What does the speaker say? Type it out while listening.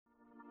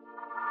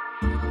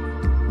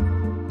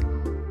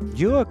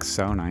You look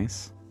so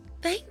nice.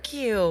 Thank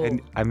you.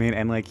 And I mean,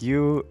 and like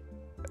you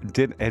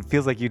did, it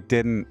feels like you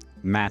didn't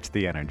match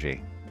the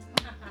energy.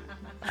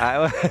 I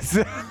was.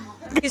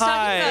 He's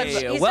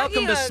Hi,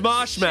 welcome to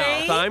Smosh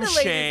Mouth. I'm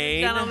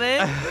Shane.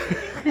 Gentlemen.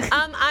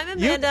 I'm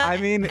Amanda. I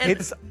mean, and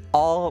it's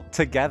all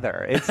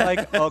together. It's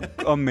like an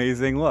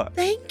amazing look.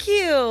 Thank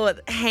you,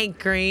 Hank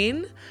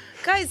Green.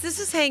 Guys, this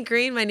is Hank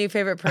Green, my new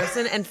favorite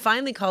person, and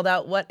finally called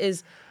out what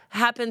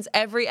happens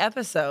every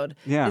episode.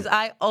 Yeah. Is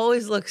I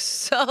always look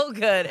so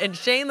good, and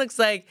Shane looks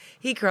like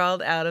he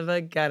crawled out of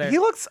a gutter. He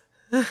looks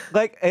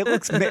like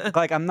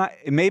like I'm not.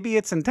 Maybe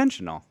it's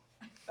intentional.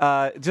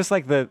 Just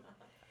like the.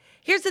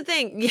 Here's the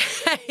thing.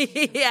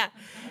 Yeah.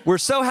 We're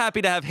so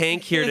happy to have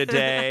Hank here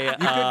today.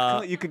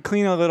 You could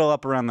clean a little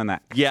up around the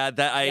neck. Yeah,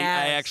 that I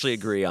Yes. actually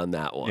agree on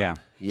that one. Yeah.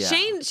 Yeah.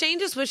 Shane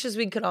just wishes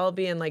we could all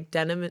be in like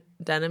denim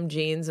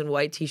jeans and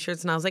white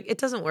t-shirts, and I was like, it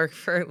doesn't work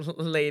for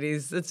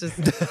ladies. It's just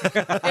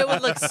it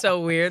would look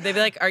so weird. They'd be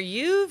like, "Are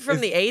you from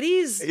the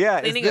 '80s?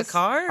 Yeah. cleaning a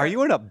car? Are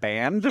you in a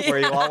band where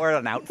you all wear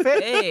an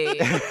outfit?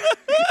 Hey.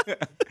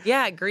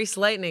 Yeah, Grease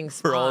Lightning.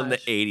 We're all in the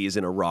Smosh. 80s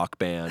in a rock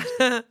band.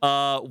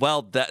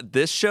 Well,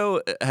 this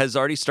show has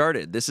already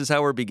started. This is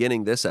how we're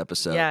beginning this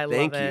episode. Yeah, I love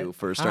Thank it. you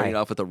for starting Hi.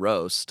 off with a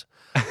roast.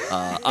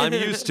 I'm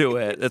used to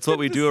it. That's what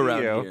we do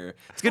around you. here.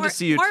 It's good to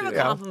see you More too. of a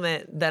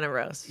compliment than a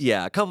roast.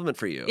 Yeah, compliment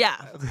for you. Yeah,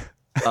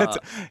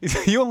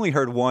 You only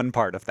heard one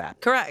part of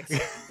that. correct.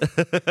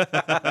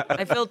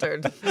 I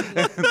filtered.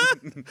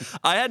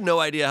 I had no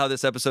idea how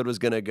this episode was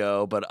gonna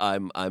go, but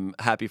I'm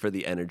happy for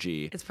the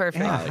energy It's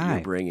perfect. Yeah. Hi.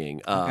 you're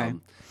bringing.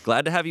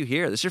 Glad to have you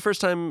here. This is your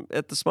first time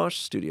at the Smosh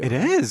studio. It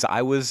is.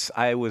 I was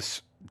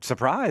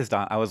surprised.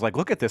 I was like,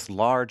 look at this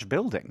large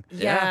building.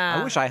 Yeah.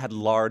 I wish I had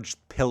large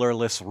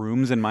pillarless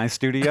rooms in my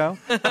studio.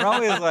 I'm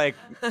always like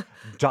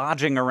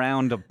dodging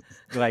around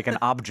like an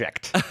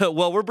object.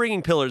 Well, we're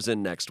bringing pillars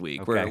in next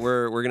week. Okay.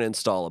 We're gonna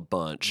install a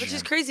bunch. Which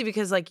is crazy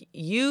because like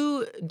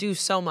you do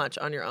so much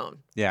on your own.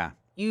 Yeah.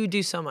 You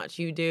do so much.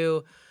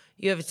 You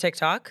have a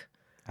TikTok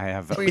I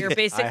have. where you're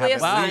basically I have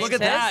a Wow, scientist. look at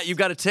that! You've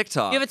got a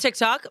TikTok. You have a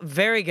TikTok.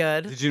 Very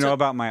good. Did you know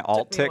about my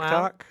alt me a while.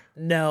 TikTok?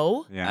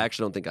 No. Yeah. I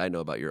actually don't think I know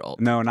about your alt.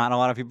 No, not a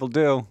lot of people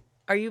do.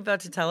 Are you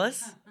about to tell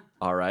us?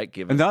 All right,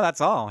 give it. No, that's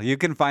all. You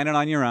can find it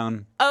on your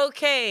own.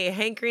 Okay,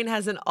 Hank Green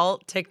has an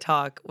alt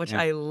TikTok, which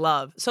I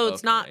love. So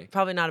it's Okay.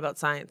 probably not about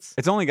science.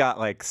 It's only got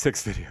like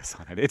 6 videos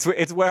on it.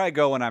 It's where I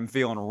go when I'm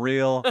feeling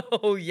real.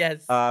 Oh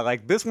yes.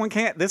 Like this one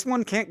can't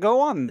go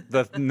on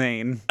the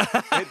main.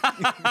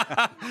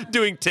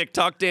 Doing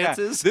TikTok Yeah,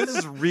 dances. this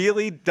is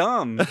really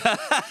dumb.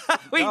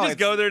 We No, just it's-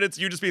 go there and it's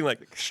you just being like,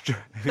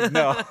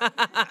 No,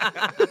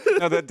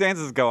 no, the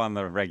dances go on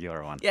the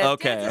regular one. Yeah,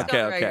 okay, dances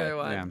okay, on the okay. regular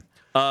one.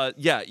 Yeah.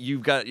 yeah,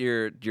 you've got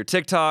your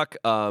TikTok.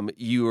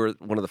 You were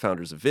one of the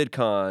founders of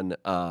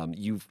VidCon.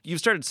 You've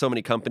started so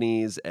many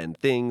companies and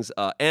things.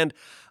 And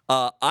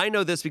I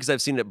know this because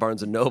I've seen it at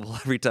Barnes and Noble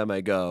every time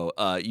I go.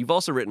 You've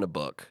also written a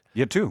book.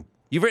 You too.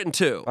 You've written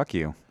 2. Fuck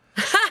you.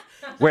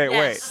 Wait,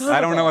 Yes. wait.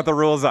 I don't know what the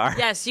rules are.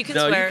 Yes, you can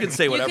No, you swear. can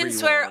say whatever You you can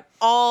swear want.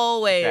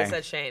 always Okay.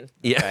 at Shane.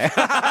 Yeah.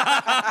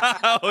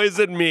 Oh, is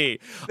it me?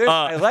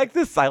 I like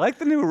this. I like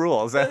the new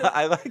rules.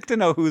 I like to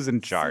know who's in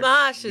charge.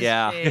 Smosh is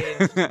Yeah.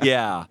 Shane.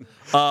 Yeah.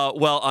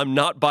 Well, I'm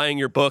not buying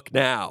your book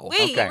now.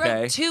 Wait, Okay. you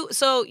wrote 2.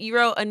 So you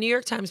wrote a New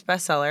York Times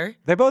bestseller.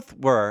 They both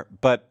were,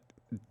 but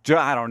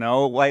I don't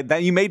know. Like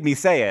that, you made me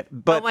say it.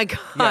 But Oh my god.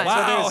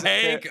 Wow, there's-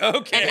 Hank. An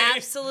Okay.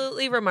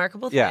 absolutely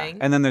remarkable yeah, thing.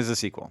 and then there's a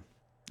sequel,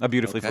 A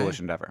Beautifully Okay. Foolish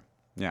Endeavor.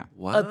 Yeah.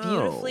 Wow. A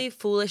beautifully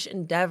foolish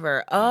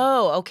endeavor.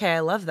 Oh, okay, I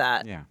love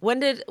that. Yeah. When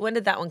did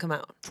that one come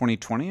out?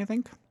 2020, I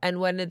think. And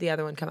when did the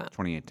other one come out?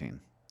 2018.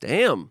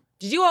 Damn.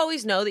 Did you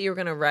always know that you were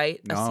going to write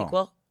a No.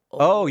 sequel?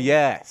 Oh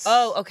yes.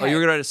 Oh, okay. Oh, you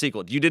were gonna write a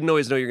sequel. You didn't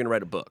always know you were gonna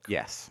write a book.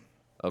 Yes.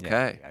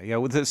 Okay.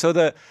 Yeah. So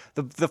the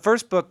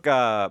first book,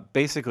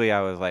 basically,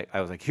 I was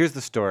like, here's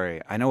the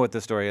story. I know what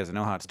the story is. I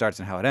know how it starts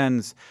and how it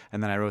ends.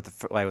 And then I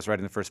was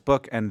writing the first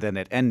book, and then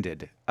it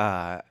ended,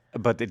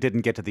 but it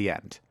didn't get to the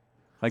end.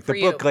 Like the For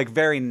book, you. like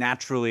very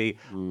naturally,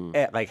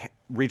 like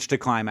reached a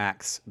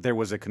climax. There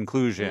was a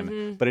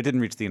conclusion, but it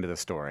didn't reach the end of the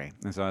story.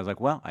 And so I was like,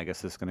 well, I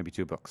guess this is going to be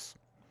 2 books.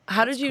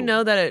 How did you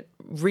know that it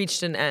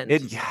reached an end?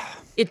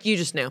 You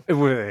just knew. You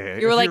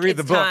were like, you read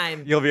the "It's book,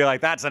 time." you'll be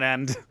like, that's an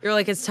end. You're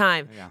like, it's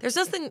time.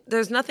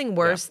 There's nothing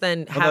worse than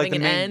Well, like having the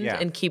an main- end yeah.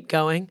 and keep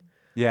going.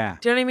 Yeah.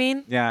 Do you know what I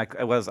mean? Yeah,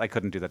 I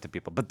couldn't do that to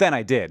people. But then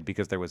I did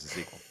because there was a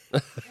sequel.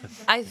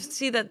 I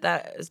see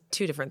that is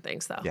 2 different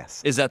things, though.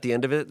 Yes. Is that the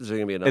end of it? Is there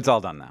gonna be another? It's all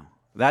done now.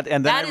 That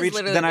and then That I is reached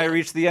literally then I the end.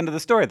 reached the end of the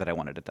story that I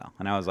wanted to tell,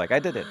 and I was like, I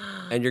did it.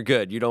 And you're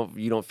good. You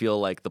don't feel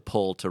like the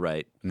pull to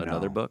write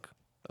another book.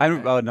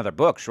 Another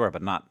book, sure,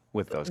 but not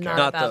with those Not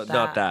characters. Not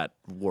about that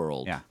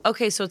world. Yeah,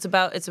 Okay, so it's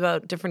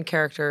about different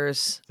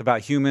characters. it's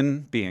about human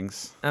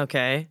beings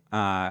Okay.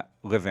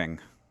 living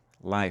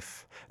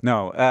life.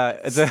 No,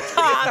 it's a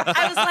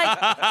I was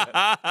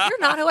like, you're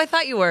not who I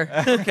thought you were.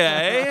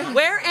 Okay.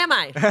 Where am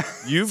I?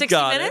 You've 60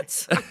 got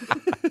minutes?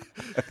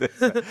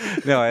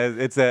 no,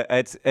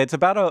 it's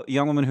about a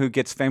young woman who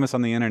gets famous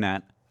on the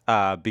internet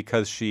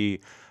because she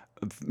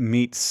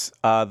meets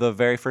the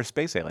very first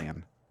space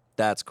alien.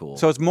 That's cool.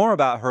 So it's more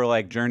about her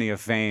like journey of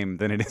fame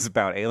than it is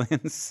about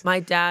aliens. My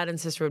dad and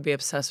sister would be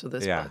obsessed with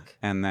this book.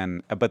 And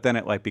then, but then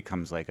it like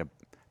becomes like a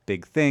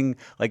big thing.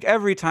 Like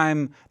every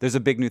time there's a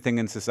big new thing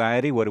in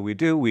society, what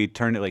do? We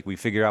turn it like we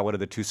figure out what are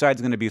the two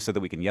sides going to be so that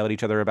we can yell at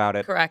each other about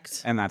it.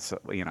 Correct. And that's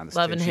this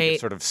Love and she gets hate.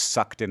 sort of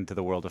sucked into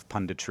the world of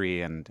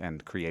punditry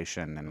and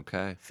creation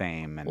and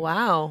fame and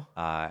Wow.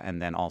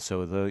 and then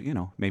also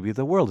maybe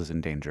the world is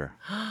in danger.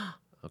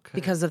 Okay.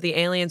 Because of the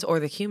aliens or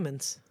the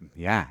humans.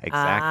 Yeah, exactly.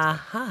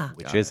 Aha.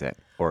 Which is it,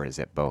 or is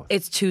it both?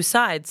 It's two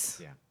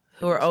sides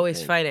who are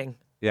always fighting.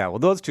 Yeah, well,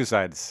 those two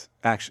sides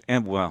actually,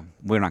 and well,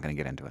 we're not going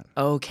to get into it.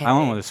 Okay. I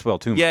don't want to spoil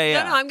too much.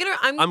 Yeah. No,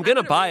 I'm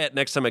gonna buy it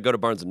next time I go to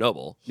Barnes and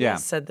Noble. Yeah.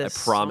 I've said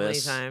this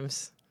promise. so many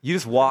times. You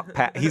just walk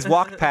past. He's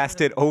walked past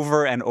it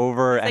over and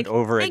over and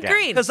over Hank again.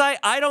 Green. Because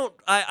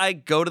I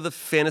go to the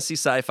fantasy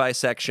sci-fi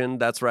section.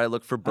 That's where I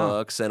look for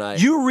books, and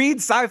You read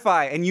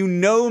sci-fi and you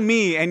know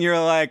me, and you're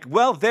like,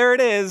 well, there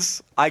it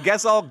is. I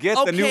guess I'll get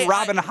the new Okay,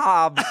 Robin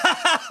Hobb.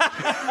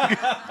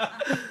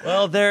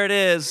 well, there it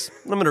is.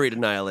 I'm gonna read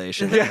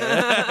Annihilation.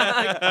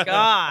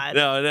 God.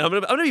 No, I'm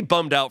gonna be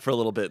bummed out for a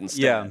little bit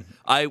instead. Yeah.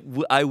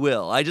 I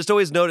will. I just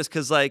always notice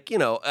because, I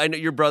know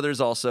your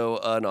brother's also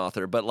an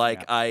author, but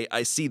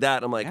I see that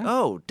and I'm like,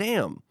 oh,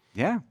 damn.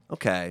 Yeah.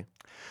 Okay.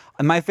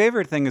 And my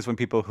favorite thing is when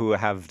people who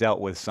have dealt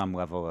with some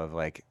level of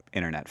like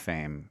internet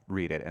fame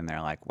read it and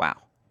they're like, wow,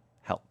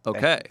 help.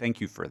 Okay.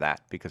 Thank you for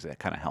that because it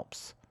kind of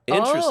helps.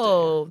 Interesting.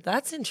 Oh,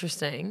 that's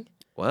interesting.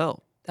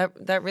 Well,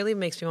 That really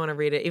makes me want to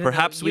read it. Even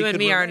Perhaps though we you and could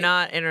me are relate.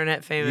 not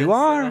internet famous. You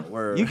are.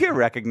 We're- You get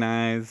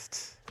recognized.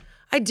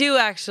 I do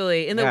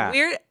actually. In the Yeah.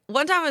 weird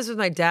one time I was with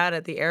my dad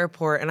at the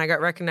airport and I got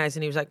recognized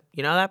and he was like,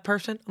 "You know that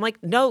person?" I'm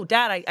like, "No,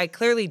 Dad, I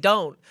clearly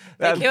don't."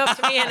 They came up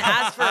to me and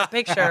asked for a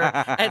picture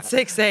at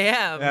 6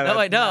 a.m. Yeah, No,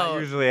 I that's not don't.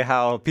 usually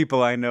how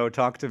people I know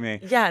talk to me.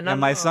 Yeah, no,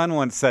 And my no. son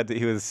once said that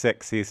he was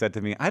 6. He said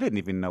to me, "I didn't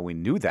even know we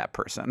knew that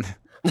person."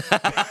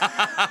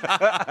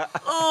 the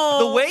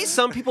way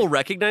some people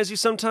recognize you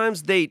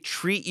sometimes, they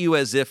treat you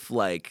as if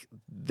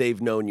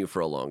they've known you for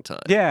a long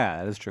time.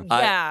 Yeah, that is true.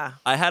 Yeah.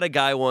 I had a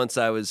guy once.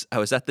 I was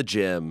at the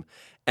gym,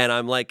 and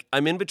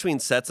I'm in between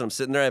sets, and I'm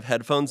sitting there. I have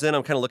headphones in.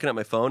 I'm kind of looking at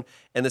my phone,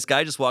 and this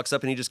guy just walks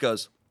up and he just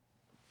goes,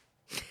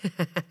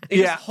 he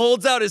just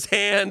holds out his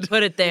hand,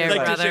 Put it there,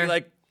 just brother.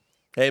 like,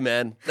 hey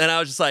man. And I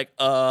was just like,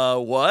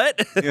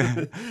 what?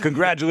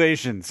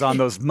 Congratulations on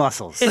those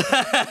muscles. You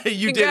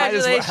did.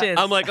 Congratulations.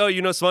 I'm like, oh,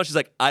 you know Smosh? She's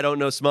like, I don't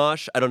know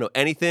Smosh. I don't know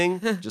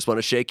anything. Just want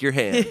to shake your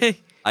hand.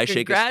 I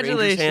shake a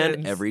stranger's hand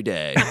Congratulations. every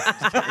day.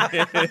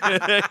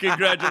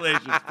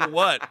 Congratulations. For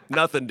what?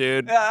 Nothing,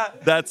 dude.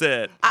 That's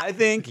it. I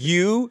think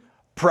you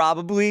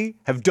probably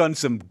have done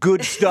some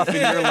good stuff in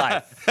your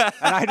life.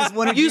 And I just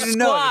wanted you, You to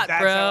know squat,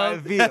 that that's how I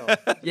feel.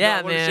 Yeah,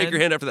 I want to man. shake your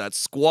hand after that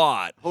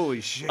squat.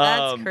 Holy shit.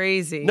 That's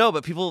crazy. No,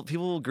 but people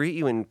will greet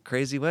you in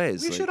crazy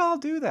ways. We Like, should all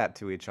do that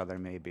to each other,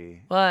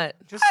 maybe. What?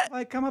 Just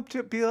like come up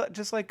to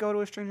just like go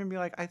to a stranger and be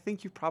like, I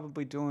think you're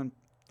probably doing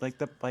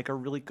like a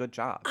really good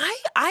job.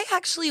 I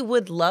actually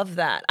would love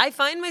that. I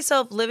find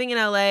myself living in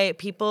LA,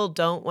 people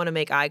don't want to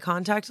make eye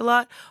contact a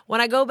lot.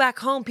 When I go back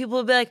home, people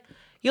will be like,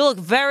 "You look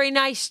very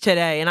nice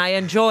today," and I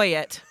enjoy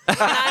it. And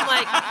I'm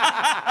like,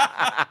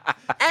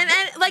 and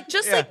like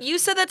just like you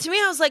said that to me,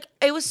 I was like,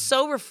 it was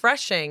so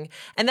refreshing.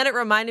 And then it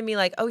reminded me,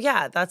 like, oh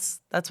yeah, that's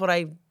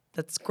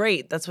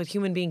great. That's what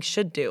human beings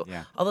should do.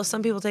 Yeah. Although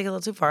some people take it a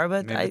little too far,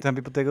 but Maybe some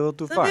people take it a little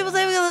too some far. people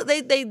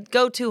they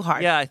go too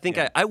hard. Yeah, I think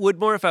I would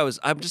more if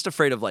I'm just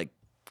afraid of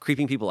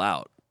creeping people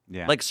out.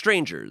 Yeah. Like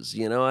strangers,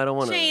 I don't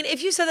want to. Shane,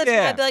 if you said that to me,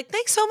 Yeah. I'd be like,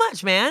 thanks so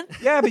much, man.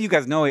 Yeah, but you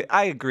guys know it.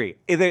 I agree.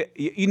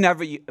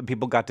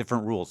 People got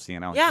different rules, Yeah.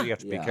 So you have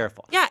to be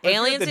careful. Yeah, But if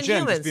you're at aliens the and gym,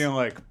 humans. Just being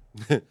like,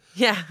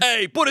 Yeah.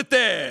 Hey, put it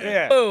there.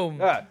 yeah,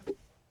 Boom.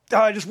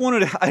 I just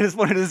wanted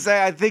to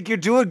say I think you're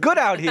doing good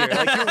out here.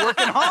 Like you're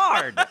working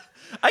hard.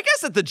 I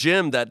guess at the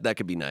gym that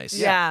could be nice.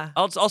 Yeah.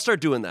 I'll start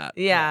doing that.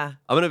 Yeah.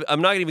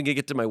 I'm not even gonna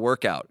get to my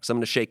workout because I'm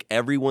gonna shake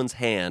everyone's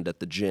hand at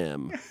the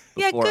gym.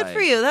 Yeah, before good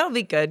for you. That'll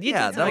be good. You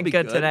Yeah, did that'll something be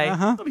good today.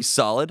 That'll be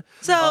solid.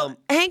 So,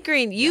 Hank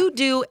Green, you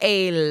do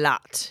a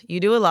lot. You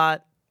do a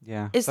lot.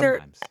 Yeah. Is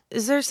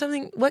there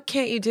something? What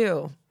can't you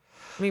do?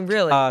 I mean,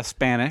 really,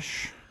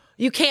 Spanish?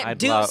 you can't I'd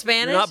do love-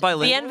 Spanish. You're not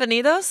bilingual?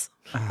 Bienvenidos.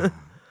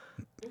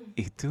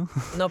 ¿Y tú?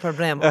 No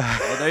problema.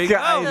 Well, there you go.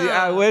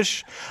 I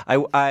wish I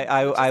would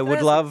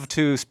Just love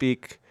to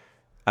speak.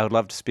 I would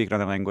love to speak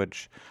another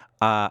language.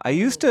 I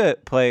used to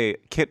play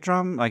kit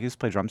drum. I used to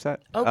play drum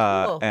set. Oh,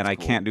 cool. And I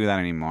can't do that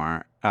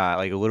anymore.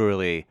 It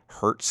literally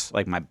hurts.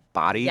 Like my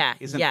body Yeah,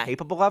 isn't yeah.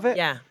 capable of it.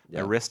 Yeah.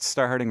 My wrists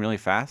start hurting really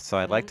fast. So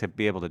I'd like to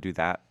be able to do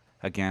that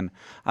again.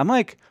 I'm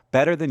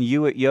better than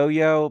you at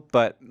yo-yo,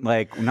 but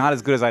not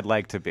as good as I'd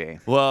like to be.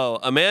 Whoa,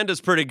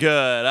 Amanda's pretty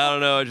good. I don't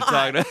know what you're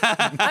talking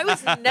about. I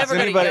was never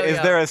gonna yo-yo.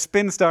 Is there a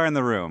spin star in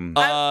the room?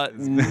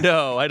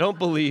 No, I don't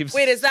believe.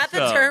 Wait, is that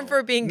the so. term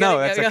for being good no,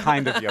 at that's yo-yo? a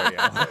kind of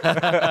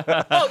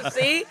yo-yo. Oh,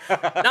 see,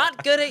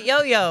 not good at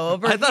yo-yo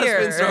over I thought here.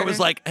 a spin star was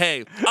like,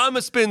 "Hey, I'm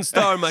a spin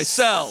star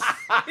myself.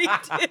 Me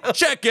too.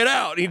 Check it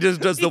out." He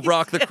just does the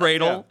rock the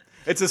cradle.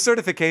 It's a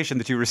certification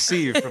that you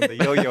receive from the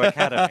Yo-Yo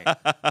Academy.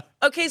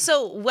 Okay,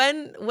 so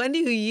when do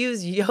you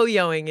use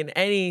yo-yoing in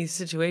any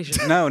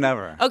situation? No,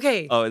 never.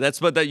 Okay, Oh, that's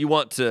but that you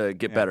want to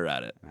get better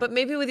at it. but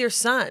maybe with your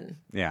son.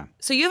 Yeah.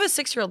 So you have a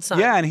 6-year-old son.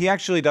 Yeah, and he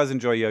actually does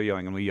enjoy yo-yoing,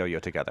 and we yo-yo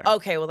together.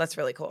 Okay, well that's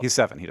really cool. He's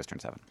 7. He just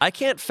turned 7. I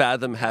can't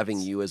fathom having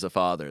you as a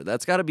father.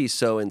 That's got to be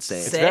so insane.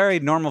 It's Sick. very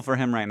normal for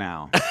him right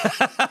now.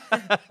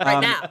 right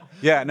now.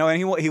 Yeah, no, and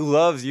he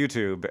loves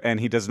YouTube, and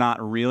he does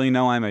not really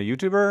know I'm a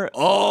YouTuber.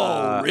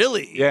 Oh,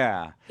 really?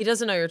 Yeah. He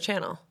doesn't know your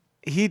channel.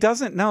 He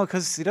doesn't know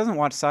because he doesn't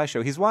watch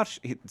SciShow.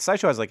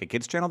 SciShow has like a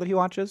kids channel that he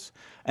watches,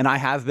 and I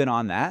have been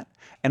on that.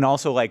 And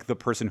also, like the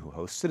person who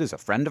hosts it is a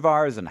friend of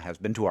ours and has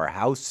been to our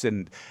house,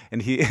 and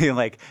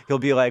he'll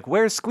be like,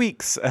 "Where's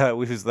Squeaks?"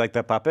 Which is like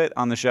the puppet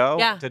on the show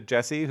Yeah. to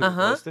Jesse who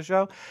hosts the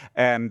show,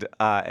 and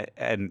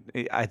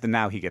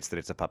now he gets that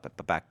it's a puppet,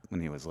 but back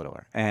when he was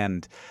littler,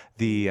 and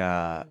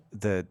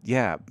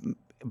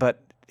but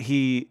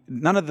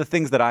none of the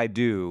things that I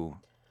do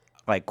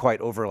like quite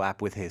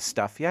overlap with his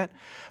stuff yet,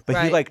 but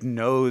he Right. like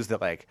knows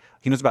that like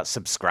he knows about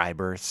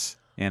subscribers,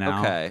 you know,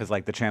 Okay. because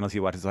like the channels he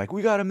watches like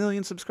we got 1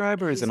 million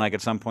subscribers, and like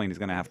at some point he's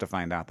gonna have to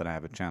find out that I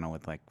have a channel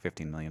with like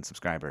 15 million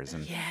subscribers,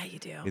 and Yeah, you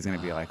do. he's gonna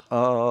be like,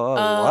 oh,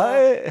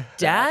 what?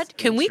 Dad,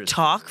 can we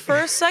talk for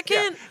a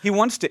second? He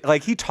wants to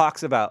like he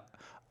talks about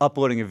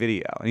uploading a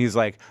video, and he's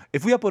like,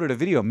 if we uploaded a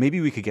video, maybe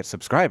we could get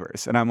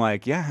subscribers, and I'm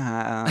like,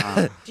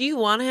 yeah. Do you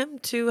want him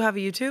to have a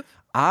YouTube?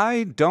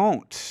 I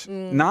don't.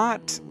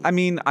 Not. I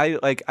mean,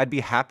 I'd be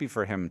happy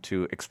for him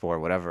to explore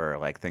whatever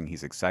like thing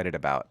he's excited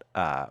about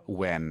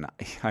when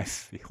I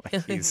feel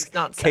like he's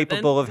not 7.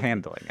 capable of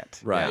handling it.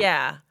 Right.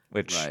 Yeah.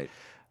 Which. Right.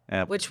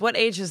 What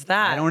age is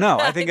that? I don't know.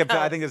 I think know.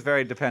 I think it's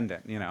very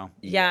dependent. You know.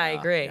 Yeah, I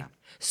agree.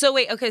 So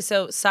wait, okay,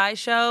 so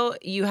SciShow,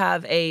 you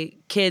have a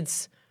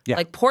kids Yeah.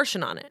 like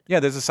portion on it. Yeah.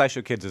 There's a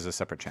SciShow Kids as a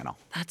separate channel.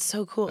 That's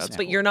so cool.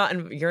 But you're not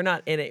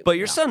in it. But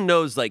your son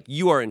knows like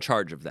you are in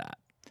charge of that.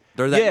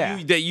 Or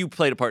that Yeah. you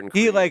played a part in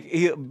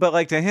creating. But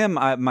like to him,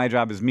 my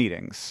job is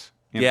meetings.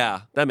 you know?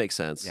 Yeah, that makes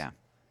sense. Yeah.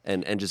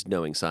 And just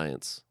knowing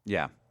science.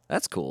 Yeah.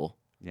 That's cool.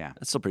 Yeah.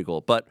 That's still pretty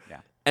cool. But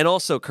Yeah. and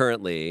also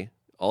currently,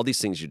 all these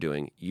things you're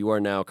doing, you are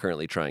now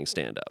currently trying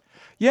stand up.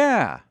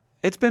 Yeah.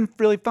 It's been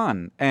really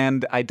fun,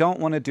 and I don't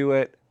want to do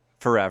it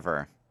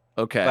forever.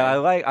 Okay.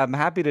 But I'm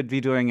happy to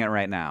be doing it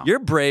right now. You're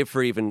brave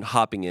for even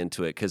hopping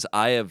into it because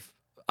I've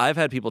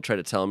had people try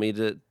to tell me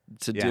to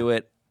do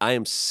it. I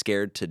am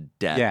scared to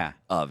death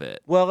of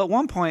it. Well, at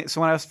one point,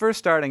 so when I was first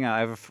starting out,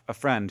 I have a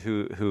friend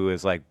who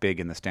is like big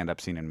in the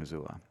stand-up scene in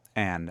Missoula,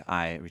 and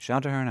I reached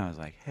out to her and I was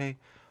like, "Hey,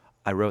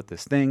 I wrote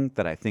this thing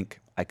that I think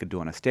I could do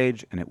on a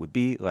stage, and it would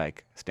be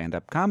like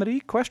stand-up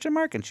comedy ?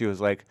 And she was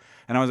like,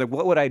 and I was like,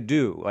 "What would I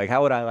do? Like,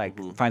 how would I like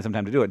find some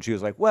time to do it?" And she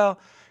was like, "Well,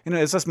 you know,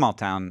 it's a small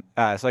town,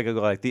 so I could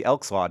go like the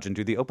Elks Lodge and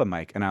do the open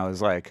mic." And I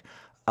was like,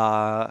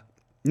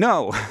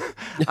 no,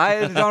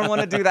 I don't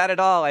want to do that at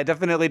all. I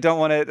definitely don't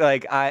want to.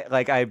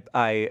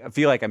 I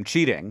feel like I'm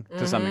cheating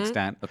to some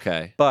extent.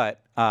 Okay.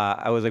 But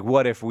I was like,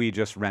 what if we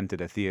just rented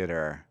a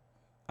theater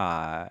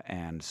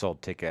and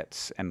sold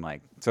tickets, and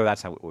like, so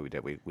that's what we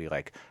did. We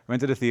like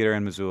rented a theater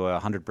in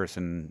Missoula,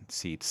 100-person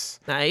seats,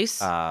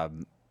 Nice.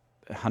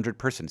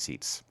 100-person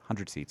seats,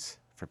 100 seats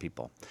for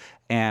people,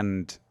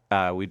 and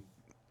we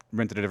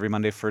rented it every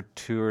Monday for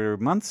 2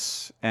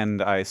 months, and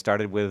I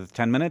started with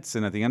 10 minutes,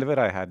 and at the end of it,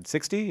 I had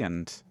 60,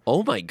 and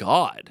Oh my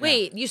God.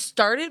 Wait, you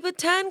started with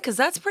 10? Because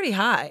that's pretty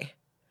high.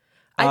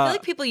 I feel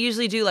like people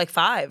usually do like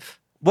 5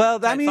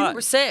 well, I mean, five.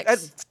 or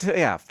 6.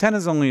 10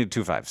 is only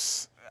 2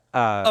 5s.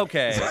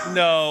 Okay.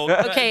 No.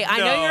 Okay, I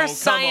know you're a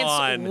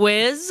science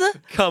whiz.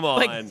 Come on.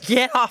 Like,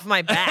 get off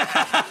my back.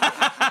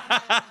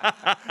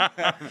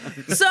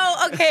 So,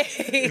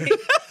 okay.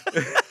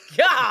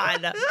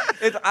 God.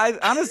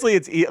 Honestly,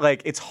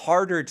 it's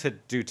harder to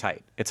do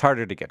tight. It's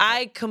harder to get tight.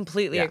 I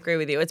completely agree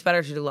with you. It's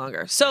better to do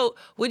longer. So,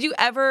 would you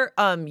ever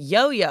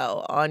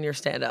yo-yo on your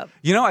stand-up?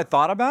 You know, I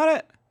thought about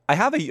it. I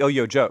have a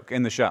yo-yo joke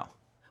in the show.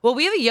 Well,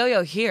 we have a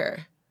yo-yo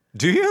here.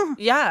 Do you?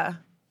 Yeah.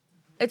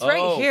 It's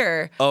right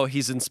here. Oh,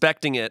 he's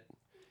inspecting it,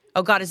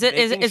 Oh God, is it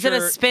making a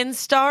sure- spin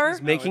star?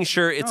 making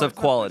sure it's No, of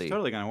not- quality. It's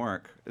totally gonna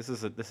work. This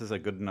is a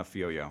good enough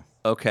yo-yo.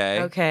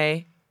 Okay.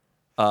 Okay.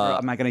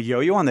 Am I gonna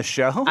yo-yo on the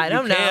show? I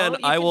don't know. And You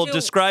I can will do-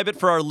 describe it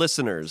for our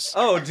listeners.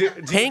 Oh,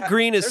 Hank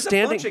Green is there's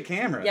standing. a bunch of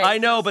cameras. Yeah. I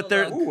know, but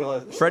there Ooh,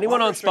 well, for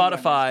anyone I'll on show you that.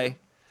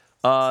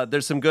 Spotify,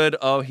 there's some good.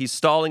 Oh, he's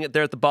stalling it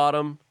there at the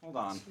bottom. Hold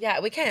on. Yeah,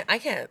 we can't. I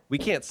can't. We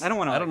can't. I don't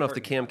wanna, I don't know like,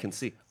 if the hurt cam anybody. can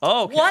see.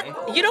 Oh, okay.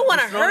 What? You don't want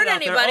to Throwing hurt it out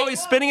there. anybody. Oh,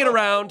 he's spinning it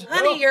around.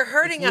 Honey, you're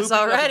hurting us Looping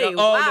up and already. down.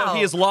 Oh Wow. no,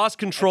 he has lost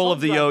control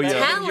of the yo-yo.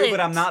 Talent. But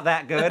I'm not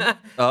that good.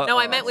 No,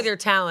 I meant with your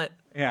talent.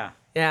 Yeah.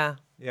 Yeah.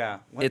 Yeah.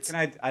 What It's-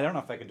 can I don't know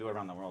if I can do it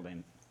around the world.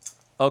 Ian.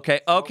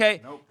 Okay. Okay.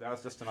 Nope. That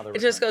was just another.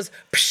 It just return.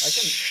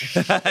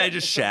 goes. It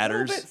just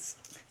shatters.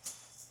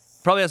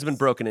 Probably hasn't been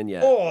broken in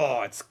yet.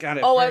 Oh, it's got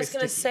it. Oh, I very was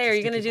gonna sticky. say, are you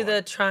It's a gonna sticky do boy.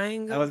 the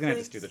triangle? I was gonna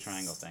thing? just do the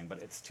triangle thing, but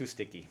it's too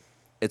sticky.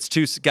 It's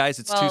too, guys.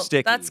 It's too Well,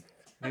 sticky. that's-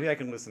 Maybe I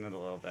can loosen it a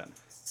little bit.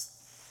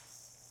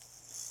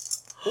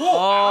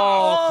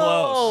 Oh,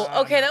 close.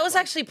 Oh, okay, that was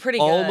actually pretty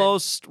good.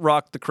 Almost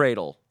rocked the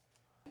cradle.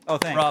 Oh,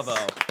 thanks. Bravo.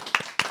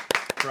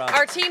 Bravo.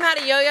 Our team had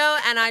a yo-yo,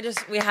 and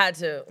we had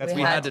to.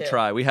 We had to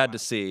try. We had to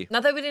see.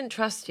 Not that we didn't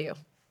trust you.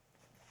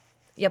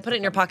 Yeah, put it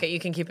in your pocket. You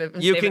can keep it.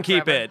 and You save can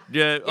keep forever. it.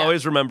 Yeah,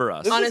 always remember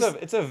us.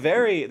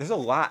 There's a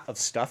lot of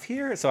stuff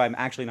here, so I'm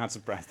actually not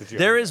surprised that you.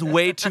 There is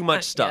way too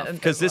much stuff Yeah,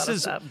 because there's a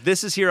this lot is of stuff.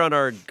 this is here on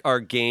our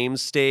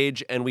games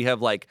stage, and we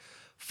have like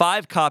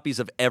 5 copies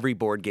of every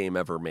board game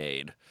ever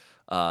made.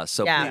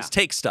 So Yeah. please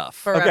take stuff.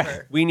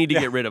 Forever. We need to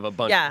get rid of a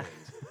bunch. Yeah. Of things.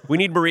 We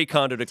need Marie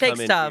Kondo to Take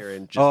come stuff. in here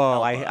and just.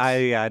 Oh, help us.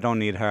 I don't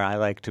need her. I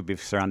like to be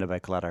surrounded by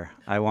clutter.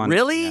 I want.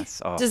 Really?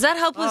 Yes. Oh. Does that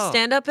help with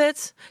stand-up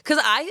bits? Because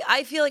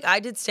I feel like I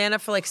did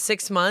stand-up for like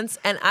 6 months,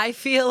 and I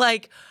feel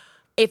like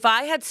if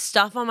I had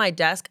stuff on my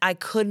desk, I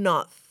could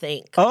not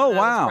think. Oh, when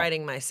I wow. was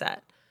writing my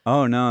set.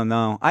 Oh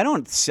no. I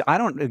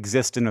don't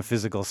exist in a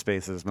physical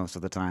spaces most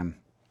of the time.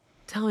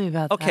 Tell me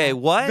about Okay, that.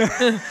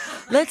 what?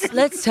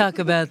 Let's talk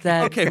about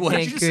that. Okay, what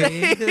did you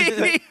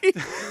say?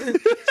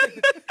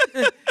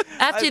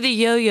 After the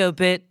yo-yo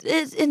bit,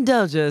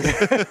 indulge us.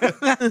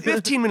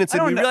 15 minutes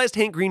in, we realized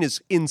Hank Green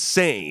is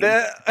insane.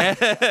 I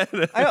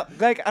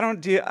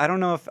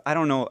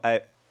don't know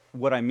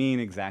what I mean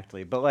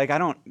exactly, but like I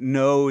don't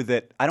know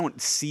that I don't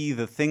see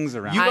the things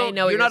around. You I don't-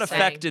 know what you're not you're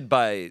saying. affected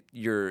by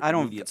your I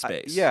don't. immediate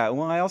space. Yeah.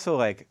 Well, I also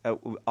like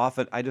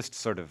often. I just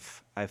sort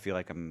of. I feel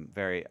like I'm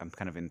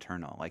kind of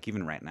internal. Like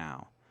even right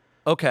now.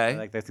 Okay.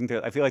 Like I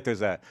feel like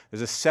there's a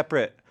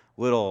separate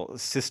little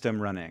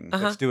system running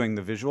that's doing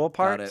the visual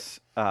parts.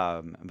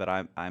 But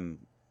I'm.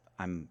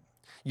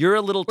 You're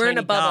a little We're in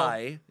tiny a bubble.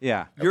 guy.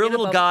 Yeah. You're a in a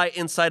little bubble? guy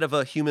inside of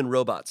a human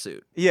robot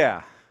suit.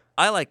 Yeah.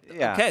 I like.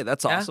 Yeah. Okay,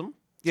 that's Yeah. awesome.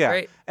 Yeah.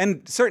 great.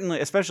 And certainly,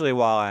 especially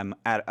while I'm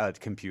at a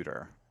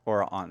computer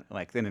or on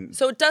like then.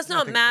 So it does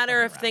not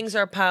matter if things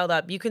are piled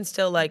up. You can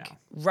still like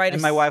write.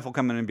 And my wife will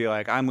come in and be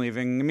like, "I'm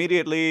leaving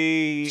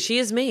immediately." She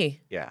is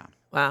me. Yeah.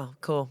 Wow,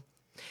 cool.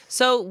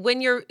 So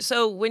when you're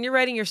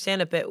writing your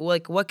stand-up bit,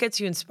 like what gets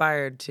you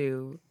inspired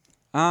to?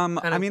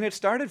 I mean, it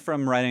started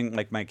from writing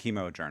like my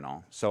chemo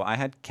journal. So I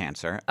had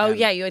cancer. Oh and-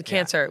 yeah, you had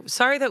cancer.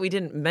 Sorry that we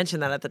didn't mention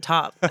that at the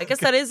top. I guess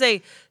that is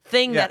a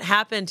thing Yeah. that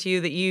happened to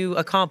you that you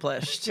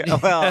accomplished.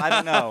 Well, I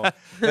don't know.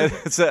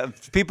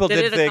 People Did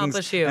did it things,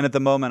 accomplish you? and at the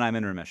moment, I'm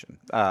in remission.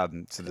 So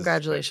this is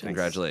Congratulations.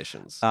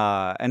 Congratulations.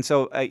 And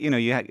so,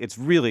 it's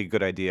really a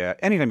good idea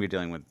anytime you're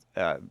dealing with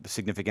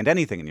significant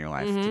anything in your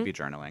life to be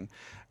journaling.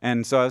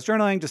 And so I was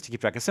journaling just to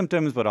keep track of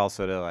symptoms, but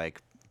also to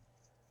like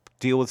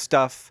deal with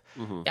stuff.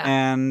 Yeah.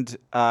 And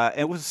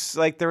it was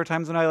like there were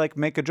times when I like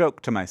make a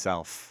joke to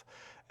myself.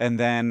 And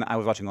then I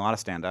was watching a lot of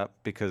stand up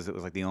because it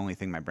was like the only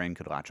thing my brain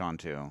could latch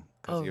onto.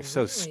 Because Oh, you're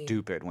so really?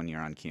 stupid when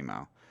you're on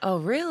chemo. Oh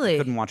really?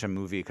 Couldn't watch a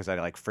movie because I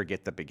like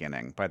forget the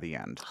beginning by the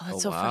end. Oh, that's Oh,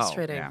 so wow.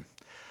 frustrating. Yeah.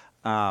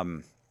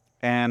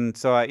 And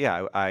so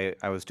I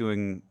was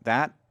doing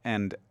that,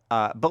 and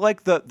but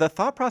like the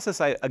thought process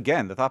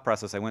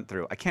I went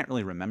through, I can't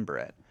really remember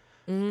it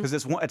because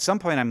at some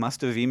point I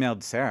must have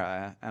emailed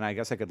Sarah, and I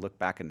guess I could look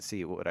back and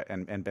see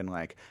and been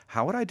like,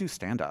 how would I do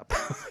stand up?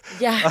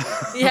 Yeah.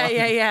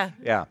 Yeah.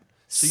 Yeah.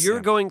 So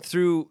you're going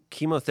through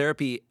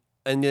chemotherapy,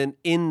 and then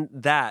in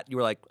that you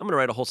were like, I'm going to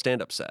write a whole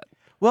stand-up set.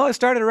 Well, I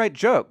started to write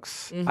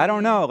jokes. I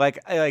don't know,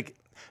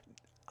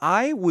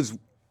 I was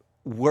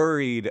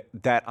worried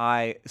that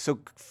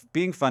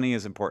being funny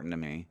is important to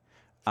me.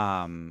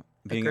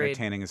 Being Agreed.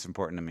 entertaining is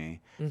important to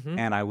me.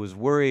 And I was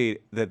worried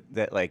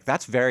that like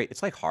that's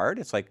it's like hard.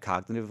 It's like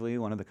cognitively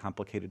one of the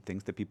complicated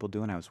things that people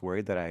do, and I was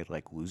worried that I'd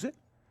like lose it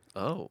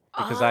Oh.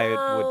 because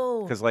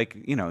Oh.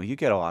 you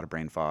get a lot of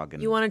brain fog,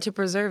 and You wanted to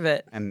preserve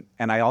it. and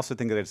I also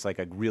think that it's like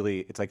a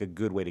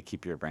good way to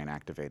keep your brain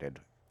activated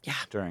Yeah.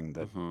 during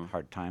the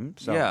hard time.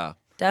 So Yeah.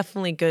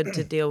 Definitely good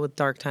to deal with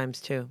dark times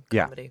too.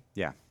 Yeah. Comedy.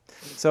 Yeah.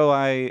 So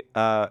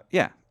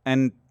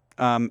and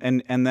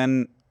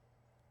then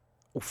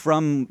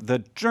from the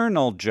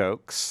journal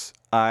jokes,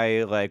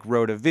 I like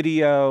wrote a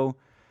video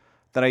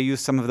that I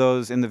used some of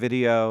those in the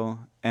video,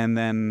 and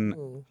then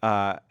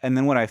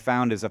what I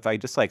found is if I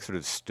just like sort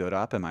of stood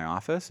up in my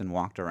office and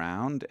walked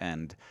around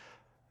and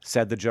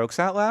said the jokes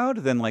out loud,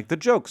 then like the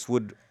jokes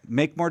would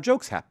make more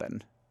jokes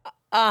happen.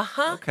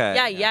 Uh-huh. Okay.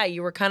 Yeah.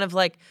 You were kind of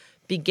like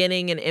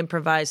beginning an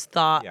improvised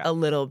thought Yeah. a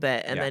little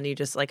bit, and Yeah. then you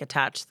just like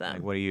attach them.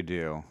 Like, what do you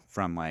do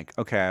from like,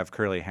 okay, I have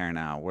curly hair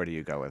now. Where do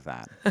you go with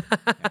that?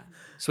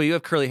 So you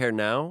have curly hair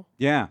now?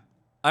 Yeah.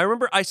 I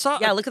remember I saw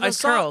Yeah, look at I those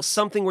saw curls.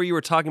 something where you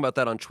were talking about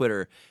that on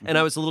Twitter, and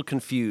I was a little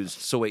confused.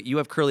 So wait, you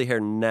have curly hair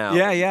now?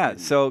 Yeah.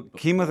 So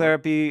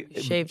chemotherapy,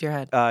 Shaved your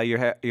head.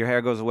 your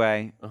hair goes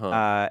away,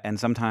 and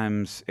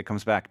sometimes it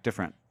comes back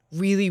different.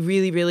 Really,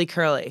 really, really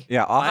curly.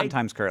 Yeah,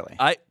 oftentimes curly.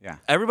 Yeah.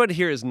 Everybody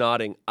here is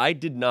nodding. I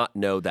did not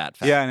know that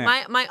fact. Yeah,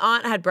 I know. My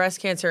aunt had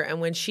breast cancer,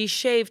 and when she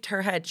shaved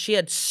her head, she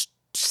had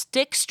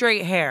stick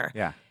straight hair.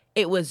 Yeah.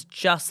 It was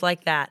just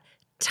like that.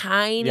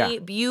 Tiny, Yeah.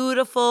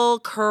 beautiful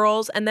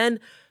curls, and then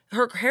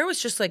her hair was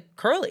just like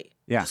curly.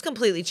 Yeah. Just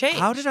completely changed.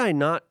 How did I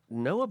not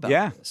know about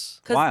Yeah,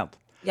 this? wild.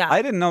 yeah.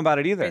 I didn't know about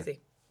it either. Crazy.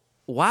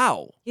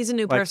 Wow. He's a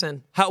new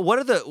person. What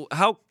are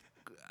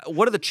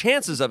the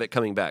chances of it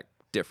coming back?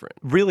 different.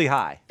 really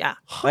high. Yeah.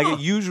 Like it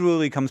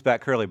usually comes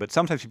back curly, but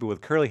sometimes people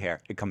with curly hair,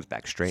 it comes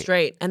back straight.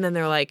 Straight. And then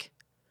they're like,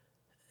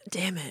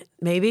 damn it,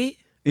 maybe?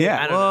 Yeah.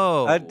 I don't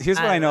know. Whoa. Here's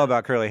what I I don't know know.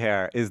 about curly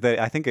hair is that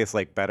I think it's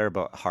like better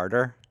but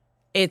harder.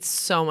 It's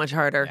so much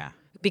harder. Yeah.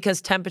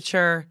 Because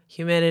temperature,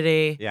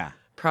 humidity, Yeah.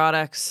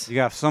 products, You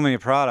got so many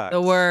products.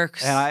 the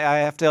works. And I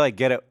have to like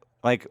get it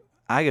like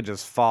I could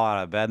just fall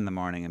out of bed in the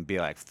morning and be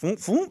like foom,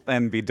 foom,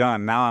 and be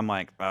done. Now I'm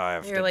like, oh, I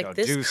have You're to like, go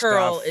this do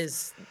curl stuff.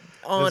 is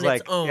on It's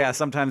like, its own. yeah,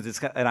 sometimes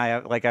it's and I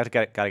like I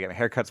gotta get my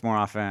haircuts more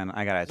often.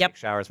 I gotta Yep. take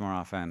showers more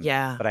often.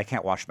 Yeah. But I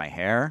can't wash my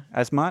hair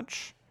as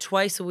much.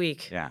 Twice a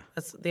week. Yeah.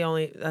 That's the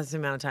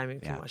amount of time you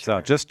can Yeah. wash So your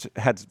hair. just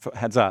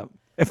heads up.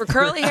 For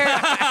curly hair.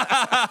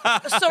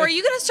 So are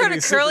you going to start It'd a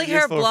be super curly hair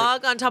useful for-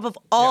 blog on top of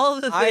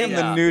all the I am things?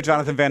 the new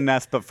Jonathan Van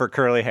Ness, but for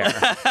curly hair.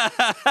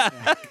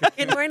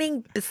 Good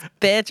morning,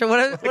 bitch. Or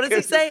what does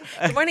he say?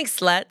 Good morning,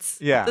 sluts.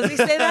 Yeah. Does he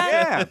say that?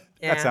 Yeah.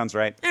 Yeah. That sounds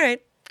right. All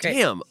right. Great.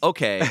 Damn.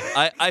 Okay.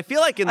 I feel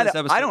like in this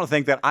episode, I don't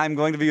think that I'm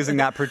going to be using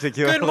that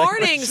particular. Good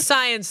morning,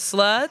 science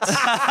sluts.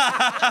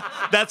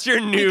 that's your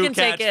new can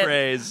take it.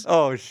 catchphrase.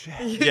 Oh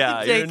shit!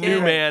 Yeah, you're a take new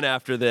it. man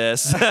after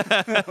this.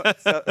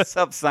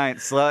 Sup,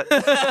 science slut.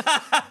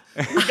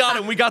 We got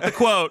him. We got the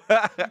quote.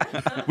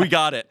 We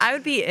got it. I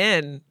would be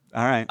in.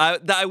 All right.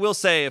 I will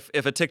say,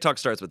 if a TikTok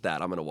starts with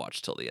that, I'm gonna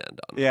watch till the end.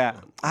 Yeah.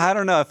 I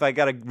don't know if I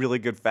got a really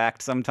good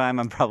fact sometime.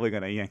 I'm probably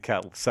gonna yank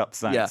out sup,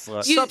 science Yeah.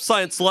 slut. Sup,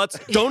 science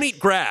sluts. Don't eat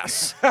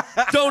grass.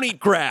 Don't eat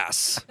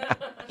grass.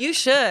 You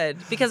should,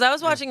 because I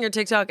was watching your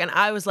TikTok and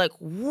I was like,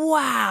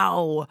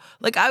 wow.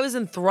 Like I was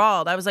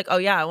enthralled. I was like, oh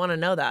yeah, I want to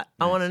know that.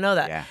 I want to know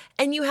that. Yeah.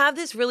 And you have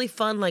this really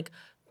fun like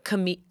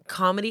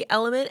comedy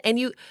element, and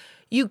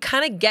you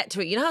kind of get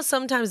to it. You know how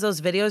sometimes those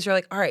videos you're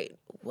like, all right,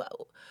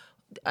 well,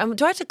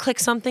 do I have to click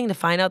something to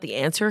find out the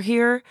answer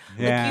here?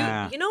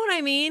 Yeah. Like you know what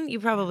I mean? You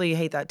probably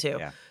hate that too.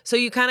 Yeah. So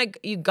you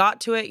got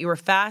to it. You were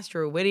fast.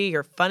 You were witty.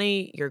 You're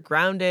funny. You're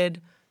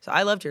grounded. So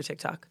I loved your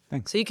TikTok.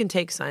 Thanks. So you can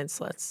take science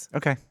sluts.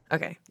 Okay.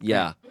 Okay.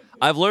 Yeah.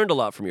 I've learned a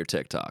lot from your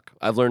TikTok.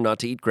 I've learned not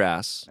to eat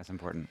grass. That's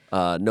important.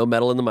 No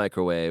metal in the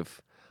microwave.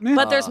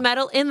 But there's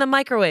metal in the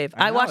microwave.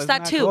 I know, watched isn't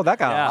that that too. cool? That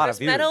got Yeah. a lot There's of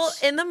views. metal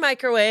in the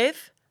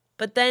microwave,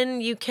 but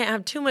then you can't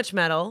have too much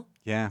metal.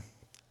 Yeah.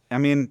 I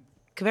mean,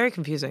 Very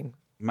confusing.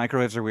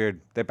 microwaves are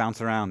weird. They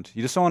bounce around.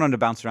 You just don't want them to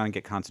bounce around and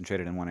get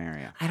concentrated in one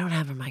area. I don't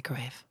have a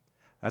microwave.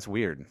 That's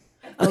weird.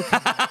 Well,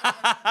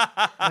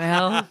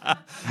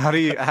 How do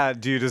you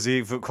does he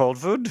eat cold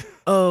food?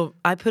 oh,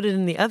 I put it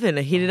in the oven.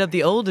 I heated up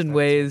the olden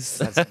ways.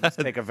 That must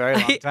take a very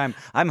long time.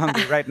 I'm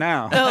hungry right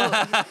now.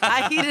 Oh,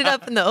 I heated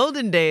up in the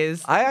olden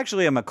days. I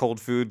actually am a cold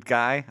food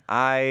guy.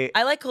 I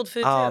like cold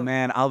food Oh too.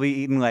 man, I'll be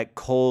eating like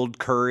cold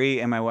curry,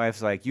 and my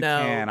wife's like, "You No,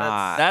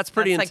 cannot." That's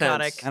pretty That's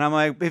intense. psychotic. And I'm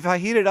like, if I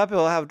heat it up,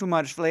 it'll have too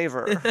much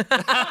flavor.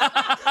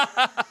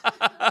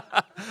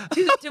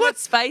 Too much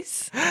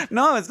spice.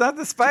 No, it's not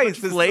the spice. It's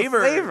flavor.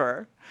 the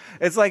flavor.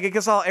 It's like it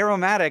gets all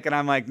aromatic, and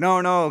I'm like,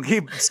 no,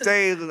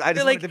 stay. I just want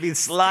like, it to be stay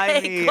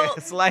slimy,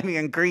 cold. slimy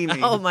and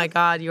creamy. Oh my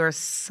God, you are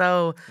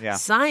so Yeah.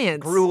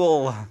 science.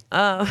 Gruel,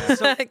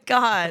 Oh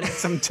God,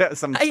 some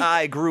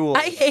Thai gruel.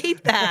 I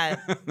hate that.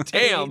 I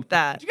Damn. hate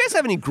that. Do you guys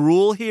have any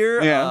gruel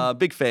here? Yeah.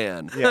 Big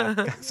fan.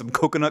 Yeah, some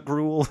coconut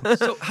gruel.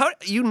 So how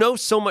you know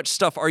so much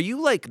stuff? Are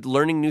you like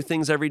learning new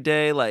things every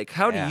day? Like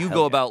how Yeah, do you hell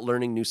go yeah. about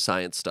learning new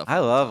science stuff? I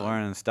love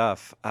learning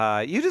stuff.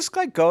 You just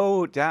like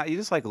go down. You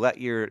just like let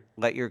your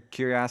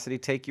curiosity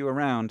take you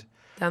around.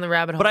 Down the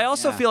rabbit hole. But I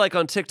also Yeah. feel like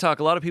on TikTok,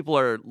 a lot of people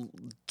are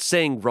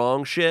saying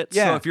wrong shit. So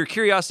Yeah. if your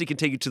curiosity can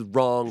take you to the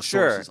wrong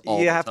Sure, sources all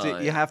you the have time.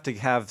 to. You have to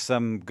have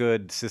some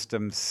good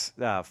systems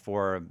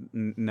for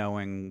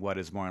knowing what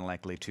is more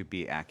likely to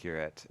be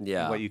accurate.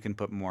 Yeah. What you can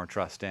put more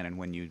trust in, and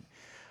when you,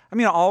 I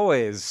mean,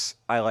 always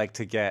I like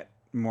to get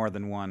more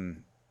than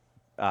one,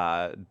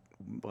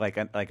 like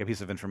a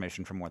piece of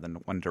information from more than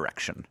one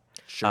direction.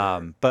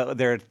 Sure. But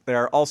there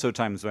are also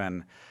times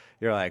when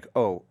you're like,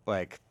 oh,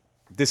 like.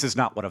 This is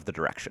not one of the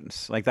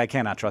directions. Like, I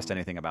cannot trust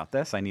anything about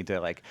this. I need to,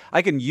 like,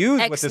 I can use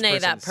what this Ex-nay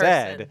person that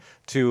said person.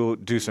 to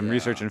do some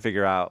research and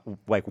figure out,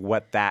 like,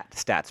 what that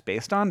stat's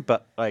based on.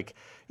 But, like,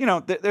 you know,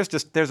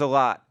 there's a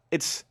lot.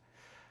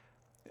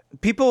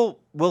 People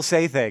will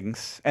say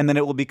things, and then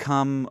it will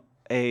become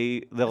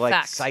they'll, like,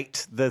 Fact.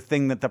 cite the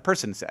thing that the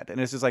person said. And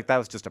it's just like, that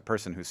was just a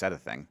person who said a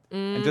thing.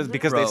 And just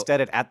because Bro. they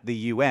said it at the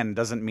UN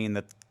doesn't mean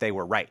that they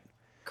were right.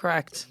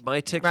 Correct.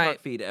 My TikTok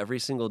Right. feed every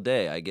single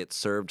day, I get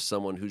served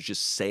someone who's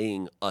just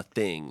saying a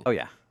thing. Oh,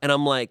 yeah. And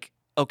I'm like,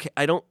 okay,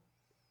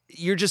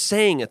 you're just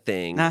saying a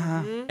thing.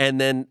 Uh-huh.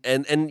 And then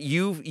and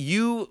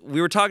you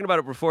we were talking about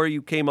it before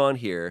you came on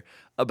here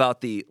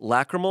about the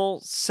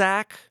lacrimal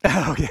sac.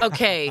 Oh, yeah.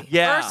 Okay.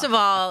 Yeah. First of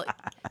all,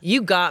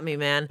 you got me,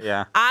 man.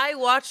 Yeah. I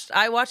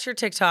watched your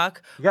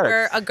TikTok gotta-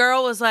 where a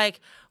girl was like,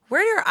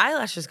 "Where do your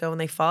eyelashes go when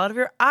they fall out of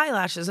your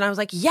eyelashes?" And I was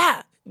like,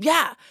 "Yeah,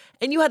 yeah."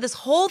 And you had this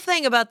whole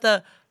thing about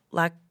the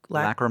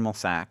Lacrimal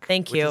sac.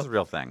 Thank Which you. is a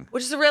real thing.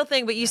 Which is a real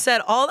thing, but you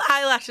said all the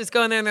eyelashes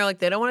go in there and they're like,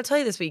 they don't want to tell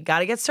you this, but you got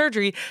to get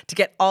surgery to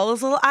get all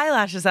those little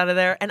eyelashes out of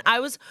there. And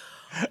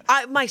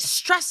my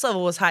stress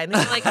level was high. And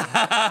then you're like,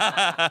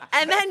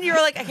 and then you were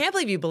like, I can't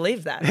believe you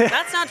believed that.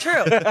 That's not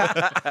true.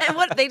 And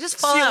what, they just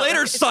fall See you out.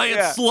 later,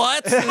 science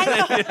sluts.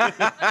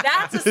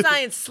 That's a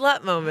science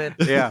slut moment.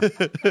 Yeah.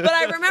 But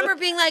I remember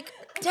being like,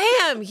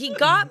 damn, he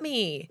got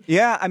me.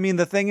 Yeah, I mean,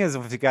 the thing is,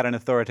 if you got an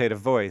authoritative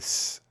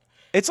voice,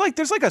 it's like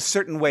there's like a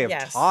certain way of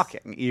Yes.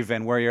 talking,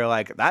 even where you're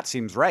like, that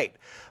seems right.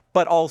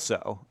 But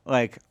also,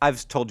 like,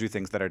 I've told you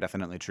things that are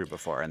definitely true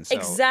before, and so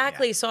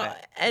Exactly. yeah. So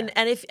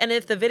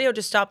if the video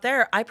just stopped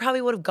there, I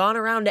probably would have gone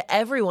around to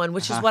everyone,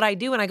 which is what I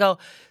do. And I go,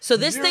 so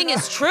this thing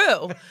is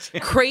true.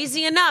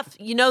 Crazy enough,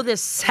 you know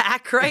this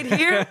sack right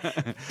here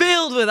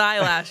filled with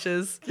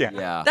eyelashes.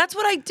 Yeah. That's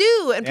what I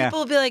do. And Yeah. people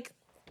will be like,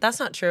 that's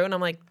not true. And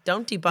I'm like,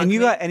 don't debunk And me.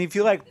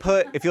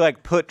 if you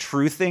put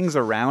true things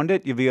around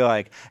it, you'd be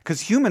like, because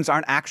humans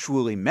aren't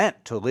actually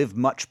meant to live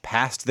much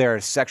past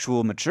their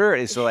sexual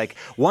maturity. So like,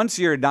 once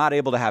you're not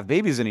able to have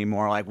babies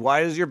anymore, like,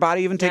 why does your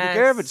body even take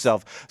care of Yes.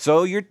 itself?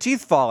 So your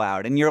teeth fall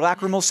out and your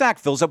lacrimal sac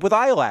fills up with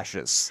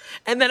eyelashes.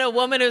 And then a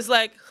woman who's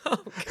like, oh,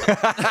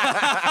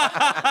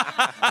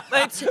 God.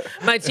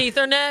 my teeth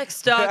are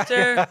next,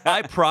 doctor.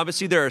 I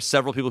promise you, there are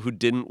several people who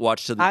didn't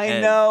watch to the I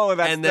end. know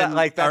that's and then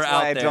that's are why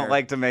out I there. don't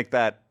like to make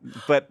that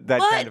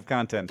kind of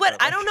content. But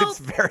I don't know. It's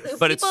very,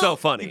 But it's so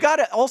funny. you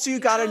gotta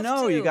have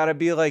know. You to. gotta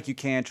be like, you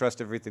can't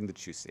trust everything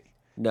that you see.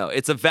 No,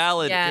 it's a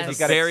valid, Yes. it's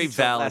You a gotta very teach a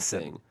valid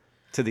lesson thing.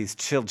 to these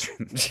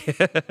children.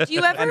 Do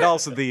you ever? And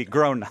also the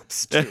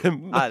grown-ups too.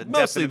 Mostly the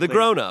Definitely.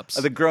 grown-ups.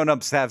 The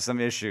grown-ups have some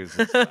issues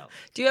as well.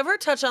 Do you ever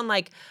touch on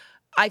like?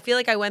 I feel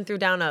like I went through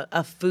down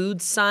a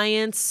food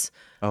science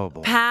Oh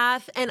boy.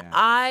 path, and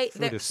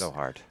Food is so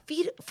hard.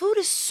 Food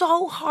is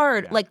so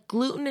hard, like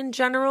gluten in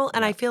general.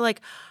 And I feel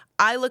like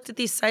I looked at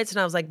these sites and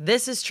I was like,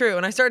 this is true.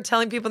 And I started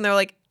telling people, and they're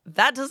like,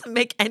 that doesn't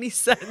make any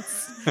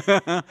sense.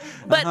 But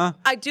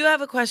I do have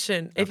a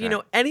question. If you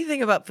know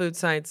anything about food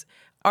science,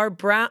 are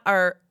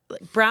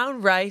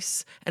brown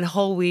rice and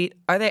whole wheat,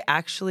 are they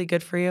actually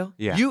good for you?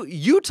 Yeah.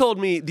 You told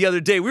me the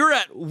other day we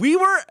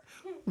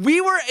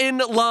were in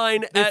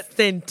line at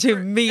Listen to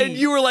me. and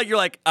you're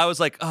like I was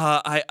like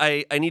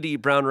I need to eat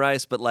brown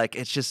rice, but like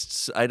it's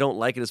just I don't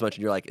like it as much,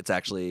 and you're like, it's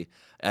actually,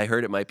 I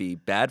heard it might be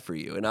bad for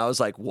you. And I was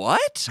like,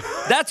 what?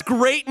 That's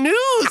great news.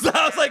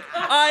 I was like,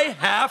 I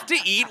have to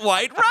eat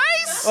white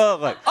rice? Well,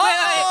 look.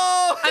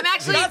 Oh, I'm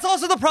actually- That's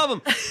also the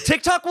problem.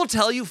 TikTok will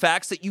tell you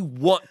facts that you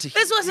want to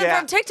hear. This wasn't Yeah.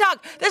 from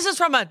TikTok. This is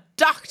from a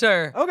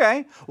doctor.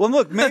 Okay. Well,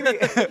 look. Maybe.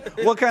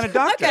 What kind of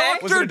doctor? Okay.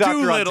 Was it a doctor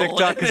on Doolittle.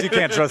 TikTok? Because you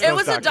can't trust It those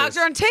was a doctors. doctor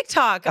on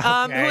TikTok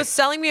who was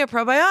selling me a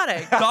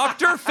probiotic.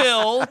 Dr.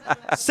 Phil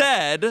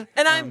said,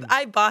 And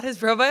I bought his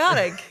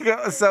probiotic.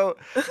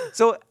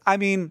 So I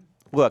mean,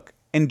 look.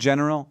 In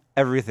general,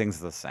 everything's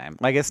the same.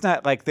 Like it's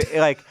not like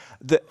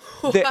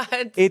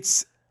What?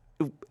 it's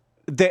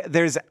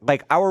there's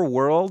like our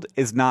world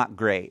is not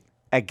great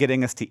at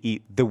getting us to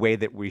eat the way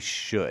that we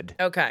should.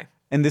 Okay.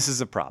 And this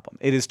is a problem.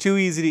 It is too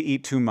easy to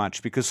eat too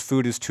much because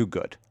food is too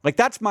good. Like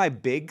that's my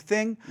big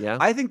thing. Yeah.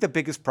 I think the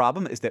biggest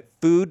problem is that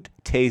food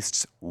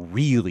tastes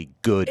really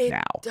good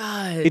now.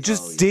 does. It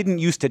just didn't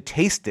used to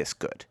taste this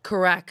good.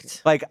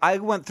 Correct. Like I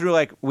went through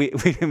like we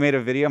made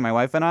a video, my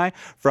wife and I,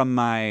 from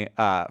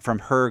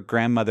her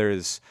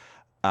grandmother's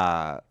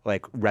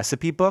like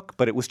recipe book,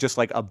 but it was just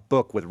like a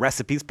book with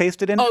recipes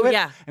pasted into Oh, it.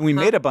 yeah. And we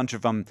made a bunch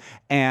of them,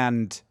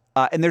 and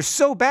they're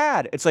so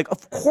bad. It's like,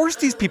 of course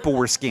these people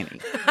were skinny.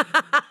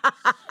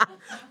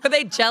 Were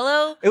they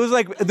Jello? It was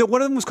like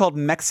one of them was called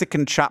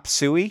Mexican chop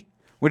suey,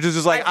 which is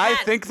just like I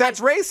think that's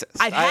racist.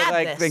 I've had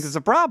I this. think it's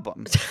a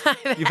problem.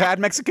 You've had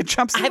Mexican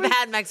chop suey? I've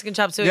had Mexican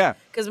chop suey. Yeah.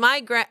 Because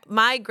my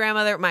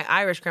grandmother, my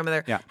Irish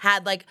grandmother, Yeah.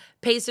 had like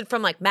pasted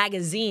from like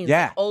magazines,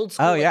 Yeah. like old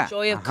school, Oh, like, yeah.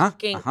 Joy of Uh-huh,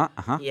 Cooking.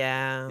 uh-huh.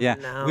 Yeah. Yeah,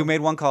 No. we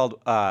made one called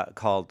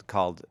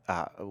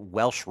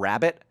Welsh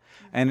Rabbit,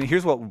 and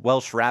here's what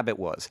Welsh Rabbit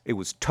was. It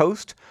was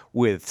toast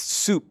with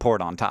soup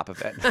poured on top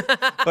of it,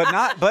 but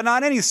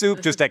not any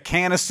soup, just a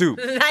can of soup.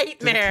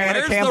 Nightmare.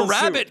 where's the Campbell's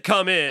soup. rabbit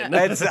come in?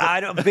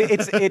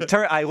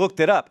 I looked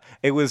it up.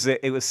 It was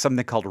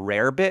something called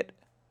Rarebit,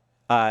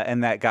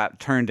 and that got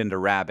turned into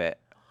rabbit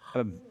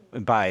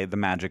by the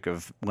magic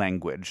of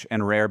language.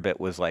 And Rarebit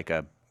was like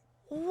a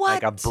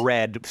What?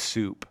 bread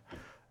soup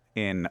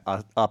in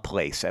a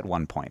place at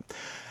one point.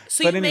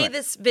 So But you anyway. made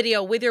this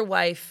video with your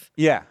wife.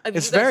 Yeah, of you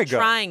it's guys very good.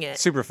 trying it.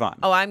 Super fun.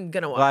 Oh, I'm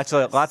gonna watch.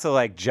 Lots of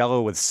like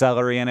Jello with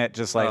celery in it,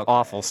 just like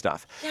awful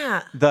stuff.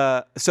 Yeah.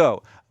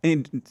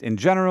 In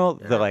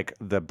general,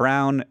 the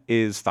brown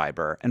is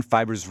fiber, and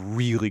fiber is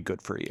really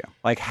good for you.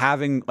 Like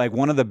having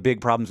one of the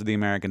big problems with the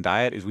American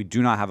diet is we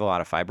do not have a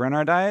lot of fiber in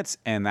our diets,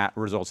 and that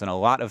results in a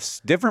lot of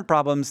different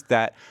problems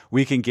that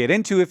we can get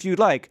into if you'd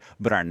like,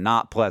 but are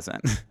not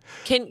pleasant.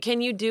 Can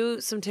you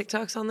do some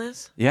TikToks on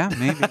this? Yeah,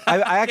 maybe.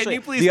 I actually.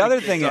 you please The other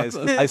make thing TikToks is,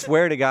 on this? I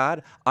swear to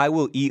God, I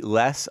will eat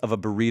less of a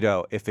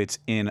burrito if it's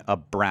in a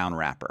brown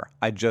wrapper.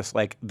 I just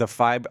like the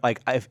fiber.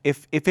 Like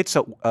if it's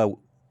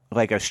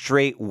a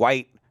straight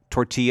white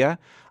tortilla,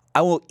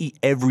 I will eat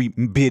every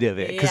bit of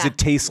it because Yeah. it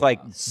tastes like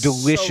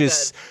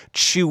delicious,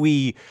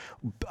 chewy,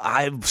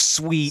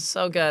 sweet.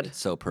 So good.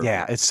 So perfect.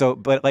 Yeah, it's so.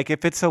 But like,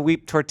 if it's a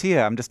wheat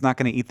tortilla, I'm just not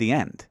going to eat the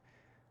end.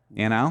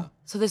 You know?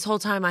 So this whole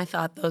time I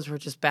thought those were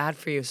just bad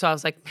for you. So I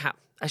was like,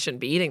 I shouldn't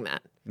be eating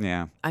that.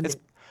 Yeah. I'm It's-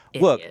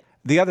 an Look, idiot.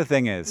 the other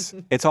thing is,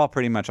 it's all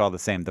pretty much all the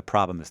same. The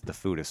problem is the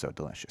food is so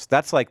delicious.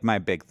 That's like my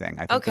big thing.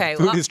 I think Okay, the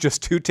food well, is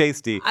just too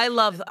tasty, I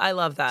love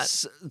that.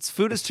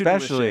 Food is too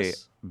especially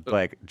delicious.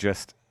 like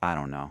just I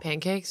don't know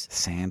Pancakes,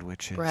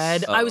 sandwiches,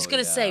 bread. I was Oh,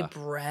 gonna say yeah.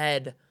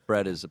 bread.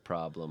 Bread is a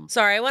problem.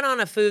 Sorry, I went on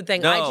a food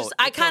thing. No,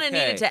 I it's kind of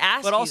okay. needed to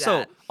ask but you also,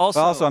 that. Also,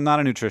 But also, I'm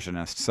not a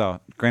nutritionist, so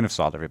grain of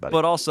salt, everybody.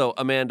 but also,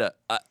 Amanda,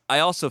 I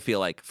also feel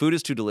like food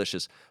is too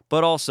delicious.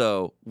 But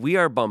also, we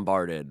are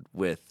bombarded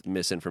with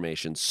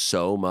misinformation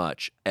so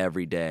much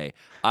every day.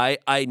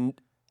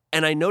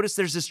 And I notice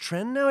there's this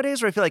trend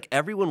nowadays where I feel like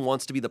everyone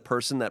wants to be the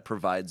person that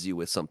provides you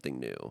with something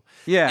new.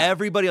 Yeah.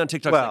 Everybody on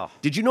TikTok, Well-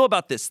 did you know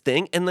about this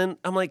thing? And then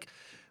I'm like,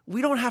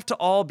 we don't have to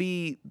all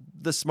be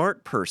the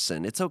smart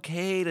person. It's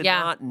okay to Yeah.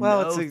 not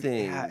well, know it's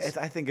things. yeah,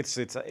 I think it's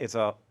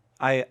a.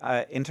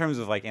 I in terms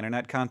of like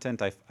internet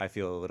content, I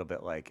feel a little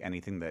bit like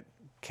anything that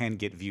can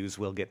get views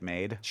will get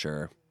made.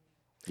 Sure.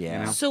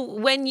 Yeah. So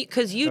when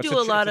because you It's do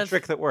a lot it's of a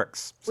trick that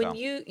works. when so.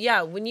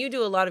 you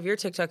do a lot of your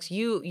TikToks,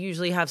 you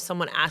usually have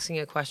someone asking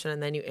a question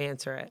and then you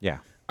answer it. Yeah.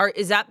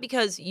 Is that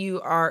because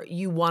you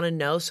want to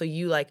know, so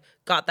you like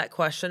got that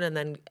question and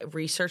then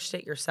researched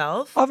it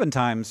yourself?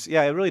 Oftentimes,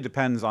 yeah, it really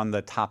depends on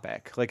the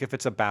topic. Like if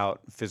it's about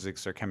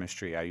physics or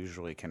chemistry, I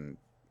usually can.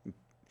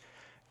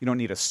 You don't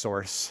need a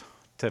source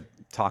to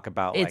talk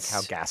about like It's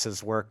how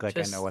gases work. Like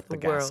I just know what the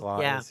the gas world,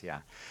 law yeah. is. Yeah.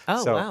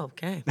 Oh So, wow,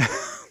 okay,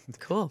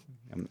 cool.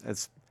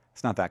 It's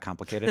not that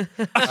complicated.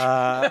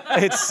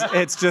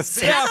 It's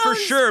just. Yeah, for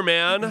Sounds- sure,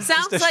 man.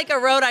 Sounds like a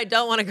road I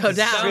don't want to go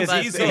down. sounds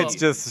But easy.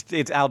 cool.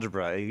 It's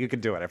algebra. You can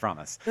do it. I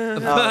promise.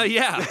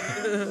 Yeah.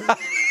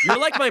 You're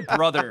like my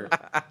brother.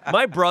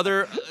 My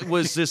brother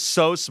was just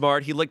so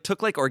smart. He like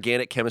took like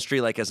organic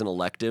chemistry like as an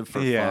elective for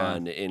Yeah.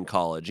 fun in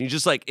college. He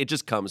just like it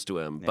just comes to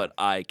him, but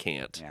I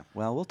can't. Yeah.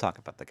 Well, we'll talk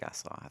about the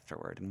gas law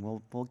afterward, and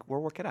we'll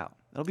work it out.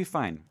 It'll be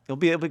fine. It'll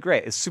be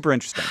great. It's super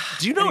interesting.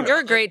 Do you know You're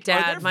a great are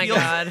there dad, my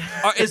fields- God.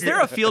 Is there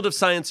a field of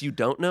science you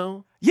don't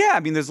know? Yeah, I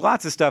mean, there's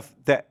lots of stuff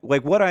that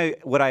like what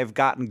I've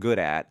gotten good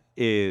at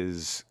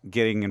is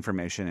getting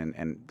information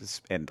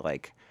and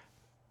like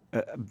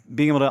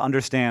being able to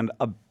understand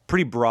a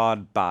pretty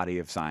broad body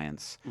of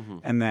science,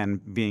 and then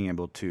being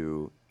able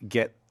to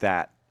get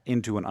that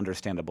into an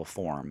understandable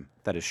form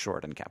that is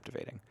short and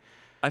captivating.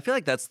 I feel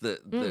like that's the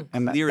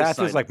And clearest that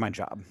sign. feels like my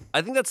job.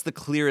 I think that's the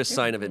clearest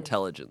sign of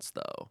intelligence,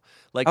 though.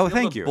 Like, Oh, to be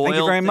able thank to you. Thank you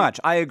boil very thi- much.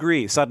 I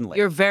agree. Suddenly.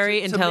 You're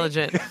very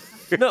intelligent.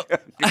 No,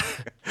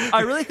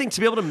 I really think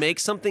to be able to make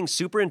something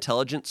super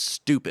intelligent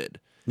stupid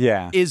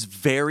yeah. is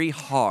very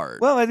hard.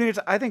 Well, I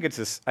think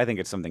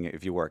it's something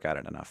if you work at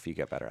it enough, you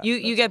get better at it.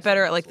 You get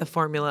better at like the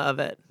formula of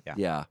it.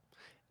 Yeah.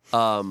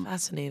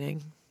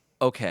 Fascinating.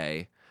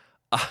 Okay.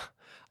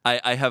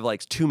 I have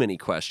like too many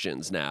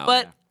questions now.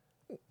 But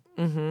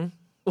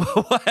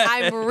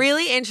I'm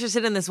really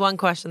interested in this one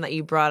question that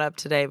you brought up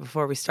today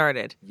before we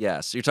started.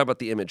 yes, you're talking about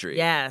the imagery.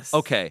 Yes.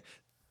 Okay.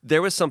 There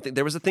was a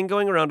thing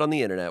going around on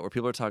the internet where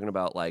people are talking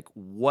about like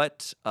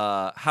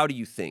how do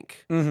you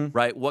think,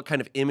 right? What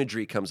kind of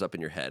imagery comes up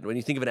in your head when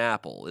you think of an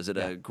apple? Is it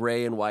a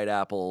gray and white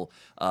apple?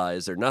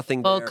 Is there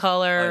nothing Full there?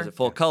 color, Is it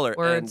full color?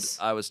 words.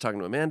 And I was talking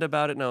to Amanda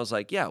about it, and I was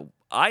like, yeah,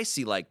 I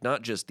see like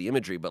not just the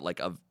imagery, but like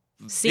a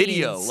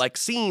video, Scenes. like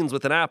scenes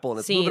with an apple, and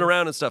it's moving Scenes.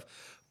 around and stuff.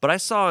 But I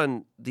saw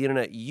on the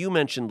internet you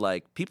mentioned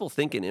like people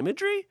think in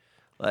imagery,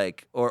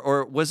 like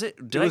or was it?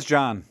 It was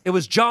John. It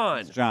was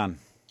John. John.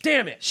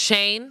 Damn it.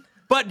 Shane,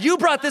 But you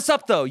brought this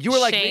up though. You were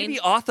like Shane, maybe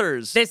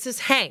authors. this is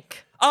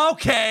Hank.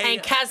 Okay.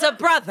 Hank has a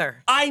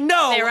brother. I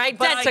know. They're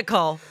but I-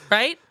 identical,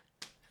 right?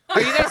 Are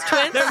you guys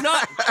twins?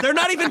 They're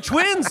not even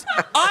twins.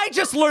 I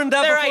just learned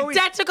that They're before we-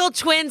 identical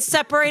twins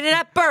separated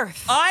at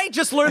birth. I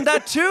just learned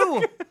that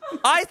too.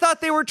 I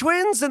thought they were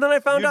twins, and then I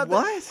found out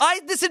what?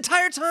 that this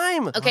entire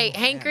time. Okay,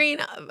 Hank Green,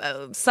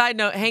 side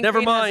note, Hank Never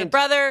Green has a mind.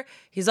 brother.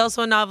 He's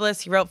also a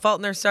novelist. He wrote Fault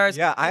in Their Stars.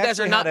 Yeah, I you guys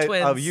are actually not had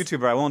twins. a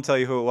YouTuber. I won't tell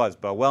you who it was,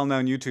 but a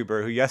well-known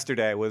YouTuber who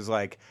yesterday was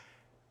like,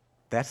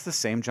 "That's the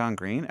same John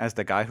Green as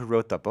the guy who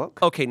wrote the book."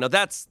 Okay, now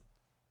that's.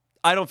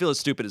 I don't feel as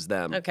stupid as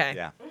them. Okay.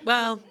 Yeah.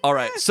 Well, All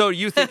right. So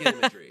you think in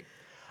imagery.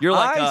 You're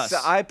like us.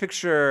 I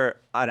picture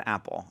an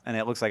apple, and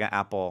it looks like an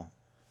apple.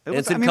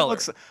 It's in color.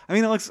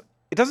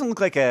 It doesn't look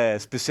like a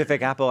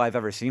specific apple I've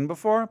ever seen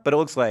before, but it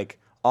looks like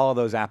all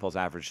those apples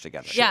averaged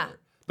together. yeah.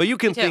 But you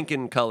can too. think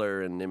in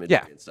color and imagery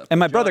Yeah. and stuff. And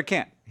my You're brother like,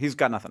 can't. He's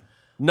got nothing.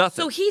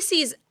 nothing. So he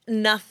sees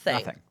nothing.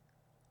 Nothing.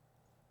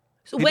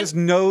 So He when just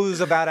knows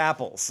about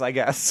apples, I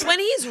guess. when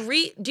he's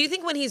do you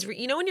think when he's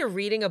you know when you're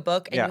reading a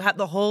book and Yeah. you have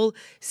the whole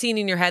scene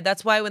in your head,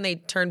 that's why when they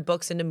turn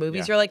books into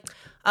movies, Yeah. you're like,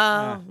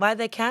 why'd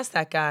they cast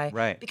that guy?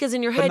 Right. Because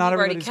in your But head not you've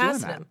already everybody's doing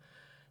cast that. him.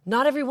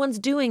 Not everyone's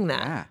doing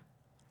that. Yeah.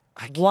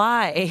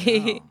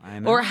 Why? I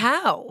know. Or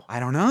how? I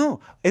don't know.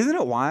 Isn't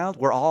it wild?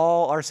 We're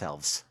all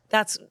ourselves.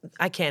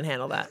 I can't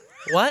handle that.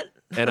 What?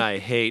 And I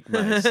hate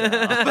myself.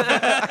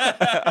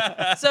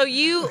 So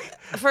you,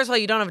 first of all,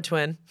 you don't have a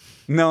twin.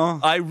 No,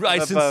 I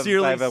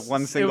sincerely. I have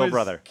one single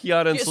brother.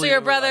 Kiana and So Selena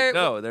your were like, brother-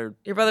 no, they're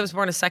Your brother was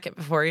born a second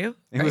before you.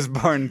 He was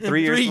born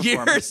 3 years 3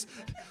 before me. years.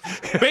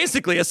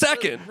 Basically a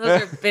second.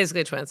 Those are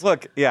basically twins.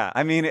 Look, yeah,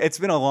 I mean, it's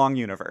been a long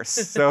universe.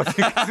 So if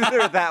you consider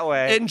it that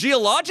way, In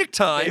geologic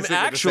time, basically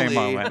actually. the same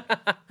moment.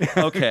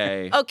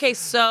 Okay.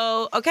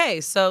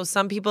 So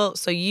some people,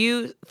 so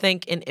you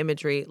think in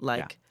imagery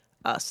like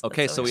us.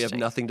 Okay, That's so we have interesting.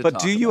 nothing to But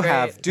talk do you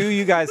about.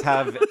 guys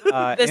have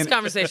This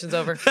conversation's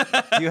over.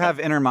 do you have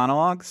inner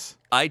monologues?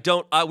 I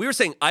don't. We were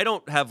saying I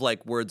don't have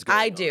like words going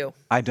I on. do.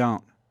 I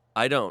don't.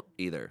 I don't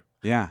either.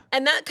 Yeah.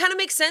 And that kind of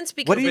makes sense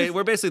because What do you-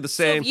 We're basically the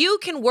so same. if you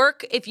can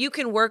work, if you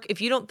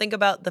don't think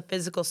about the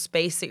physical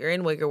space that you're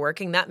in while you're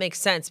working, that makes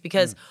sense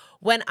because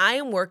when I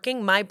am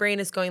working, my brain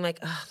is going like,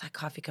 oh, that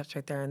coffee cup's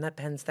right there and that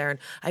pen's there and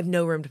I have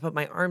no room to put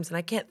my arms and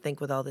I can't think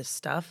with all this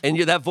stuff. And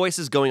that voice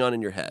is going on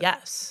in your head.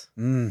 Yes.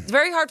 It's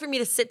very hard for me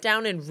to sit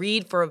down and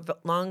read for a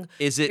long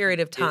Is it period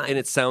of time. And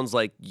it sounds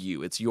like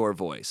you. It's your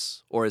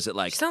voice, or is it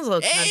like? She sounds a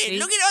little Hey, cunty.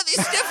 look at all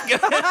this stuff.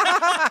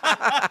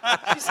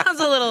 She sounds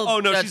a little Oh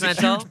no, judgmental. she's a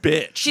huge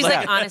bitch. She's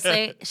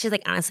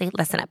like, honestly,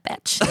 listen up,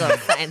 bitch. You little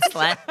science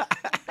slut.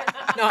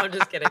 No, I'm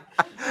just kidding.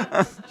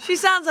 She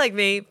sounds like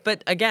me,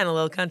 but again, a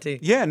little cunty.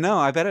 Yeah, no,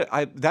 I bet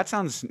that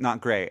sounds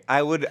not great.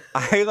 I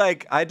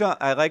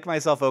like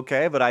myself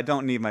okay, but I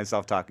don't need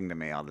myself talking to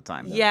me all the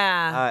time.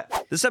 Yeah.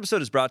 This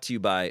episode is brought to you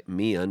by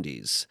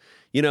MeUndies.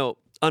 You know,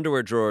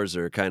 underwear drawers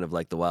are kind of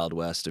like the Wild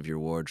West of your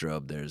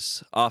wardrobe.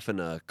 There's often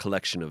a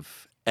collection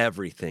of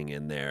everything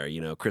in there. You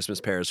know, Christmas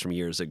pairs from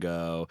years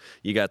ago.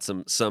 You got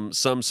some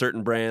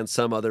certain brands,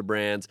 some other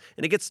brands,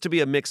 and it gets to be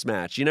a mixed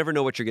match. You never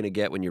know what you're going to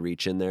get when you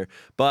reach in there.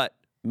 But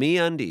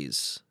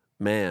MeUndies,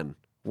 man,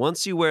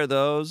 once you wear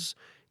those,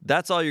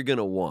 that's all you're going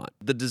to want.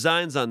 The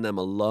designs on them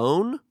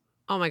alone,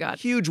 Oh my God.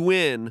 huge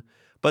win,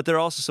 but they're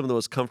also some of the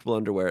most comfortable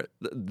underwear,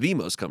 the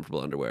most comfortable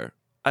underwear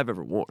I've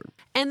ever worn.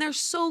 And they're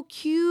so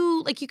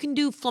cute. Like you can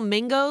do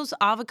flamingos,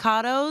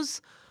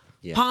 avocados,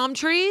 palm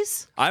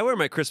trees. I wear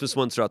my Christmas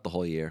ones throughout the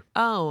whole year.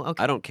 Oh,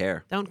 okay. I don't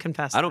care. Don't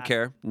confess. I don't that.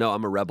 care. No,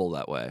 I'm a rebel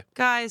that way.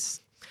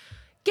 Guys,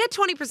 get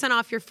 20%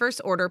 off your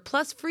first order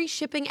plus free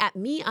shipping at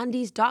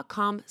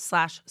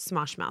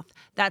MeUndies.com/Smoshmouth.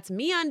 That's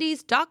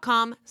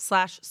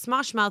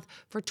MeUndies.com/Smoshmouth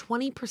for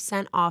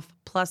 20% off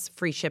plus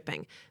free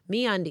shipping.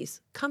 MeUndies,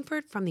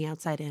 comfort from the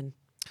outside in.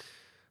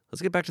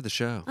 Let's get back to the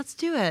show. Let's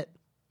do it.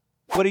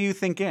 What do you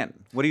think in?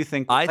 What do you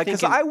think? I think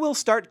Because in- I will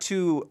start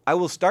to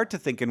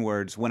think in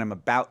words when I'm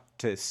about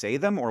to say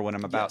them or when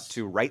I'm about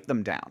to write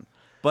them down.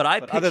 But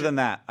But other than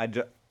that, I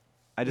just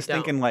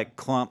think don't. in like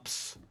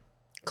clumps,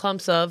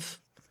 Clumps of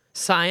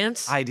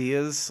science.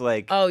 ideas,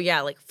 like Oh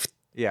yeah, like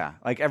yeah,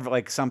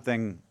 like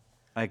something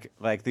like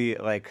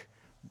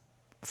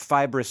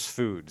fibrous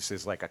foods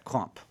is like a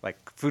clump, like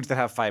foods that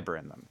have fiber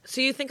in them.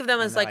 so you think of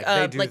them as then, like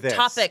like, they do this,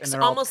 topics, and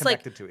they're all almost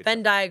like connected to each Venn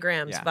other.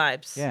 diagrams Yeah.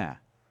 vibes. Yeah.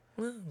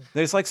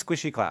 There's like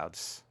squishy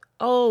clouds.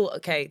 Oh,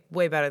 okay,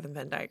 way better than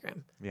Venn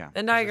diagram. Yeah. Venn 'cause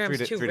they're diagram's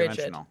too rigid.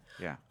 three-dimensional.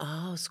 Yeah.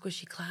 Oh,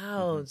 squishy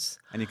clouds.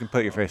 And you can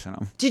put your face in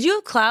them. Did you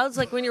have clouds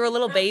like when you were a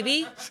little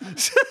baby?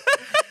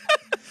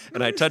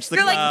 and I touch the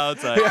You're like,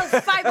 clouds. oh,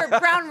 fiber,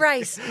 brown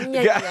rice,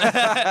 burrito.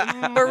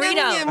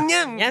 Yum,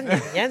 yum, Yum,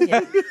 yum, yum,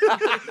 yum.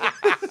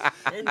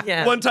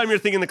 Yeah. One time you're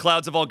thinking the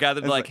clouds have all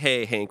gathered. They're like,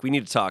 hey, Hank, we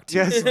need to talk to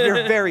you. Yes,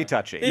 you're very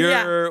touchy.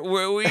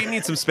 We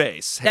need some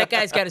space. That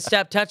guy's got to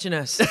stop touching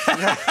us. He's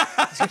got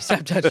to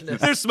stop touching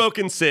us. They're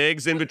smoking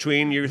cigs in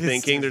between. You're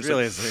thinking there's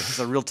really he's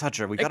a real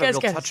toucher. We got a guy's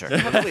real got-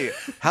 toucher.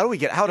 How do we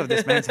get out of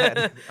this man's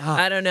head?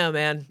 I don't know,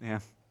 man. Yeah.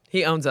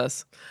 He owns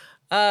us.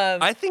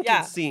 I think Yeah.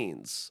 in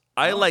scenes,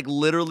 I like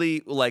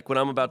literally like when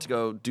I'm about to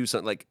go do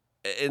something like,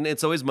 and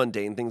it's always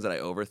mundane things that I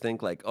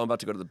overthink. Like, oh, I'm about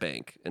to go to the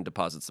bank and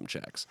deposit some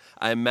checks.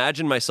 I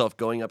imagine myself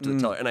going up to the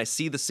teller and I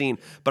see the scene,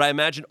 but I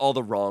imagine all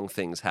the wrong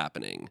things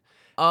happening.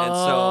 And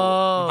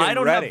so I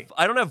ready.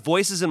 don't have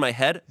voices in my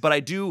head, but I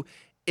do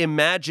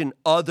imagine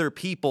other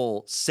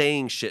people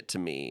saying shit to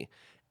me,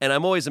 and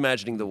I'm always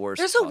imagining the worst.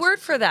 There's a word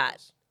for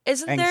that,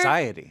 isn't there?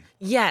 Anxiety.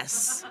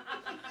 Yes.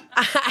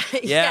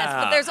 Yes,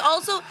 Yeah. but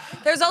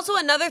there's also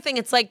another thing.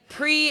 It's like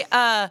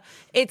preemptive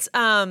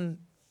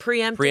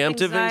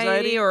Preemptive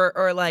anxiety?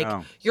 or like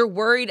Oh. you're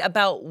worried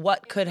about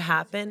what could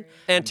happen.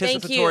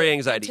 Anticipatory Thank you.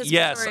 anxiety.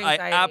 Yes, Anticipatory I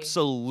anxiety.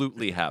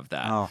 absolutely have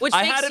that. Oh. Which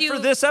I makes had it for you-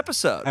 this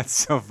episode. That's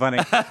so funny.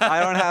 I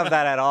don't have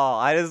that at all.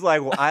 I just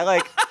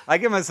I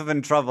get myself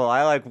in trouble.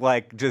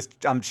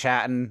 I'm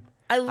chatting.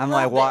 I'm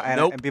like, love it. and,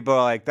 Nope. and people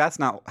are like, that's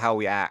not how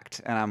we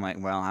act. And I'm like,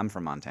 well, I'm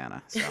from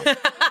Montana. So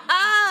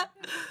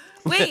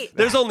Wait.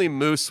 There's only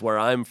moose where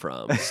I'm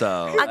from,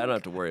 so I don't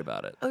have to worry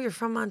about it. Oh, you're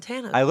from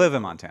Montana. I live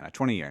in Montana,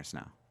 20 years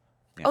now.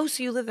 Oh,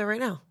 so you live there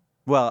right now?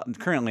 Well,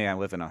 currently I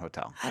live in a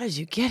hotel. How did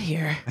you get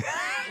here?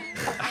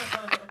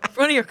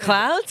 One of your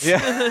clouds?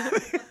 Yeah.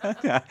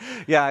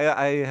 Yeah,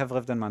 I have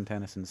lived in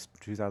Montana since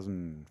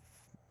 2002.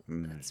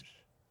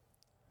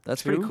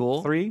 That's pretty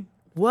cool. 3?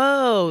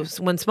 Whoa!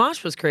 So when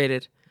Smosh was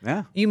created.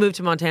 Yeah. You moved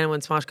to Montana when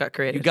Smosh got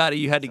created.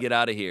 You had to get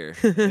out of here.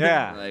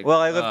 Yeah. Like, well,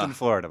 I lived in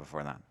Florida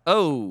before that.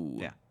 Oh.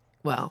 Yeah.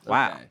 Wow.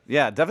 Wow. Okay.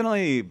 Yeah,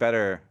 definitely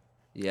better.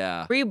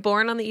 Yeah. Were you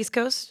born on the East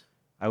Coast?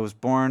 I was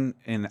born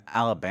in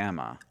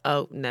Alabama.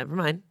 Oh, never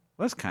mind.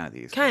 Well, that's kind of the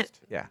East Kind- Coast.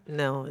 Yeah.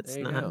 No, it's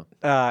There you not. go.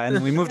 And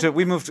then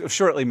we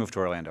shortly moved to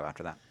Orlando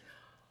after that.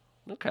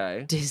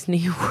 Okay.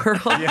 Disney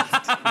World.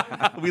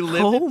 We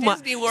lived Oh in my.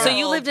 Disney World. So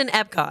you lived in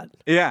Epcot.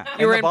 Yeah.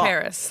 You were the in ball.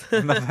 Paris. No,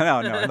 in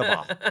the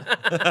ball.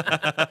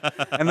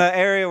 And the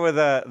area where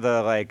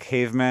the like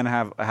cavemen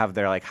have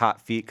their like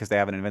hot feet because they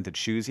haven't invented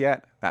shoes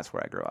yet. That's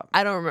where I grew up.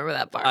 I don't remember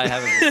that part. I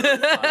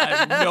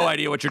have no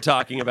idea what you're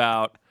talking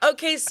about.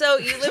 Okay, so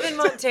you live in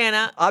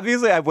Montana.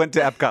 Obviously, I went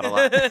to Epcot a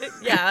lot.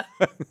 Yeah.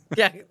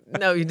 Yeah.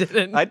 No, you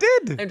didn't. I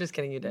did. I'm just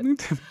kidding. You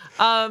did.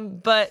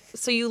 But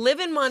so you live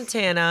in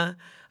Montana.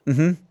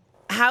 Mm-hmm.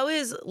 How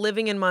is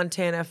living in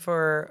Montana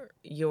for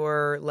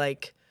your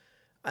like,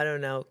 I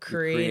don't know, It's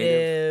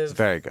creative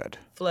very good.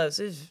 flows?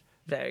 It's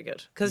very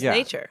good because Yeah.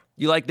 nature.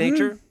 You like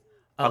nature?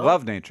 I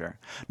love nature.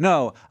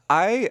 No,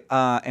 I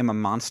am a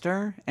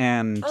monster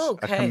and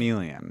Okay. a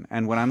chameleon.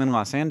 And when I'm in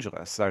Los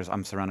Angeles,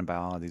 I'm surrounded by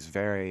all of these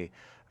very,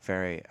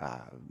 very,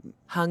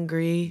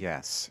 Hungry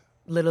yes,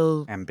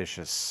 little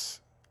ambitious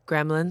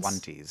gremlins.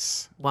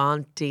 wanties.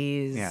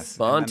 Wanties. Yes.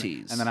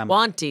 Wanties. And then I'm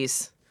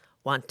Wanties.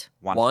 Want.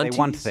 want. They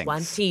want Wanties? things.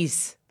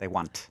 Wanties. They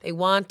want. They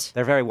want.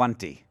 They're very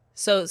wanty.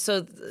 So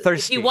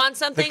Thirsty. if you want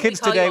something, the kids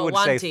we call today you a would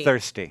wanty. say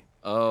thirsty.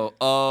 Oh.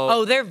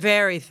 Oh, they're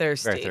very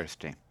thirsty. Very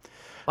thirsty.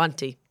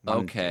 Wanty.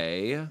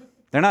 Okay.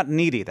 They're not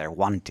needy. They're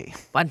wanty.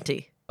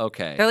 Wanty.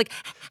 Okay. They're like,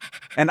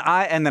 And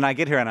then I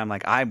get here and I'm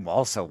like, I'm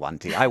also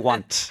wanty. I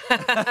want.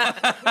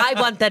 I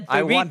want that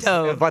I want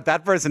burrito. what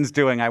that person's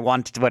doing. I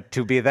want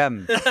to be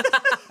them.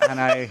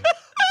 And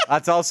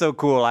that's also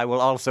cool. I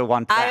will also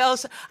want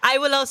that. I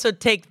will also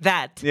take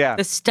that. Yeah.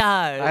 The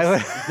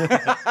stars.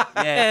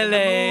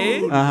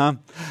 LA. Uh-huh.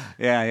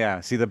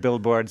 Yeah. See the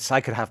billboards?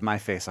 I could have my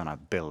face on a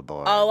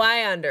billboard. Oh,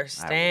 I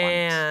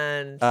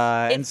understand. It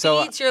and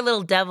so- feeds your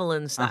little devil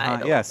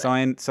inside. a yeah.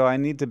 little So I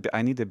need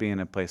to be in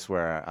a place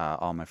where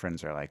all my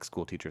friends are like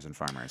school teachers and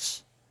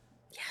farmers.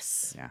 bit.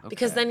 Yes. Yeah.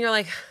 Because then you're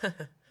like,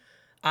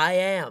 I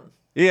am.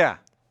 Yeah.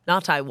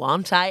 Not I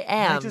want, I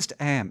am. I just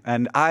am,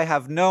 and I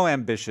have no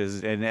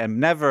ambitions, and am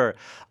never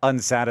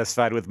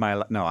unsatisfied with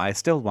my. No, I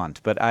still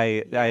want, but I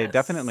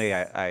definitely,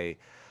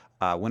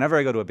 whenever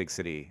I go to a big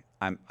city,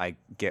 I'm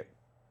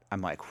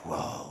like,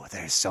 whoa,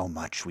 there's so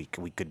much we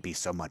could be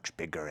so much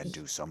bigger and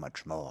do so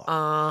much more.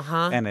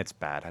 And it's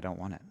bad. I don't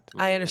want it.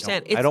 I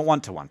understand. I don't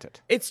want to want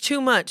it. It's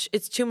too much.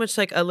 It's too much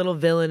like a little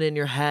villain in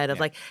your head of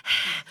like,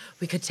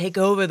 we could take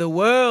over the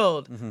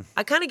world. Mm-hmm.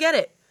 I kind of get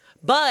it.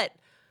 But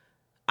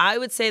I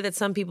would say that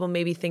some people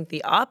maybe think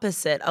the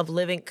opposite of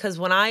living, because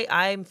when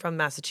I'm from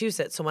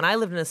Massachusetts, so when I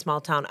lived in a small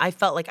town, I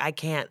felt like I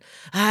can't.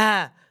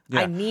 I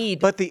need.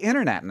 But the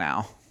internet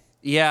now.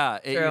 Yeah.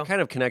 You're True.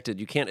 kind of connected.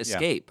 You can't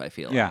escape, I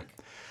feel Yeah. like.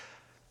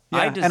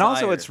 Yeah, and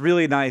also desire- it's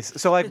really nice.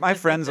 So like my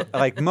friends,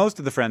 like most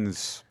of the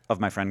friends of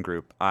my friend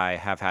group, I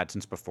have had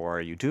since before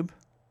YouTube.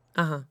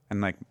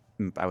 And like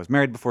I was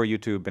married before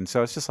YouTube, and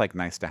so it's just like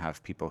nice to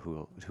have people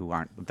who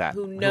aren't that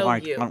Who know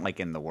aren't, you. aren't like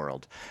in the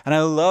world. And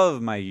I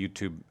love my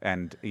YouTube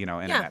and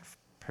internet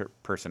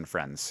person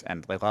friends,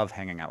 and I love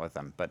hanging out with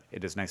them. But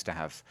it is nice to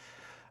have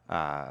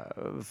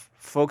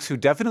folks who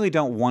definitely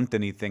don't want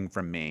anything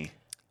from me.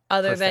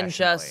 Other than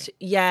just, professionally.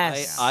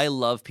 yes. I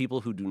love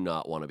people who do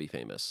not want to be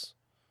famous.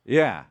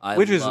 Yeah, I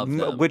which is love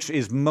them. which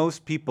is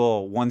most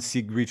people once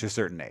you reach a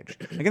certain age.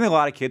 Like, I think a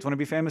lot of kids want to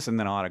be famous, and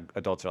then a lot of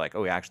adults are like,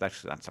 "Oh, yeah, actually,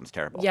 that sounds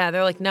terrible." Yeah,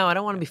 they're like, no, I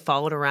don't want to be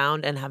followed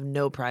around and have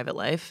no private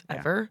life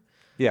ever.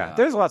 Yeah,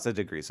 there's lots of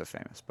degrees of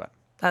famous, but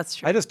That's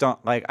true. I just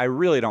don't like. I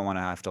really don't want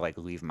to have to like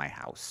leave my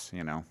house.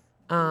 You know?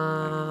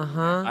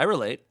 I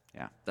relate.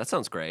 Yeah, That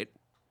sounds great.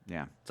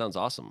 yeah. Sounds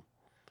awesome.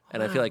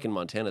 And I feel like in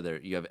Montana,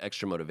 you have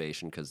extra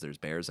motivation because there's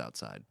bears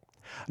outside.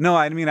 No,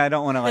 I mean I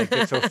don't want to like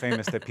get so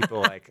famous that people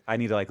like I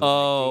need to like live in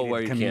a gated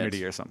where you community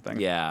can't. or something.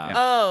 Yeah.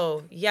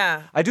 Oh,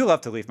 yeah. I do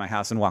love to leave my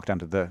house and walk down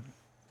to the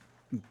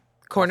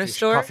Corner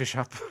store, coffee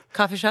shop.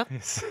 coffee shop,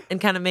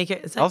 and kind of make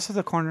it. It's like, Also,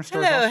 the corner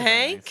store. Hello, is also very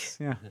Hank. nice.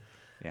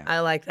 Yeah.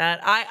 I like that.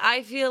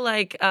 I feel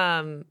like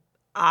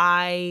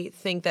I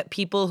think that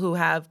people who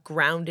have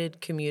grounded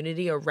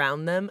community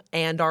around them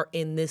and are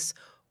in this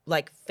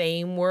like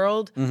fame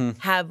world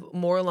have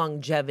more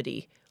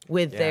longevity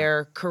with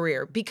their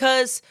career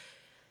because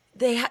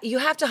you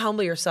have to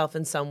humble yourself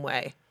in some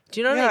way. Do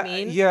you know what I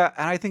mean? Yeah,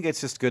 and I think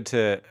it's just good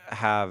to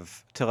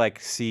have to like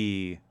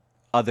see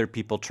other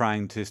people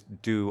trying to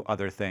do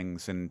other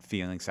things and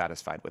feeling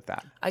satisfied with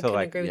that. I So, couldn't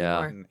like, agree with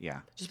yeah. you more. Yeah.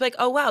 Just be like,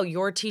 oh wow,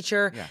 your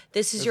teacher. Yeah.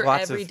 This is There's your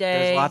lots everyday.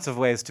 There's lots of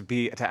ways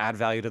to add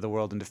value to the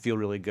world and to feel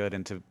really good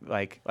and to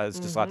like it's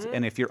just lots.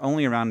 And if you're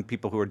only around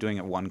people who are doing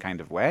it one kind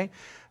of way,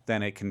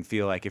 then it can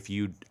feel like if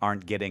you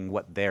aren't getting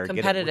what they're getting,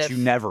 which Competitive. you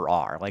never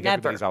are. Like Never.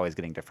 everybody's always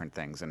getting different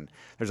things, and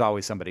there's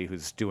always somebody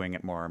who's doing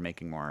it more,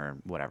 making more,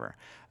 whatever.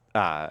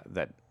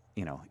 That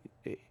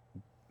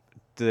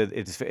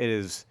it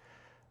is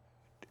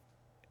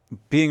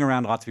being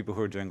around lots of people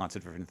who are doing lots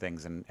of different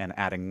things and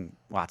adding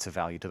lots of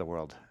value to the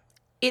world.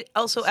 It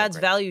also adds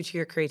value to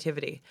your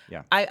creativity.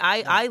 Yeah.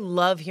 I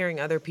love hearing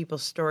other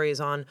people's stories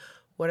on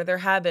what are their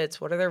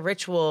habits, what are their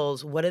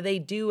rituals, what do they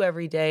do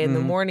every day in the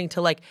morning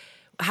to like,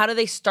 how do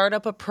they start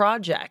up a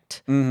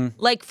project?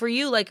 Like for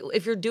you, like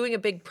if you're doing a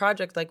big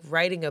project, like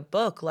writing a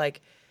book,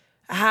 like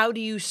how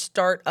do you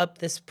start up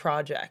this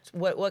project?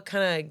 What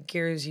kind of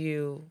gears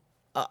you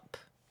up?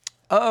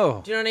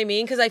 Oh, Do you know what I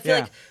mean? Because I feel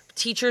Yeah. like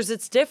teachers,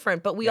 it's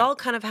different, but we all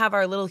kind of have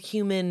our little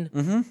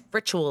human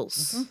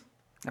rituals,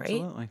 right?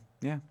 absolutely.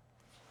 Yeah.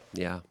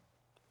 Yeah.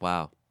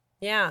 Wow.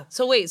 Yeah.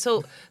 So wait.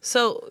 So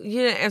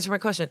you didn't answer my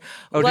question.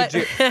 Oh, What-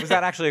 did you? Was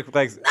that actually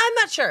like? I'm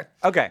not sure.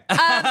 Okay.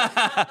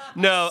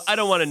 No, I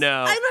don't want to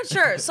know. I'm not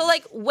sure. So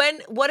like,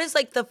 what is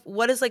like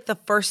the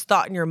first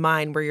thought in your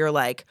mind where you're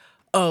like,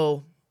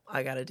 oh,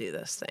 I got to do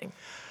this thing.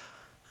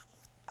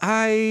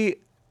 I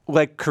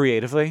like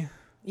creatively.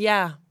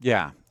 Yeah.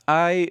 Yeah.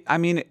 I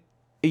mean,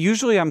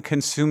 usually I'm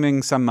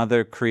consuming some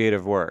other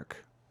creative work.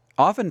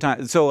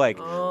 Oftentimes, so like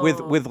with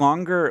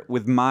longer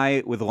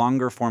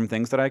form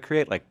things that I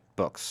create, like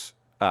books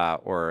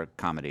or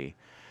comedy,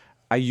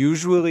 I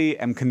usually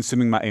am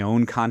consuming my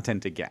own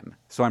content again.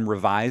 So I'm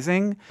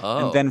revising,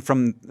 and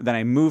then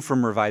I move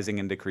from revising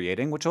into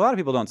creating, which a lot of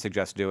people don't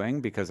suggest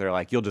doing because they're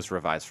like, you'll just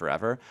revise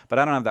forever. But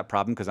I don't have that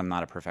problem because I'm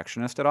not a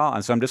perfectionist at all,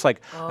 and so I'm just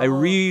like, I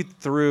read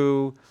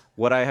through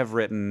what I have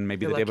written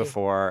maybe You're the day lucky.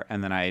 before,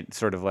 and then I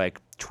sort of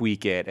like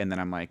tweak it, and then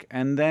I'm like,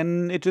 and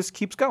then it just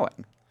keeps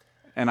going,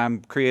 and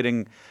I'm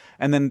creating,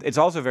 and then it's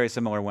also very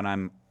similar when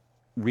I'm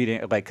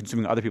reading, like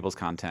consuming other people's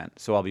content.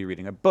 So I'll be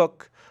reading a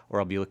book, or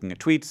I'll be looking at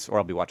tweets, or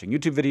I'll be watching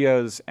YouTube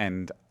videos,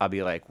 and I'll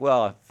be like,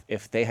 well,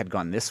 if they had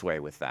gone this way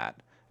with that,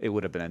 it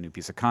would have been a new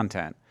piece of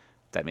content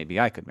that maybe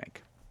I could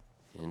make.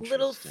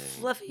 Little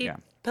fluffy Yeah.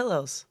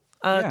 pillows,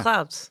 Yeah.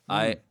 clouds.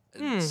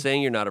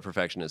 Saying you're not a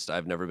perfectionist,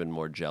 I've never been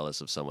more jealous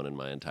of someone in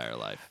my entire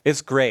life.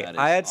 It's great. That is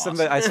I had awesome.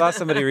 somebody. I saw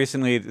somebody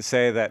recently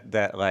say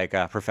that like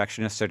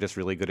perfectionists are just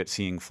really good at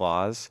seeing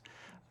flaws,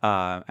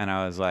 and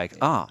I was like,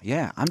 oh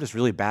yeah, I'm just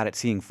really bad at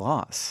seeing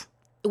flaws.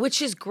 Which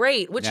is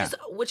great. Yeah.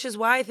 Which is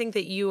why I think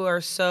that you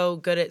are so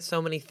good at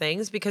so many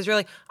things because you're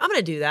like, I'm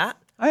gonna do that.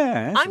 Oh,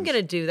 yeah, I'm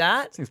gonna do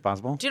that. seems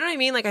possible. Do you know what I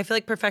mean? Like I feel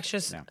like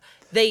perfectionists, Yeah.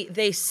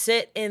 they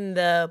sit in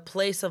the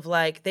place of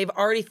like they've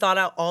already thought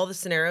out all the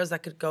scenarios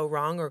that could go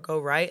wrong or go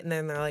right, and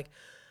then they're like,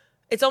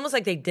 it's almost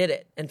like they did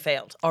it and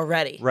failed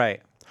already.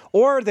 Right.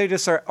 Or they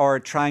just are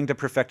trying to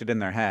perfect it in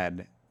their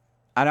head.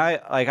 And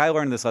I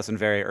learned this lesson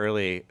very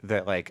early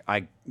that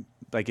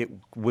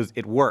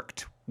it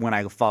worked when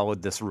I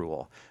followed this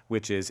rule,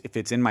 which is if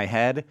it's in my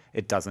head,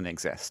 it doesn't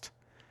exist.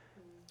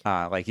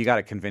 Like you got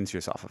to convince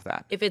yourself of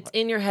that. If it's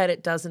in your head,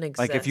 it doesn't exist.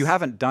 Like if you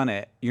haven't done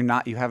it,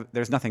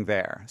 there's nothing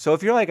there. So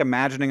if you're like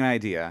imagining an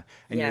idea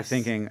and you're Yes.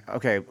 thinking,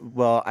 okay,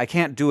 well, I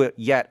can't do it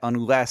yet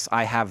unless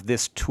I have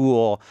this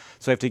tool.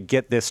 So I have to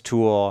get this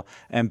tool.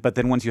 But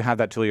then once you have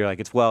that tool, you're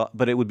like,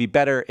 but it would be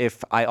better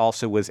if I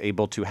also was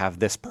able to have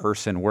this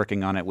person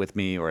working on it with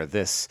me or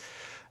this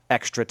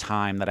extra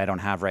time that I don't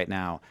have right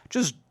now.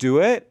 Just do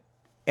it.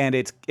 And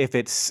if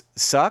it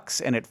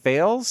sucks and it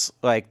fails,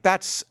 like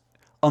that's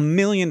a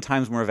million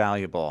times more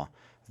valuable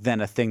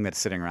than a thing that's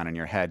sitting around in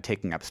your head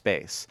taking up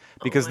space.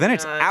 Because then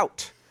it's God.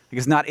 out.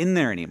 Because it's not in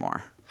there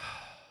anymore.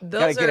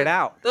 those gotta get are- it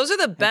out. Those are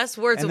the best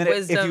words And of then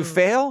wisdom if you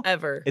fail,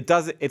 ever.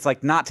 it's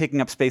like not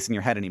taking up space in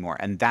your head anymore.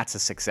 And that's a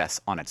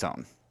success on its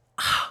own.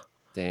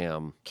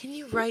 Damn. Can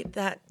you write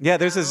that? Yeah,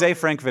 there's a Zay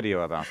Frank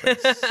video about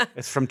this.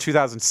 It's from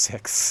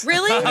 2006.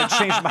 Really? And it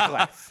changed my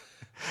life.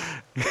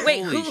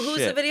 Wait, Holy who's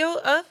the shit. video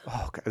of?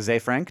 Oh, God. Zay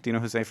Frank? Do you know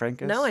who Zay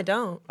Frank is? No, I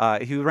don't.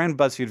 He ran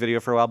BuzzFeed Video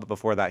for a while, but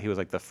before that, he was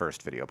like the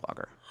first video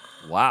blogger.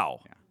 Wow.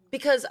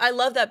 Because I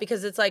love that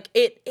because it's like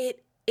it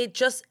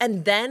just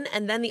and then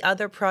the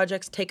other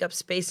projects take up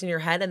space in your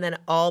head and then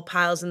it all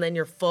piles and then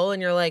you're full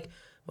and you're like,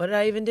 what did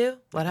I even do?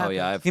 What Oh happened?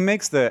 yeah. He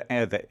makes the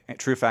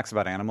True Facts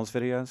About Animals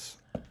videos.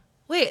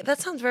 Wait,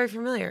 that sounds very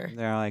familiar.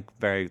 They're like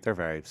they're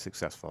very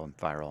successful and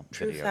viral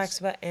True videos. facts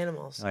about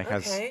animals. Like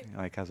Okay.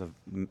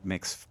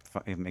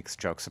 makes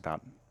jokes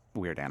about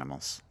weird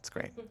animals. It's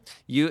great.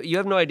 You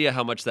have no idea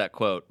how much that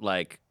quote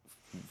like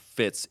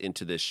fits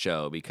into this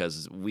show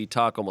because we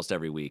talk almost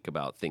every week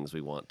about things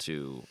we want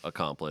to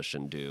accomplish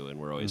and do, and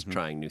we're always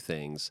trying new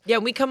things. Yeah,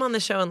 we come on the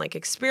show and like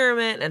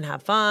experiment and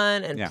have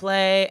fun and Yeah.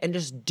 play and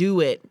just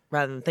do it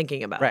rather than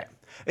thinking about Right. it.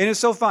 And it's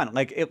so fun.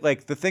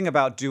 Like the thing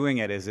about doing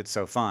it is it's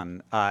so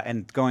fun.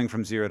 And going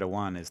from 0 to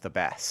 1 is the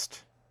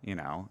best. You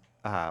know,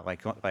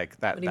 like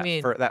that. do you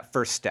mean? That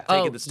first step.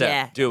 Taking the step,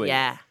 yeah, doing it.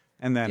 yeah.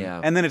 And then Yeah.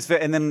 and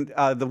then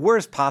the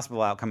worst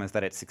possible outcome is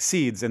that it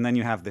succeeds, and then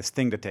you have this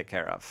thing to take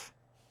care of.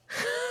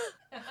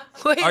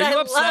 Wait, Are you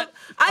I upset? love-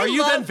 I Are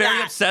you then love very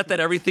that. upset that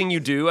everything you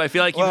do? I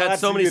feel like you've had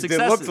so many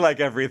successes. It looks like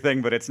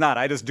everything, but it's not.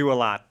 I just do a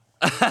lot.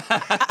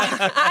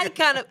 I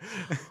kind of.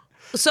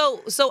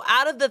 So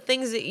out of the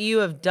things that you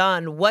have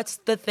done, what's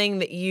the thing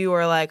that you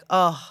are like,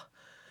 oh,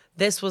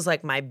 this was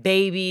like my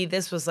baby.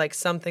 This was like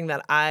something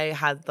that I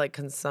had like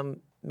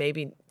some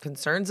maybe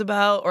concerns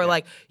about, or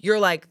like you're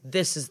like,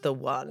 this is the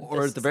one.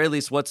 Or at the very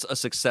least, what's a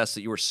success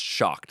that you were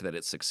shocked that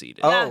it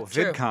succeeded? Yeah, Oh,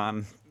 true.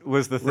 VidCon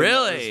was the thing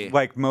Really? that was,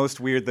 like, most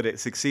weird that it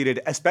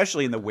succeeded,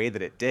 especially in the way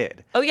that it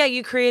did. Oh yeah,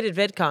 you created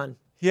VidCon.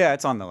 Yeah,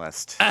 it's on the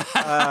list.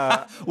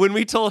 When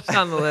we told, It's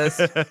on the list.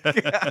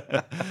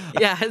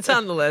 Yeah, it's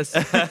on the list.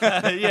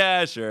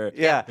 yeah, sure.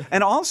 Yeah.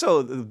 And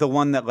also the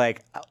one that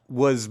like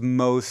was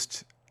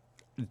most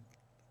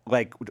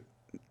like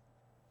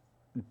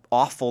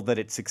awful that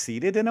it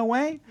succeeded in a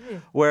way,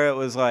 where it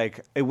was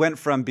like it went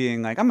from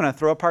being like I'm going to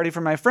throw a party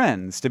for my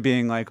friends to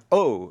being like,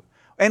 oh,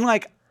 and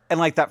like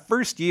that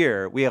first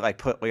year we had like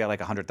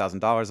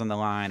 $100,000 on the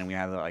line, and we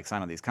had to like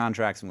sign all these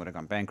contracts and would have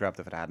gone bankrupt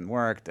if it hadn't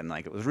worked, and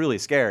like it was really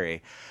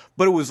scary.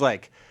 But it was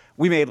like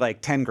we made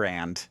like 10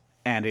 grand.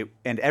 And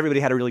everybody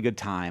had a really good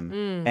time,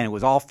 and it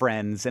was all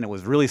friends, and it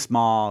was really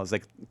small. It was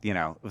like, you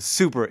know, it was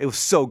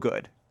so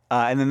good.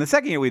 And then the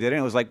second year we did it,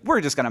 it was like, we're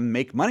just gonna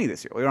make money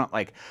this year. We don't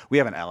like, we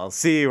have an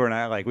LLC. We're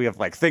not like, we have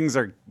like things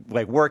are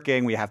like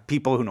working. We have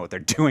people who know what they're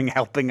doing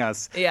helping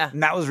us. Yeah.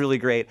 And that was really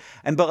great.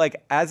 But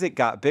like as it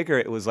got bigger,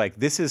 it was like,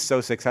 this is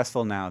so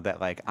successful now that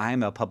like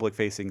I'm a public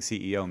facing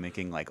CEO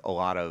making like a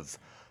lot of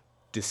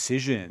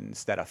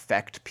decisions that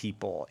affect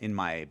people in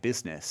my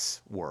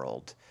business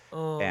world.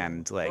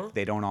 And like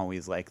they don't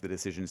always like the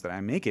decisions that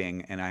I'm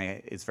making, and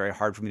it's very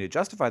hard for me to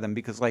justify them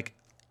because like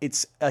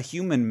it's a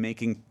human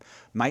making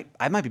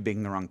I might be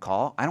making the wrong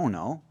call. I don't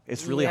know.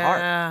 It's really hard.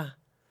 Yeah.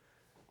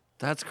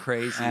 That's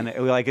crazy. And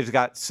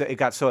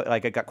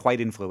it got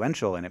quite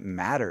influential, and it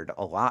mattered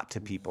a lot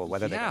to people,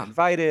 whether they Yeah. got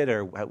invited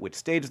or which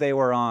stage they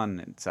were on,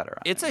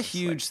 etc. It's a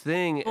huge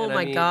thing. Oh and I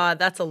my mean, God,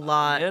 that's a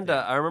lot. And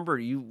I remember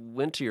you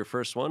went to your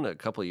first one a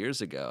couple of years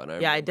ago, and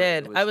Yeah, I remember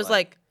did. it I was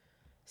like,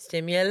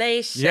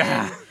 stimulation.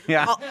 Yeah,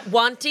 yeah.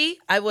 Wanty.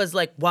 I was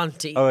like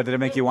wanty. Oh, did it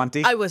make you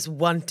wanty? I was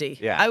wanty.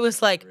 Yeah. I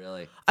was like,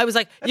 Really? I was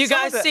like, you some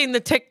guys of the- seen the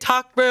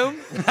TikTok room?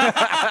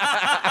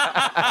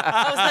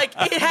 I was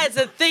like, it has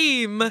a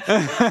theme.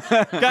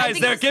 guys,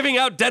 they're giving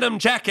out denim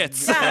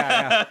jackets.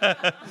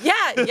 Yeah.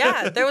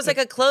 There was like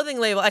a clothing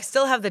label. I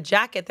still have the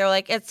jacket. They're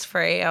like, it's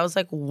free. I was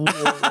like,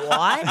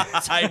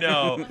 what? I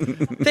know.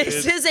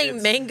 This is a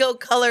mango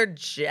colored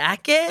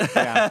jacket?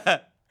 Yeah.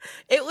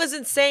 It was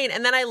insane.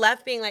 And then I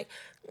left being like,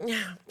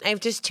 I have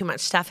just too much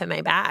stuff in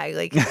my bag.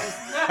 Like, and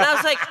I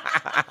was like,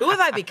 who have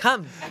I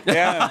become?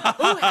 Yeah.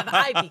 Who have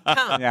I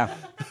become? Yeah.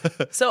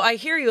 So I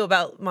hear you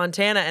about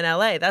Montana and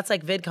LA. That's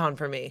like VidCon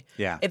for me.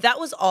 Yeah. If that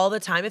was all the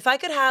time, if I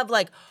could have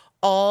like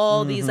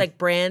all these like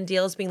brand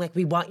deals being like,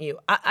 we want you,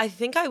 I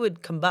think I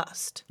would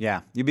combust.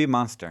 Yeah. You'd be a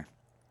monster.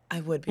 I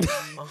would be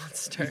a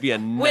monster. Be a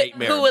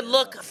nightmare. Who would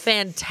look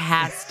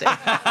fantastic.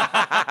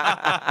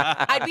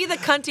 I'd be the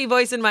cunty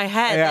voice in my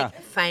head. Yeah.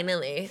 Like,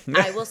 finally,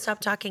 I will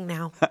stop talking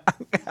now.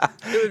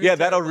 Yeah,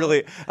 that'll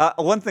really.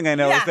 One thing I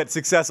know Yeah. is that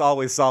success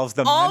always solves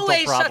the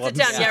Always mental shuts problems.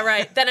 it down. Yeah,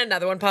 right. Then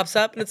another one pops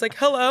up and it's like,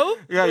 hello?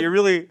 Yeah, you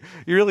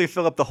really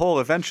fill up the hole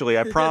eventually.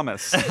 I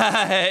promise.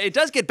 It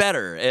does get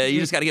better. You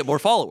just got to get more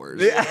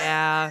followers.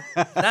 Yeah.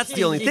 That's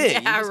the only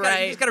thing. Yeah, You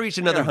right. just got to reach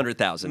another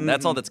 100,000.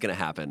 That's all that's going to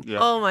happen.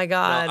 Oh my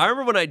God. I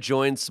remember when I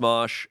joined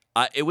Smosh,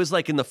 it was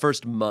like in the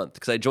first month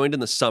because I joined in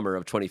the summer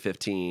of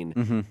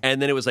 2015.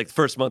 And then it was like the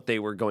first month they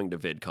were going to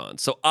VidCon.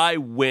 So I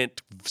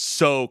went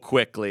so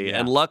quickly. Yeah.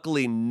 And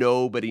luckily,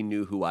 nobody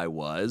knew who I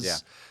was. Yeah.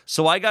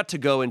 So I got to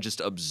go and just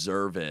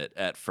observe it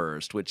at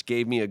first, which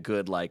gave me a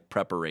good like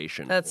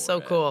preparation. That's for so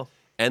it. cool.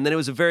 And then it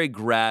was a very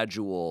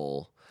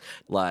gradual,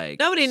 like.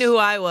 Nobody knew who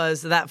I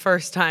was that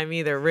first time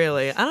either,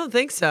 really. I don't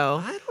think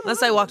so.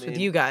 Unless I walked with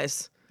you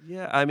guys.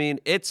 Yeah, I mean,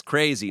 it's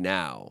crazy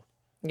now.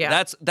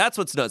 Yeah. That's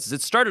what's nuts. Is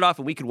it started off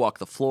and we could walk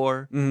the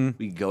floor, we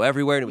could go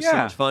everywhere, and it was so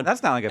Yeah, much fun.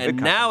 that's not like a and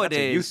big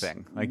nowadays, That's a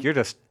you thing. Like you're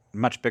just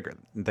much bigger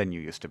than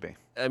you used to be.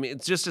 I mean,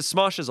 it's just a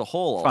Smosh as a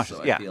whole. Smosh Also,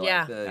 is- yeah. I feel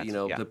Yeah.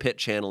 like the pit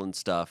channel and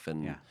stuff,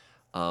 and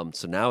Yeah.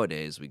 so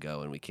nowadays we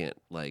go and we can't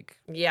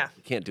Yeah.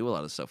 we can't do a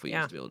lot of stuff we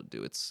Yeah. used to be able to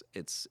do.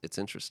 It's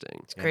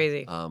interesting. It's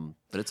Crazy.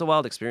 but it's a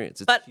wild experience.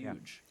 It's But-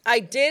 huge. I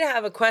did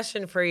have a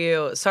question for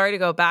you. Sorry to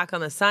go back on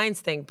the science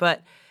thing,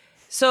 but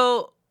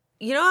so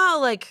you know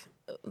how like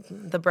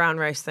the brown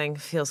rice thing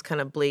feels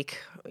kind of bleak,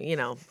 you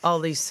know, all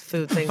these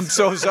food things. I'm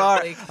so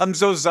sorry. I'm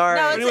so sorry.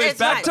 No, it's- Anyways,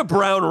 back fine. to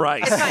brown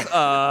rice.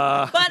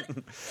 But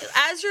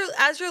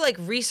as your like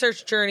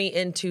research journey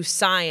into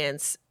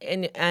science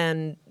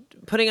and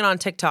putting it on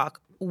TikTok,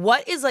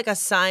 what is like a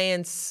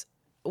science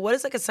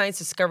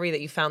discovery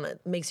that you found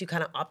that makes you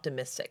kind of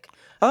optimistic?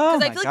 Oh I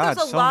my feel like God,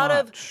 there's a so lot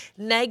much. of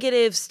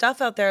negative stuff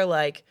out there,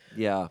 like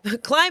Yeah.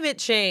 climate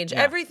change.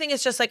 Everything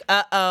is just like,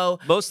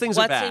 Most things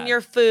are what's bad. in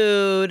your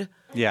food?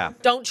 Yeah.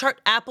 Don't charge.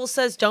 Apple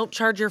says don't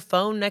charge your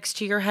phone next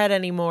to your head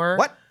anymore.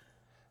 What?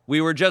 We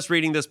were just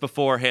reading this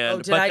beforehand,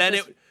 Oh, did but I then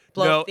just it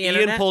blow no, up the Ian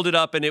internet? pulled it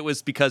up and it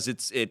was because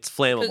it's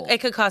flammable. It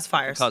could cause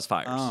fires. Cause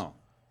fires. Oh.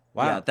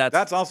 Wow, Yeah,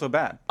 that's also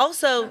bad.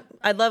 Also,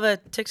 I'd love a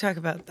TikTok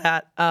about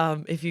that,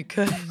 if you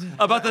could.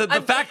 About the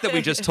fact that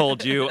we just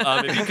told you,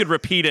 if you could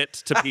repeat it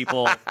to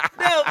people,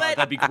 No, but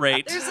that'd be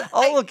great.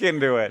 I'll look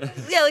into it.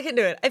 yeah, look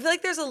into it. I feel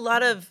like there's a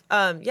lot of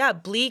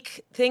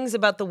bleak things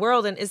about the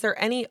world. And is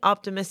there any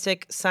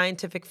optimistic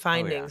scientific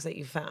findings that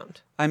you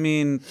found? I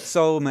mean,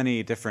 so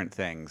many different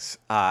things.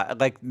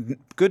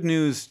 Good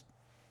news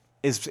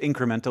is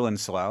incremental and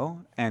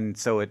slow, and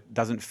so it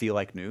doesn't feel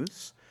like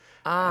news.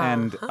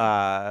 And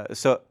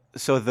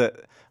so the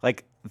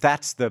like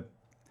that's the.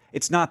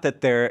 It's not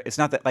that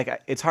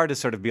like it's hard to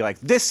sort of be like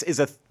this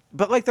is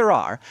but like there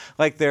are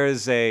like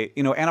there's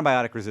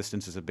antibiotic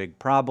resistance is a big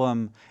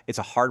problem. It's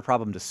a hard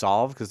problem to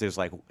solve because there's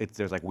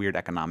weird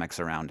economics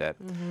around it.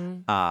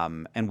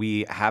 And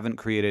we haven't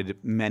created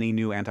many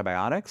new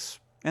antibiotics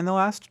in the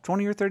last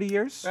 20 or 30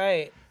 years.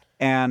 Right.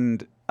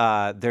 And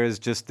there's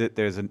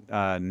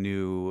a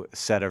new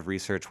set of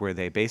research where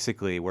they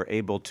basically were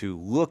able to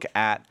look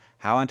at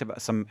how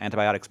some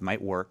antibiotics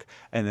might work,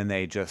 and then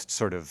they just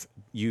sort of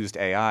used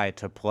AI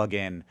to plug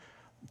in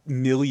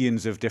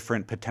millions of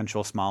different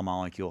potential small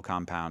molecule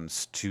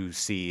compounds to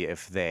see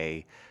if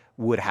they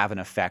would have an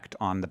effect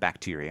on the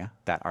bacteria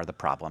that are the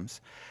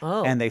problems.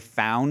 Oh. And they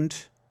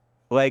found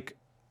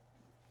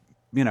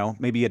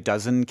maybe a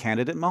dozen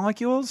candidate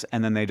molecules,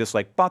 and then they just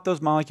bought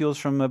those molecules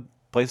from a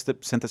place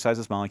that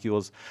synthesizes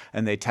molecules,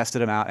 and they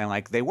tested them out,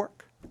 and they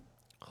work.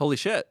 Holy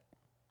shit.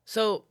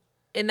 So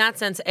in that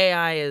sense,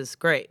 AI is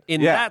great.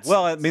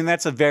 Well, I mean,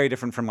 that's a very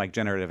different from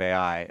generative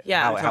AI.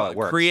 Yeah. how it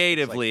works.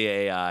 Creatively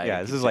AI.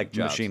 Yeah, this is take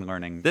jobs. machine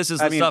learning. This is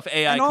the stuff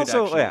AI and could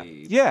also,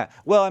 actually. Yeah.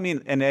 Well, I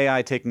mean, an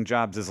AI taking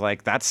jobs is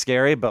that's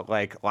scary, but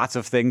lots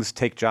of things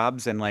take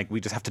jobs, and we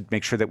just have to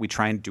make sure that we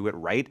try and do it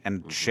right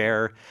and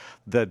share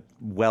the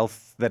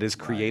wealth that is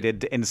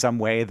created in some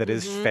way that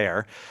is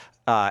fair,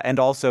 and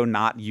also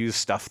not use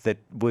stuff that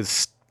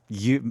was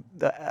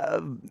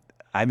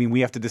I mean,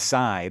 we have to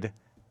decide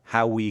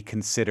how we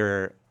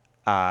consider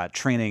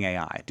training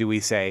AI. Do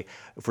we say,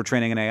 if we're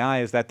training an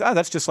AI, is that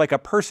that's just like a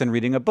person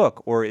reading a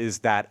book, or is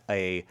that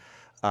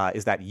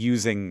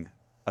using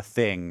a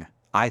thing?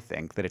 I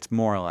think that it's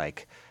more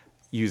like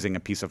using a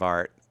piece of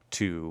art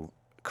to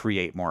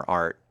create more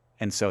art,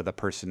 and so the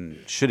person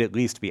should at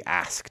least be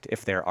asked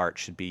if their art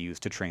should be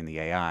used to train the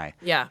AI.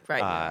 Yeah,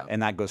 right.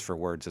 And that goes for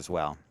words as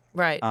well.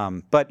 Right.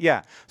 But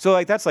yeah,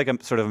 so that's a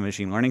sort of a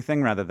machine learning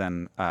thing rather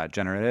than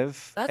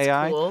generative That's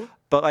AI. cool.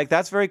 But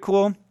that's very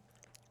cool.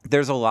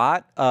 There's a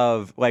lot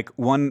of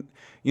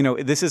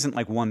this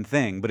isn't one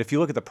thing, but if you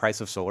look at the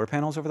price of solar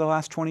panels over the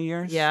last 20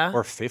 years,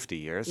 or 50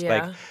 years,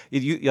 Yeah.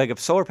 a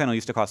solar panel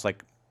used to cost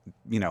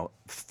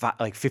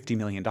 $50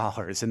 million,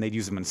 and they'd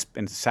use them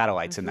in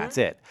satellites, and that's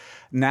it.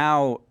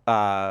 Now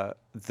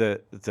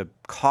the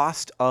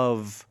cost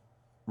of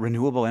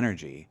renewable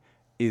energy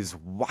is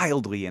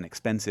wildly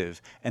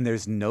inexpensive, and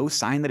there's no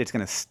sign that it's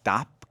going to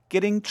stop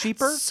getting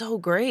cheaper. So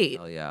great.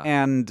 Oh, yeah.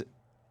 And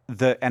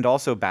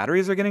also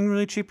batteries are getting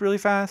really cheap really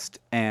fast,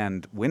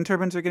 and wind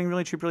turbines are getting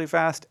really cheap really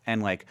fast,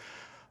 and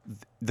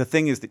the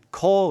thing is that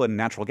coal and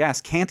natural gas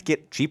can't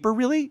get cheaper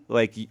really.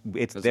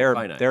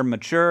 They're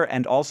mature,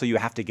 and also you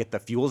have to get the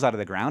fuels out of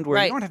the ground, where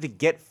Right. you don't have to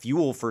get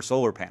fuel for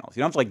solar panels.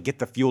 You don't have to get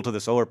the fuel to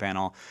the solar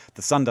panel.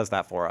 The sun does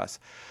that for us.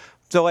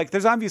 So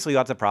there's obviously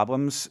lots of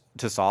problems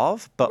to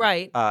solve, but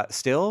Right.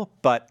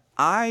 But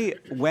I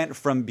went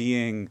from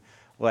being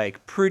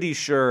pretty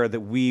sure that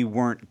we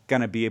weren't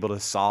going to be able to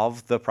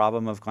solve the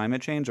problem of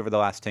climate change over the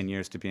last 10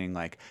 years to being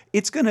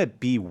it's going to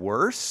be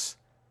worse.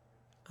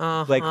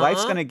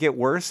 Life's going to get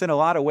worse in a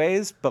lot of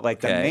ways, but the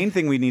Okay. main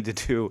thing we need to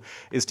do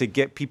is to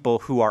get people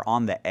who are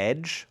on the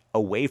edge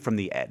away from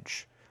the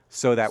edge,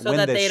 so that when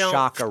that the they don't-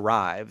 shock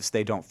arrives,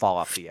 they don't fall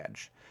off the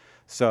edge.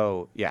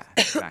 So yeah,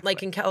 exactly.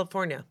 Like in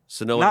California.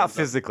 So no one. Not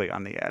physically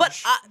on the edge.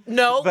 But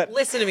no, But-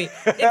 listen to me.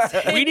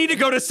 It's, we need to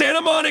go to Santa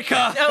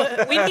Monica.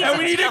 no, we need, and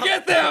we need to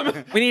get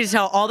them. we need to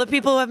tell all the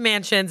people who have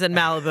mansions in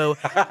Malibu,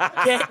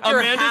 get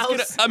your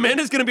house.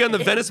 Amanda's gonna be on the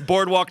Venice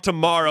boardwalk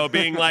tomorrow,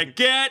 being like,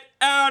 "Get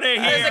out of There's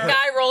a here!"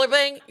 guy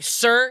rollerblading.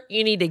 Sir,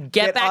 you need to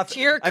get back off- to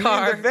your I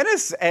car. mean, the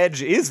Venice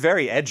edge is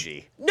very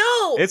edgy.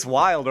 No. It's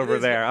wild over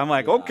there. I'm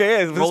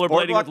okay, is this Rollerblading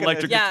boardwalk with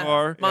electric yeah,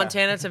 guitar.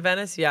 Montana to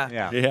Venice. Yeah.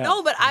 Yeah. Yeah.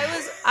 No, but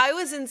I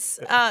was in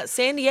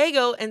San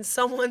Diego, and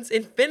someone's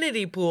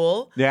infinity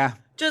pool Yeah.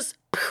 just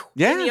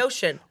Yeah. in the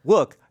ocean.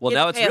 Look, Well, You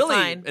now have it's to pay a really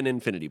fine. an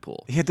infinity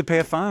pool. he had to pay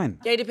a fine.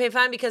 You had to pay a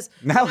fine because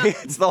Now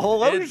it's the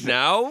whole ocean.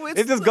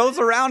 It just goes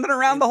around and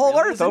around the whole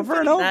really earth is over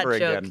and that over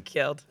joke again.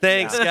 killed.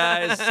 Thanks,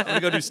 guys. I'm gonna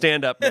go do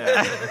stand up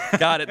now.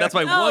 Got it. That's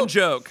my No, one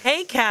joke.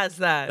 Hank has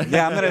that.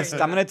 Yeah,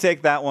 I'm gonna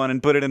take that one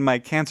and put it in my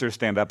cancer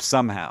stand up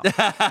somehow.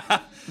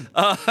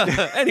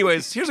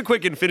 Anyways, here's a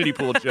quick infinity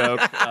pool joke.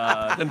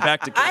 Then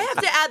back to I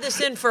have to add this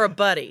in for a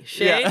buddy,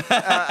 Shane.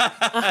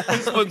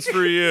 this one's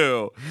for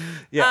you.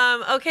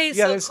 Yeah. Okay,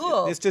 Yeah, so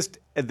cool. it's just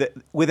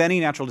with any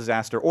natural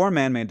disaster or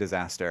man-made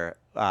disaster,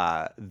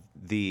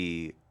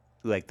 the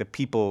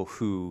people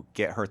who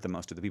get hurt the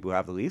most are the people who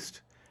have the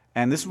least,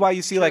 And this is why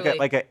you see like Truly.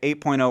 a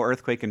 8.0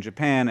 earthquake in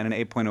Japan and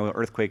an 8.0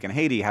 earthquake in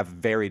Haiti have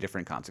very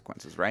different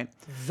consequences, right?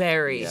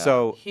 Very.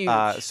 So, Huge.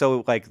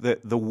 so like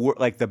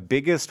the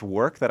biggest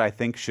work that I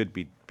think should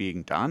be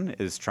being done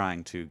is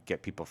trying to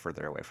get people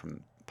further away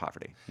from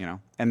poverty,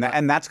 and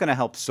that's going to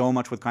help so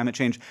much with climate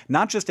change,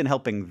 not just in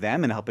helping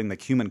them and helping the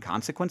human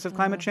consequence of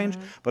climate change,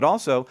 but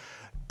also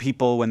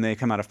people when they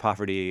come out of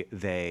poverty,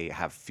 they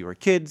have fewer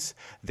kids,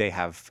 they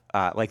have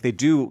they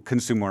do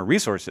consume more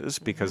resources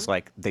because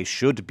like they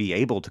should be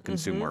able to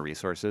consume more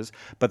resources,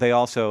 but they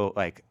also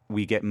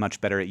we get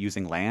much better at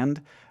using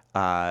land.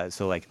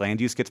 So like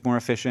land use gets more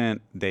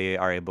efficient. They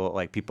are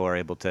able, people are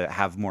able to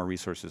have more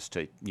resources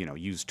to,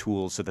 use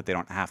tools so that they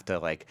don't have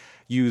to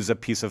use a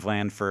piece of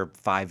land for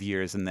 5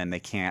 years and then they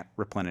can't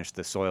replenish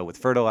the soil with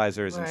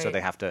fertilizers. And so Right.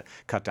 they have to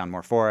cut down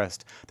more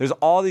forest. There's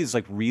all these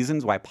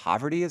reasons why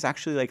poverty is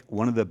actually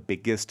one of the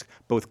biggest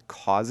both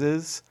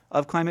causes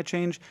of climate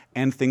change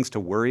and things to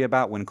worry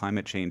about when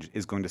climate change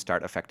is going to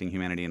start affecting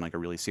humanity in a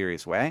really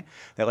serious way.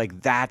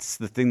 That that's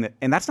the thing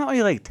and that's not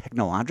really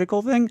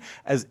technological thing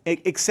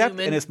except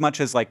Human. in as much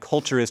as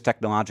culture is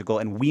technological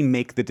and we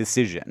make the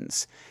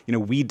decisions.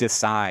 We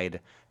decide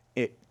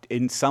it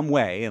in some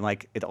way, and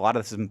a lot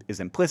of this is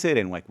implicit,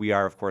 and we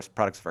are of course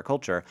products of our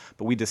culture,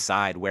 but we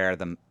decide where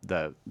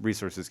the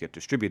resources get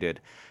distributed,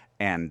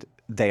 and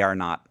they are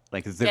not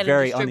they're Getting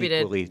very distributed.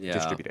 unequally Yeah.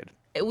 distributed.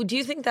 Do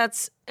you think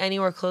that's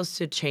anywhere close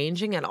to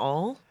changing at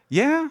all?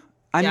 Yeah,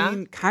 I Yeah?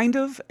 mean, kind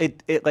of.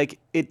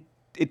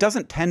 It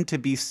doesn't tend to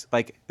be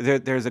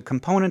there's a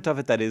component of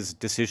it that is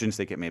decisions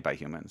that get made by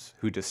humans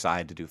who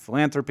decide to do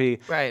philanthropy,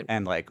 Right.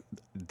 And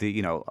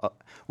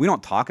we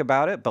don't talk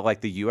about it,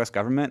 but the U.S.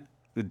 government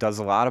does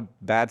a lot of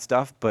bad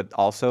stuff, but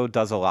also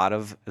does a lot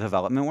of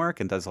development work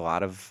and does a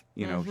lot of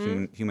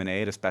human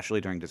aid,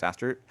 especially during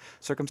disaster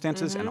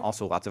circumstances, and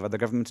also lots of other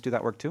governments do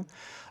that work too.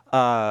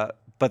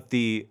 But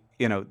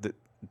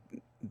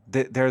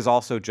there's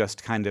also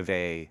just kind of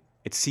it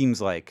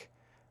seems like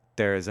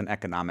there is an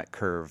economic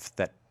curve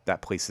that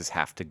places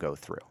have to go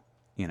through,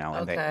 and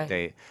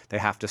Okay. they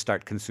have to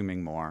start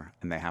consuming more,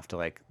 and they have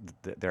to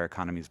their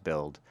economies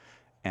build,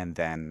 and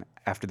then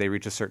after they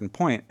reach a certain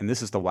point, and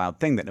this is the wild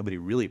thing that nobody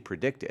really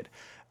predicted,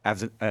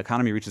 as an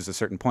economy reaches a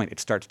certain point, it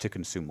starts to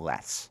consume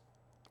less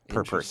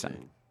per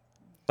person.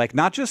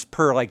 Not just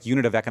per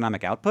unit of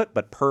economic output,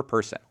 but per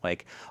person.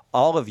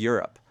 All of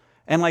Europe.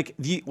 And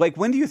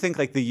when do you think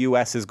the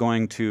U.S. is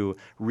going to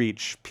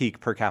reach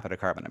peak per capita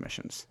carbon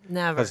emissions?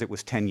 Never. Because it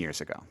was 10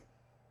 years ago.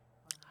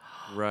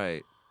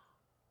 Right.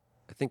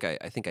 I think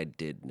I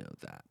did know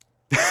that.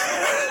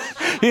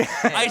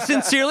 I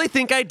sincerely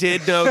think I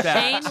did know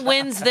that. Bane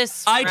wins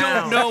this I don't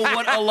round. know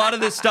what a lot of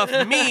this stuff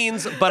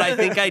means, but I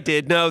think I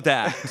did know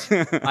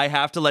that. I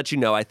have to let you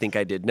know I think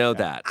I did know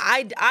that.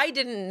 I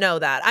didn't know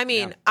that. I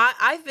mean,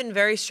 I've been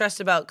very stressed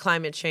about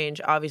climate change,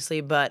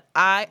 obviously, but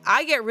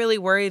I get really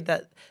worried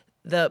that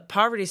the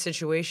poverty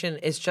situation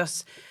is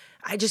just.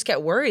 I just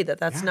get worried that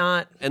that's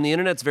not. And the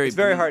internet's very It's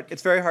very hard.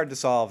 It's very hard to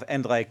solve,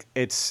 and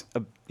it's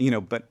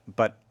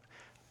but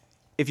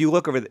if you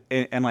look over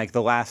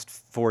the last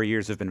 4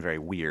 years have been very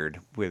weird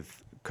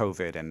with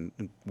COVID and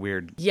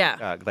weird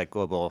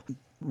global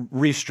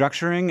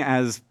restructuring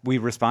as we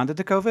responded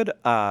to COVID.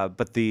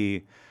 But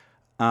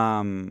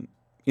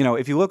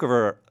if you look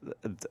over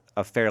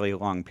a fairly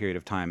long period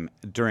of time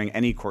during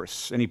any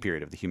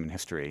period of the human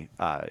history,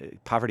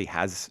 poverty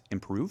has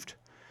improved,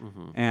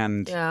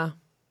 and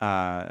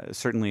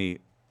certainly,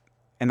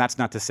 and that's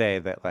not to say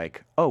that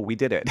we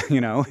did it.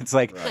 It's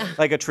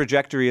a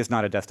trajectory is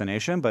not a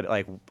destination, but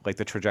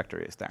the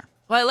trajectory is there.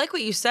 Well, I like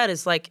what you said.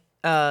 Is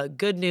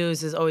good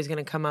news is always going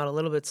to come out a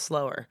little bit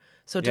slower,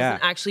 so it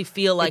doesn't actually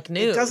feel like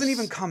news. It doesn't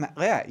even come.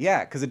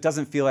 Because it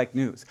doesn't feel like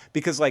news.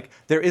 Because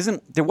there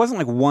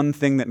wasn't one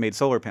thing that made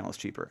solar panels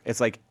cheaper.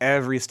 It's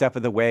every step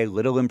of the way,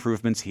 little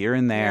improvements here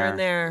and there. Here and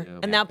there,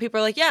 and now people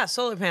are like, "Yeah,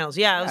 solar panels.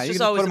 Yeah, it was you just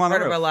can always put a 'em on the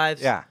part of our roof.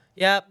 lives." Yeah.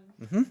 Yep.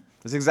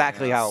 That's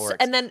exactly how it works.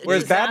 And then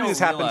whereas does bad that- news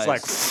happens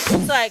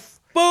It's like,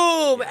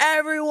 boom,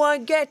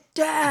 everyone get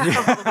down.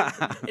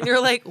 And you're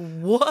like,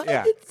 what?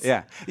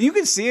 Yeah. You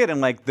can see it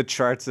in the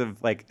charts of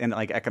in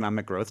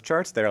economic growth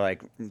charts. They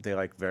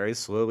very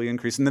slowly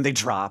increase and then they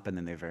drop and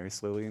then they very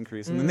slowly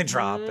increase and then they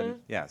drop and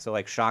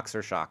so shocks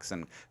are shocks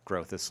and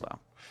growth is slow.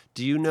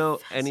 Do you know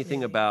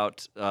anything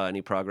about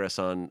any progress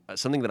on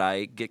something that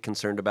I get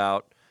concerned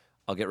about?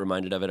 I'll get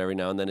reminded of it every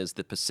now and then is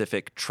the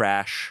Pacific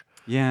trash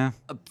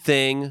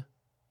thing.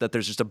 That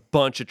there's just a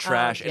bunch of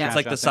trash, and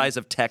it's the size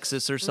of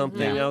Texas or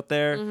something out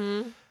there.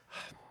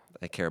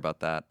 I care about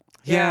that.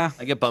 Yeah.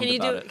 I get bummed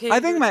about it. I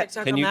think my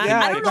my- Can you-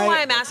 I don't know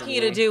why I'm asking you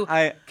to do.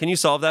 Can you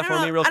solve that for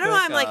me real I quick? don't know.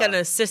 I'm like an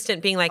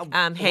assistant being like,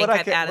 hey, what I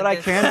get can, out of what I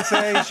this. can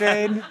say,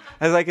 Shane,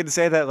 is I can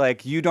say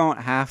that you don't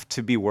have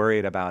to be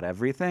worried about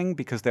everything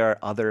because there are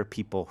other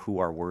people who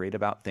are worried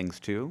about things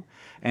too.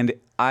 And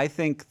I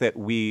think that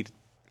we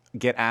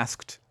get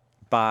asked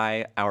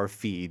by our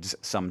feeds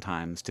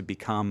sometimes to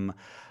become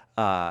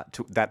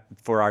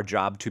for our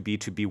job to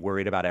be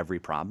worried about every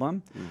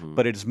problem. Mm-hmm.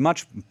 But it's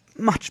much,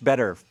 much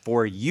better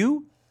for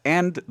you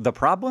and the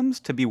problems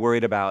to be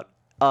worried about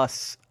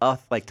us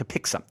like to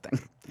pick something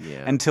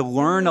Yeah. and to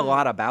learn a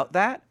lot about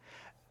that.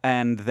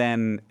 And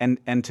then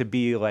and to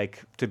be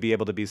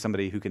able to be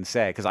somebody who can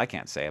say, because I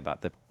can't say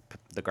about the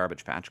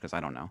garbage patch because I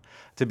don't know,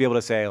 to be able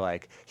to say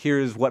like,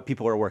 here's what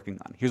people are working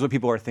on, here's what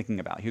people are thinking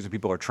about, here's what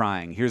people are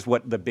trying, here's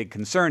what the big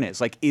concern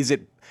is. Like,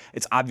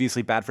 it's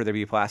obviously bad for there to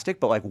be plastic,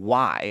 but like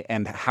why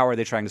and how are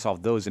they trying to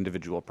solve those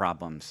individual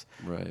problems?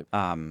 Right.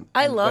 I And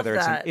love whether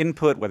it's that. an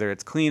input, whether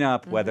it's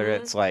cleanup, whether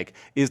it's like,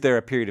 is there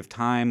a period of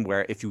time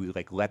where if you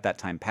like let that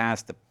time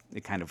pass,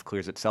 it kind of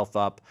clears itself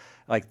up.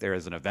 Like there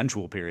is an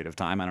eventual period of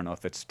time. I don't know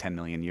if it's 10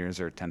 million years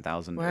or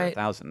 10,000 or Right.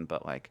 1,000,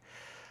 but like,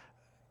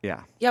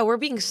 yeah. Yeah, we're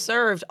being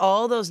served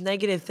all those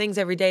negative things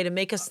every day to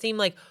make us seem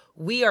like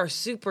we are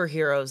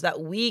superheroes, that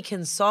we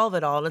can solve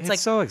it all. And it's like,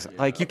 So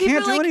like you People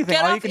can't are do like, anything.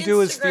 "Get All you off can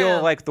do is feel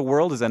Instagram." like the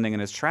world is ending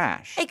and it's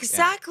trash.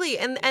 exactly.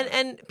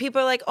 And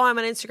people are like, oh, I'm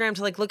on Instagram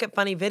to like look at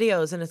funny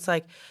videos. And it's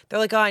like, they're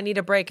like, oh, I need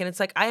a break. And it's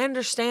like, I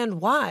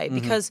understand why,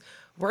 because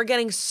we're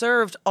getting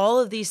served all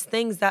of these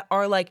things that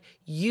are like,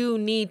 you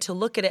need to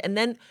look at it. And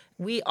then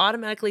we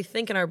automatically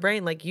think in our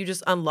brain, like you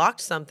just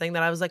unlocked something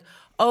that I was like,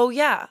 oh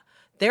yeah.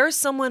 There's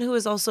someone who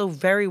is also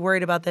very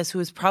worried about this,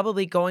 who is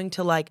probably going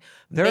to like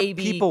There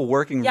maybe are people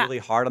working Yeah. really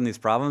hard on these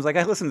problems. Like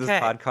I listen to this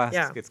Okay, podcast.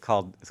 yeah. It's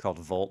called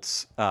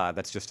Volts.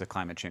 That's just a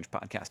climate change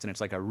podcast, and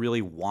it's like a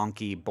really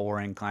wonky,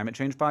 boring climate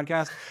change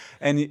podcast.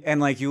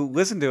 And like you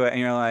listen to it, and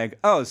you're like,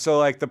 oh, so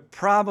like the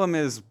problem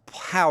is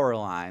power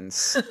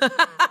lines.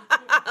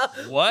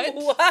 What?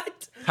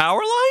 What? Power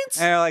lines?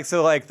 And like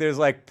so like there's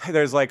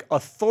like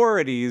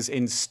authorities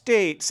in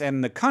states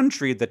and the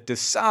country that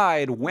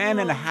decide when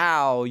and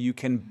how you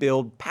can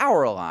build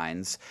power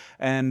lines,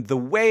 and the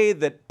way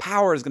that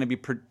power is going to be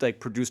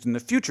produced in the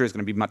future is going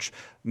to be much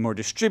more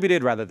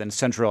distributed rather than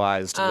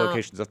centralized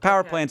locations of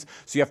power plants.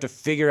 So you have to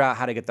figure out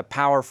how to get the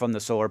power from the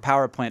solar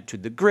power plant to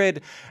the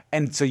grid,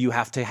 and so you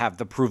have to have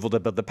the approval to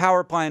build the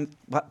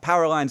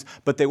power lines,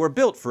 but they were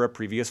built for a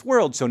previous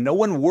world, so no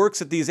one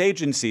works at these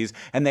agencies,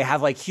 and they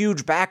have like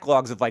huge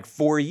backlogs of like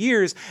 4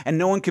 years, and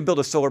no one can build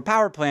a solar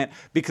power plant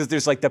because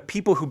there's like the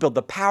people who build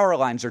the power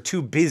lines are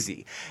too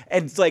busy,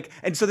 and it's like,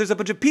 and so there's a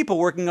bunch of people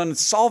working on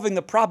solving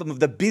the problem of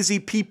the busy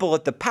people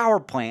at the power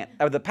plant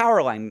or the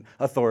power line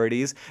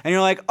authorities, and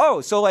you're like,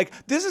 oh, so like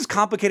this is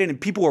complicated, and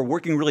people are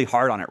working really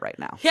hard on it right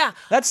now. Yeah.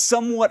 That's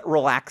somewhat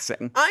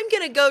relaxing. I'm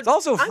gonna go. It's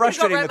also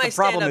frustrating that the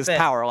problem is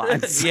power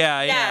lines.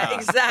 Yeah, Yeah,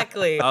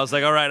 exactly. I was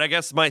like, all right, I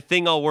guess my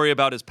thing I'll worry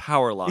about is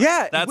power lines.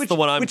 Yeah, That's the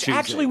one I'm which choosing.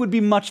 actually would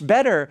be much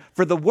better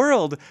for the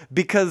world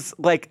because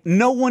like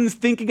no one's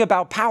thinking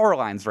about power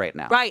lines right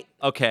now. Right.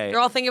 Okay. You're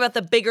all thinking about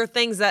the bigger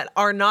things that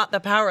are not the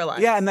power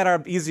lines. Yeah, and that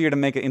are easier to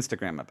make an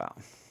Instagram about.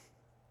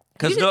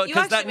 Because You actually made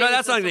me that's feel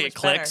not so going to much get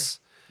clicks.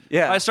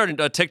 Yeah. I started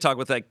a TikTok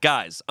with like,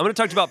 guys, I'm going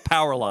to talk to you about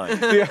power lines.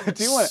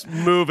 Do you want?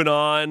 Moving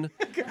on.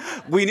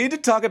 We need to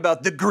talk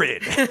about the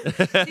grid.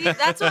 See,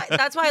 that's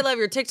why I love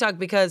your TikTok,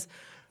 because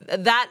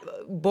that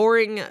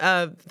boring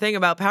thing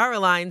about power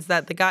lines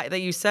that the guy that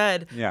you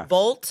said, Yeah.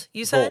 Volt,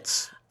 you said?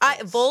 Volts.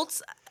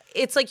 Volts,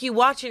 it's like you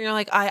watch it and you're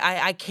like,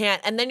 I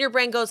can't. And then your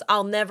brain goes,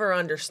 I'll never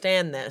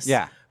understand this.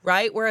 Yeah.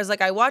 Right? Whereas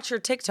like I watch your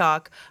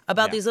TikTok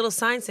about Yeah. these little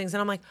science things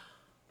and I'm like,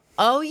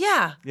 oh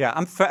yeah. Yeah,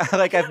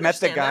 like I've met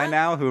the understand guy that.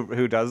 now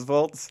who does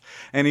volts,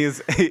 and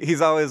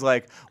he's always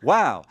like,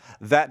 "Wow,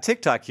 that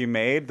TikTok you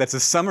made, that's a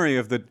summary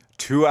of the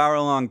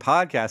 2-hour-long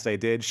podcast I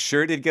did.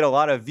 Sure did get a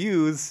lot of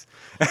views."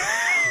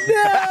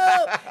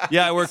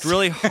 Yeah, I worked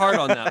really hard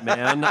on that,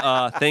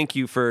 man. Thank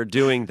you for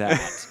doing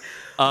that.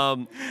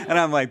 And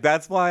I'm like,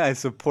 "That's why I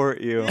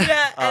support you."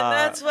 Yeah, and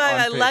that's why on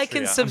I like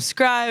and Patreon.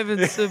 subscribe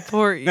and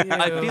support you.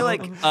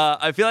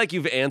 I feel like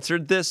you've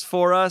answered this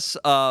for us,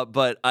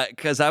 but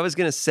because I was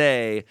gonna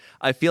say,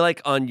 I feel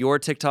like on your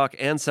TikTok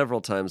and several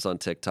times on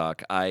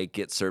TikTok, I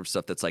get served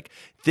stuff that's like,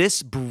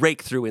 this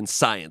breakthrough in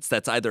science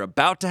that's either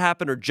about to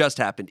happen or just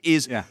happened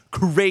is Yeah.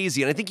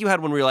 crazy. And I think you had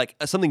one where you're like,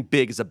 something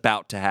big is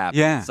about to happen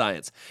Yeah. in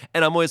science,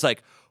 and I'm always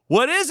like,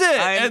 what is it?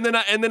 And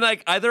then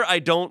like either I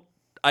don't.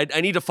 I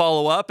need to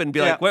follow up and be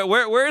like, Yeah.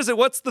 where is it?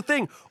 What's the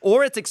thing?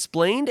 Or it's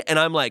explained, and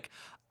I'm like,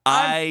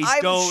 I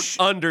don't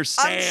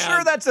understand. I'm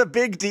sure that's a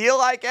big deal,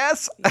 I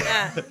guess.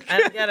 Yeah, I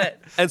don't get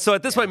it. And so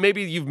at this point,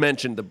 maybe you've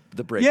mentioned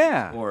the break.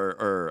 Yeah.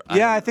 Or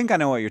Yeah, I think I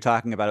know what you're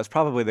talking about. It's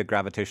probably the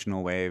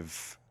gravitational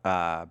wave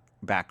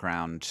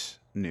background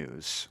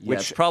news. yeah,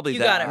 it's Which probably You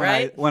that. got it,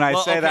 right? when I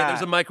Well, say okay, that,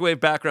 there's a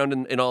microwave background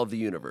in all of the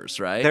universe,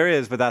 right? there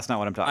is, but that's not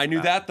what I'm talking I knew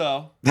about.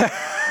 that though.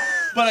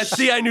 But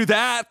I knew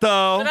that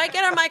though. Should I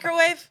get a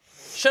microwave?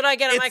 Should I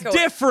get a It's microwave?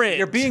 different.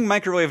 You're being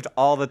microwaved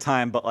all the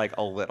time, but like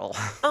a little.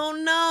 Oh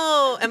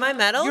no! Am I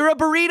metal? You're a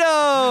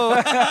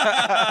burrito.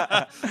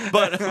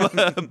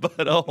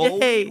 but a whole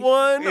Yay.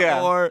 one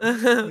Yeah. or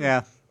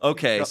Yeah.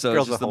 okay, so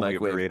girls it's just the a whole wheat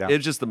microwave. burrito.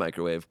 It's just the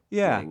microwave.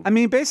 Yeah. thing. I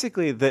mean,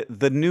 basically,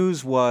 the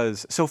news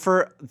was so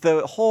for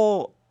the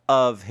whole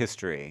of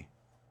history,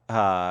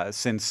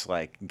 since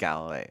like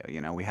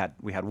Galileo, we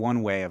had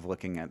one way of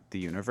looking at the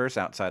universe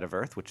outside of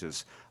Earth, which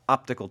is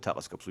optical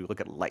telescopes. We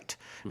look at light,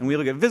 and we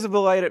look at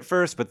visible light at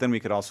first, but then we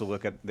could also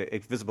look at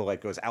visible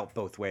light goes out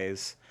both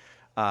ways.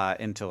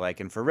 into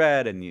like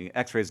infrared and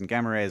X-rays and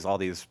gamma rays. All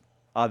these,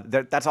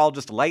 that's all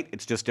just light.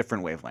 It's just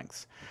different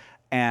wavelengths,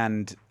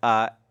 and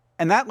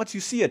that lets you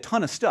see a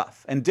ton of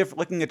stuff. And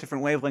looking at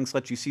different wavelengths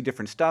lets you see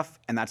different stuff,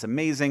 and that's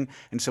amazing.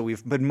 And so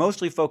we've been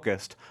mostly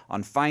focused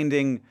on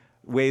finding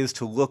ways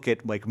to look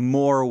at like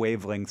more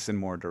wavelengths in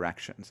more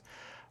directions.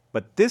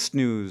 But this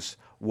news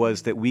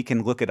was that we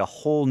can look at a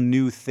whole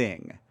new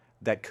thing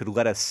that could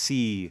let us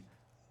see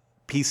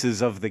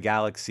pieces of the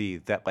galaxy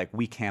that like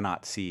we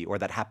cannot see or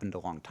that happened a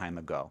long time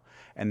ago.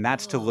 And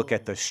that's to look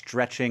at the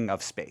stretching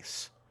of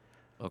space.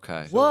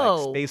 Okay. So, like,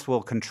 Whoa. space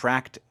will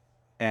contract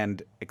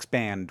and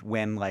expand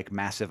when like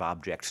massive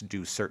objects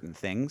do certain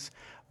things.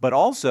 But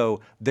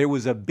also there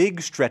was a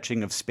big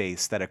stretching of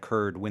space that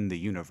occurred when the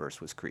universe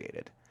was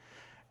created.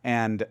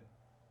 And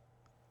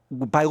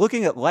by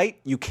looking at light,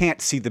 you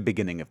can't see the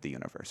beginning of the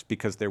universe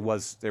because there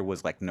was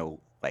like no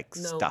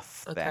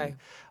stuff okay.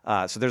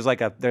 then. So there's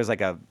like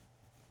a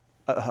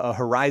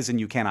horizon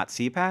you cannot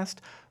see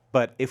past.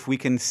 But if we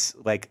can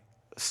like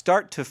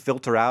start to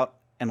filter out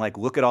and like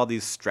look at all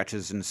these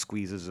stretches and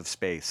squeezes of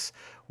space,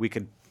 we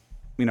could,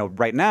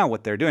 right now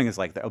what they're doing is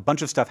like a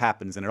bunch of stuff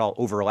happens and it all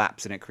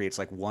overlaps and it creates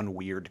like one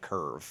weird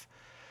curve.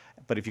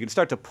 But if you can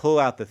start to pull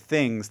out the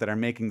things that are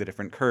making the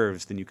different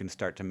curves, then you can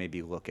start to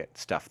maybe look at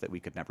stuff that we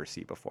could never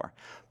see before.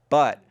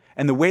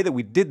 And the way that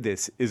we did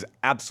this is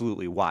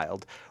absolutely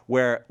wild,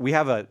 where we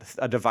have a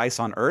device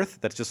on Earth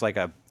that's just like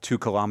a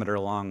 2-kilometer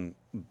long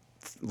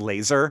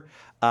laser,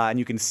 and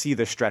you can see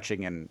the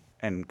stretching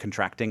and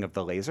contracting of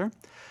the laser.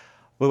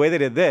 Well, the way they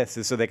did this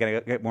is so they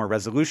could get more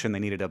resolution, they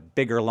needed a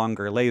bigger,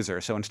 longer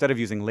laser. So instead of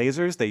using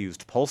lasers, they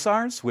used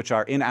pulsars, which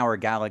are in our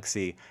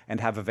galaxy and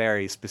have a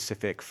very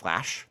specific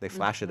flash. They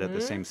flash it at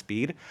the same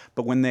speed.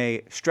 But when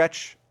they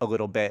stretch a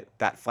little bit,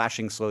 that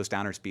flashing slows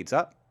down or speeds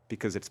up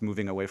because it's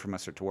moving away from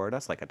us or toward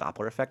us, like a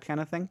Doppler effect kind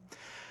of thing.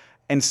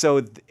 And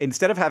so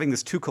instead of having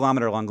this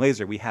 2-kilometer long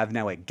laser, we have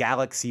now a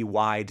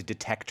galaxy-wide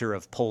detector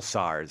of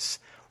pulsars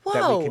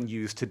that Whoa. we can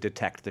use to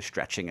detect the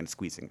stretching and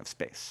squeezing of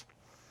space.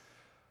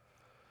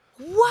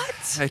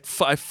 What?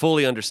 I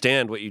fully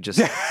understand what you just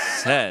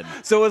said.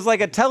 So it was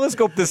like a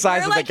telescope the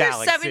size You're of like the your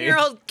galaxy.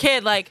 7-year-old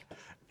kid, like,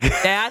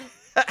 Dad?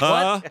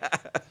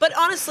 What? But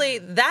honestly,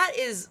 that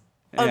is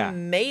Yeah.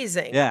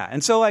 amazing. Yeah,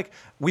 and so like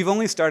we've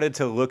only started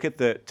to look at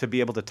to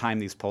be able to time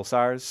these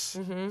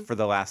pulsars for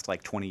the last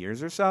like 20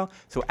 years or so.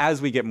 So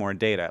as we get more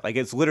data, like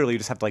it's literally you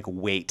just have to like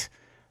wait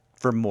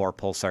for more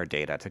pulsar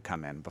data to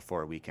come in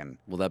before we can.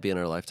 Will that be in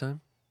our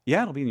lifetime?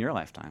 Yeah, it'll be in your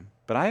lifetime.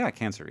 But I got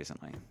cancer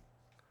recently.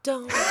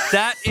 Don't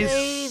That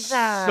say is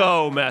that.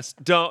 so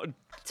messed. Don't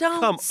Don't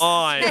come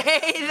on.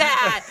 say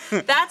that.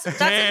 That's another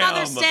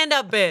Damn.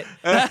 stand-up bit.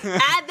 Add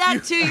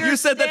that to your You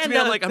said that to me.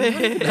 I'm like, I'm not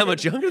even that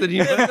much younger than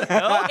you. What the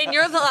hell?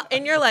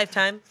 in your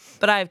lifetime,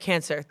 but I have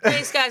cancer.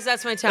 Thanks, guys.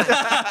 That's my time.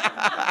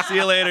 See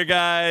you later,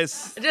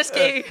 guys. I just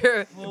gave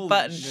you your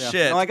button.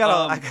 Shit. No, I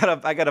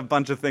got a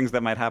bunch of things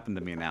that might happen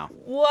to me now.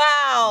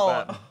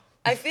 Wow. But-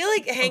 I feel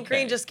like Hank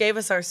Green just gave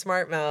us our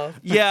smart mouth.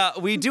 Yeah,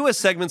 we do a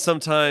segment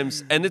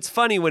sometimes, and it's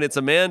funny when it's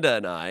Amanda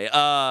and I,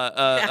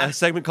 a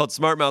segment called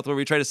Smart Mouth, where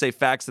we try to say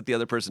facts that the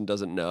other person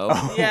doesn't know.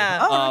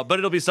 Yeah. But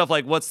it'll be stuff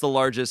like, what's the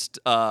largest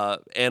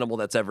animal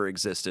that's ever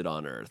existed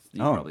on Earth?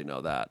 You probably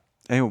know that.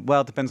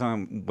 Well, it depends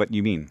on what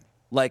you mean.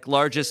 Like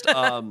largest, As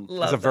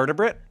a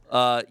vertebrate?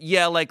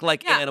 yeah, like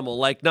Yeah. animal,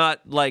 like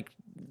not like,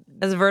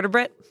 As a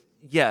vertebrate?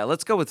 yeah,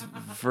 let's go with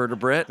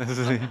vertebrate.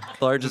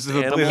 Largest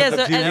animal. Yeah, as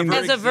a- Do you as- mean-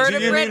 as a do you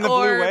mean vertebrate the blue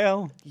or-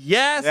 whale?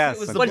 Yes, Yes, it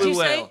was the the What'd blue you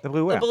whale. say? The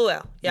blue whale. The blue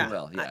whale. Yeah. Blue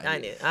whale, yeah, I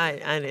knew.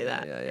 I knew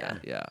that.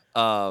 Yeah.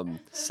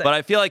 But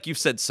I feel like you've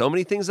said so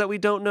many things that we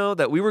don't know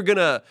that we're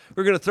gonna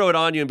throw it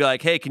on you and be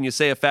like, hey, can you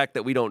say a fact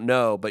that we don't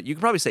know? But you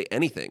can probably say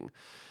anything.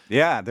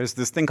 Yeah, there's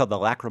this thing called the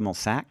lacrimal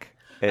sac.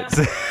 It's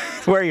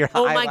where your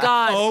Oh my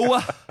God.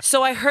 Oh,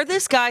 So I heard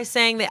this guy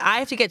saying that I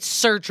have to get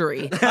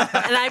surgery and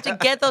I have to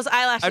get those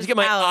eyelashes I have to get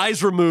my out.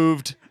 eyes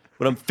removed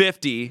when I'm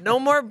 50. No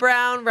more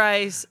brown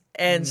rice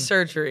and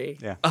surgery.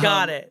 Yeah.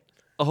 Got it.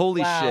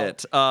 Holy Wow.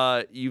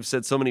 shit. You've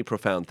said so many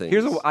profound things.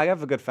 I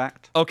have a good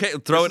fact. Okay,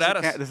 throw it This is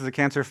at us. This is a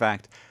cancer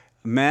fact.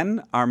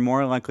 Men are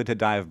more likely to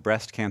die of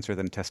breast cancer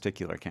than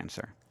testicular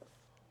cancer.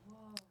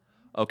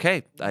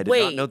 Okay, I did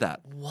Wait. not know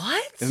that.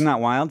 What? Isn't that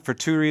wild? For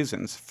two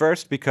reasons.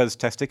 First, because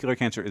testicular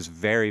cancer is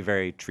very,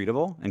 very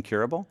treatable and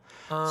curable.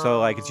 So,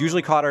 like, it's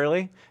usually caught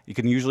early. You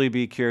can usually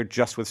be cured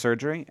just with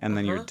surgery, and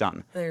then you're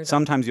done. Then you're done.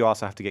 Sometimes you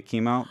also have to get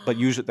chemo, but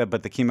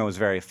the chemo is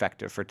very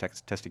effective for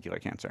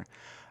testicular cancer.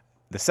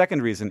 The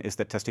second reason is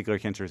that testicular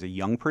cancer is a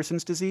young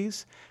person's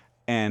disease,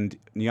 and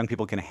young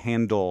people can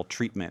handle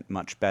treatment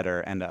much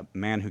better. And a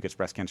man who gets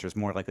breast cancer is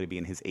more likely to be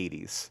in his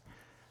 80s.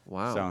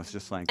 Wow. So it's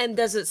just like. And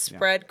does it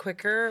spread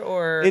quicker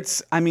or?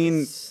 It's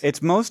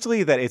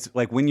mostly that it's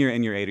like when you're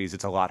in your 80s,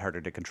 it's a lot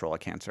harder to control a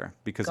cancer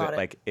because Got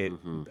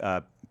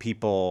it.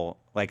 people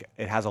like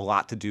it has a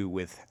lot to do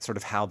with sort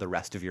of how the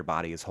rest of your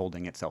body is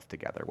holding itself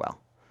together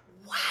well.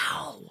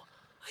 Wow.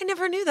 I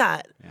never knew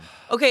that.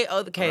 Okay.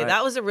 Okay. right.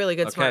 That was a really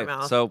good Okay, smart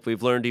mouth. so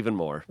we've learned even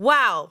more.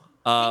 Wow.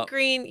 Hank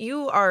Green,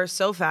 you are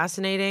so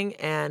fascinating,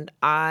 and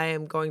I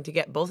am going to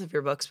get both of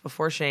your books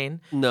before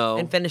Shane. No.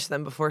 And finish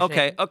them before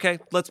Shane. Okay.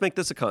 Let's make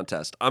this a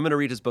contest. I'm going to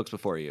read his books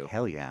before you.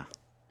 Hell yeah.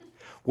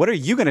 What are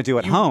you going to do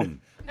at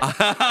home?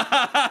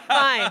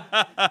 Fine.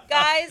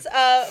 Guys,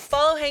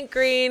 follow Hank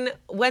Green.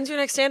 When's your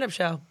next stand-up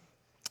show?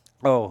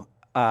 Oh,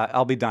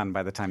 I'll be done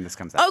by the time this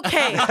comes out.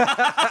 Okay.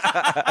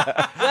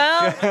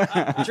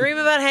 Well, dream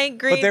about Hank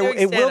Green. But doing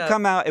it will stand-up.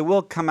 come out. It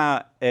will come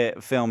out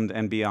filmed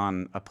and be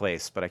on a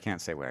place, but I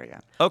can't say where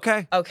yet.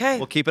 Okay. Okay.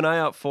 We'll keep an eye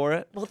out for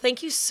it. Well,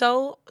 thank you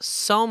so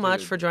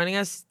much for joining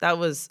us. That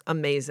was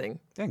amazing.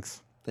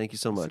 Thanks. Thank you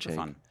so much, Super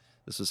Hank. fun.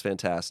 This was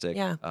fantastic.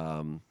 Yeah.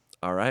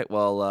 All right.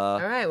 Well, All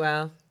right,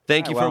 well.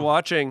 thank you for well.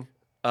 watching.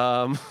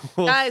 We'll-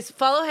 Guys,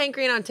 follow Hank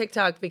Green on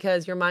TikTok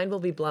because your mind will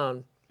be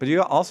blown. But you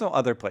also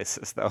other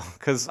places though,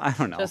 because I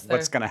don't know Just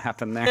what's there. gonna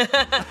happen there.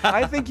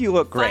 I think you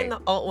look great. Find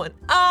the alt one.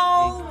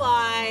 Oh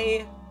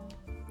my.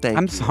 Thank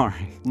I'm you.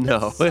 sorry.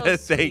 No, so thank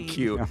sweet.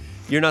 you.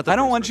 You're not the I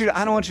don't first want you.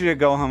 I don't want you to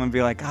go home and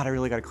be like, God, I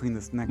really got to clean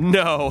this neck.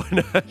 No.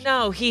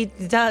 No, he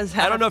does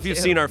have I don't know if you've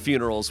to. seen our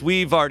funerals.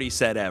 We've already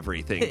said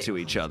everything to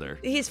each other.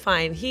 He's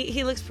fine.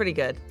 He looks pretty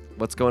good.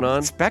 What's going on?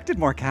 Expected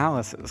more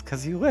calluses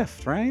because you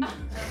lift, right?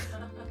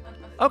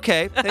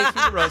 Okay. Thanks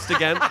for the roast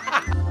again.